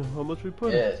doing? How much we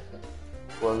put? Yeah.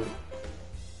 Well,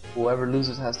 whoever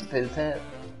loses has to pay the tab.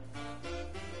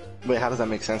 Wait, how does that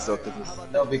make sense though? 'Cause it's-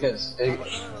 No, because it,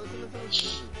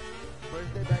 Listen.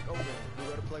 First day back open.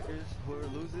 Whoever players, whoever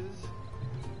loses.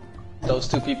 those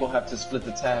 2 people have to split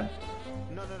the tab.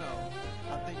 No.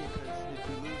 I'm thinking because if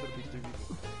we lose, it'll be 3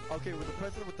 people. Okay, well, the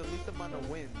person with the least amount of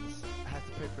wins has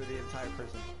to pay for the entire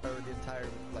person. Or the entire,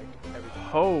 like, everything.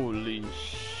 Holy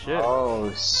shit.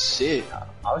 Oh shit.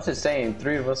 I was just saying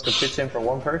 3 of us could pitch in for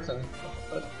 1 person.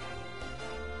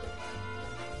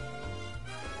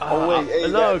 Oh wait,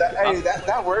 hey, no,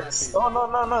 that works. Oh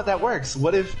no, that works.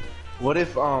 What if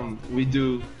we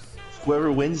do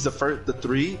whoever wins the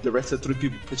 3, the rest of the 3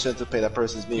 people pitch in to pay that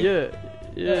person's meal.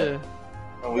 Yeah.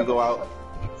 And we go out.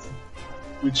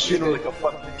 We treat him like a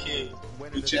fucking king.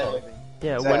 Winner We does treat him. everything.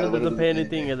 Yeah, Exactly. one doesn't pay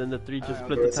anything and then the 3 just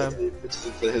split the time. Pitches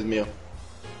in for his meal.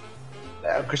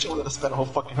 Damn, Christian would have spent a whole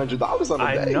fucking $100 on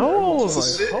a day. I know.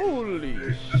 Like, holy.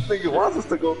 This nigga wants us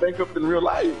to go bankrupt in real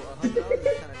life.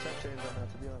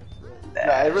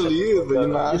 Nah, it really is. But you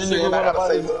know what I'm saying? I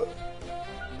gotta say, look,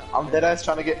 I'm dead ass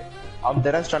trying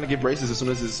to get braces as soon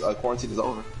as this quarantine is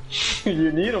over.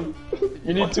 You need them.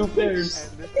 You need 2 pairs.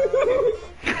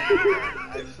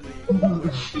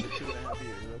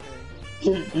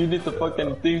 You need the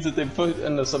fucking things that they put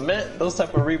in the cement, those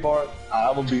type of rebar.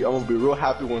 I'm gonna be real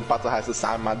happy when Pato has to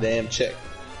sign my damn check.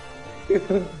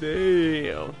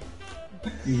 Damn.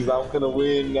 Because I'm gonna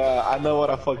win. I know what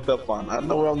I fucked up on. I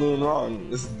know what I'm doing wrong.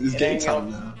 It's game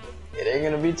time now. It ain't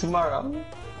gonna be tomorrow.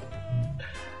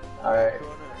 Alright.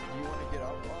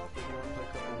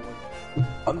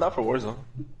 I'm not for Warzone.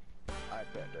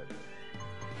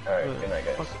 Alright, good night,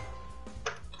 guys.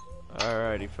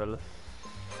 Alrighty, fellas.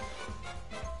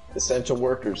 Essential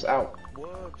workers out.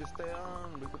 Whoa, just stay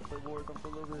on. We can play Warzone for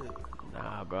a little bit.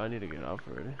 Nah, bro, I need to get off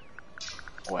already.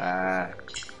 Wow.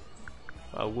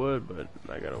 I would, but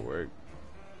I gotta work.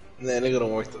 Nah, nigga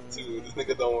don't work till 2. This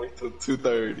nigga don't work till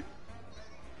 2:30.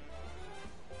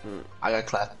 I got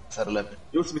class at 11.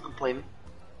 You want to be complaining?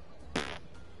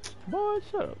 Boy,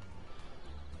 shut up.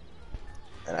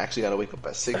 And I actually gotta wake up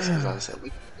at 6 because I said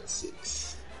wake up at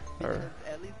 6. Alright.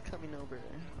 At least coming over.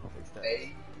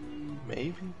 Hey,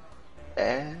 maybe.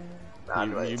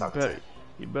 Nah,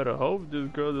 You better hope this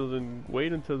girl doesn't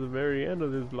wait until the very end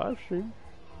of this live stream.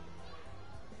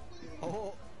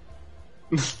 Oh.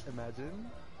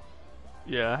 Imagine.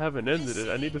 Yeah, I haven't ended it.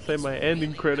 I need to say my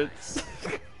ending credits.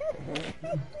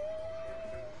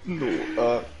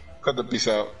 No, cut the piece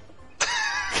out.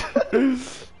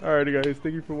 Alrighty, guys,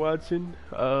 thank you for watching.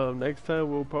 Next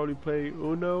time we'll probably play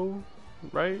Uno,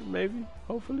 right? Maybe,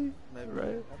 hopefully, Maybe.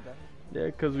 right? Yeah,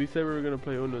 because we said we were gonna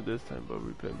play Uno this time, but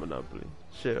we played Monopoly.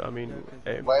 Shit, I mean,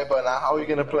 hey. Wait, but now how are we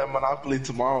gonna play Monopoly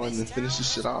tomorrow and then finish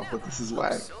this shit off? But this is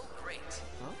whack. So great.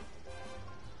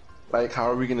 Like,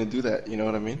 how are we gonna do that? You know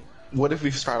what I mean? What if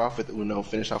we start off with Uno,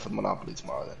 finish off with Monopoly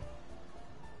tomorrow then?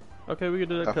 Okay, we could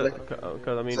do that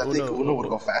because I mean, I think Uno would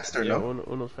go faster, yeah, no?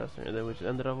 Uno's faster, and then we just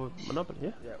ended up with Monopoly.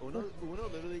 Yeah. Yeah, Uno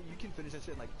literally, you can finish that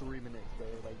shit in like 3 minutes, bro.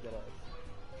 Like, get us.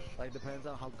 Like, depends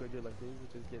on how good your luck is,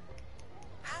 which is get.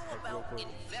 How about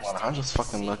investing? Alejandro's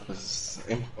fucking luck was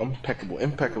impeccable.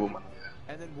 And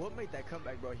then what made that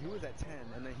comeback, bro? He was at 10,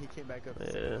 and then he came back up to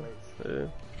 2nd place. Yeah.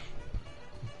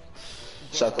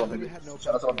 Shout out to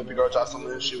my baby girl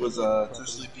Jocelyn. She was too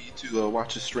sleepy to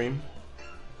watch the stream.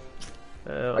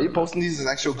 Are you posting these as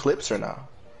actual clips or not?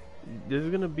 This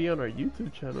is gonna be on our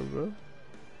YouTube channel, bro.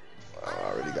 I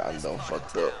already got them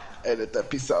fucked up. Edit that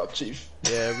piece out, chief.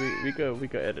 Yeah, we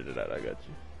could edit it out. I got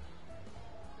you.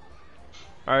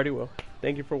 Alrighty, well,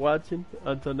 thank you for watching.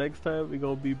 Until next time, we're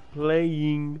gonna be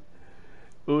playing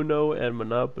Uno and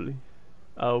Monopoly.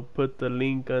 I'll put the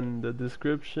link on the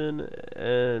description,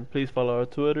 and please follow our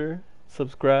Twitter,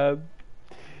 subscribe,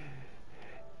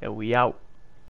 and we out.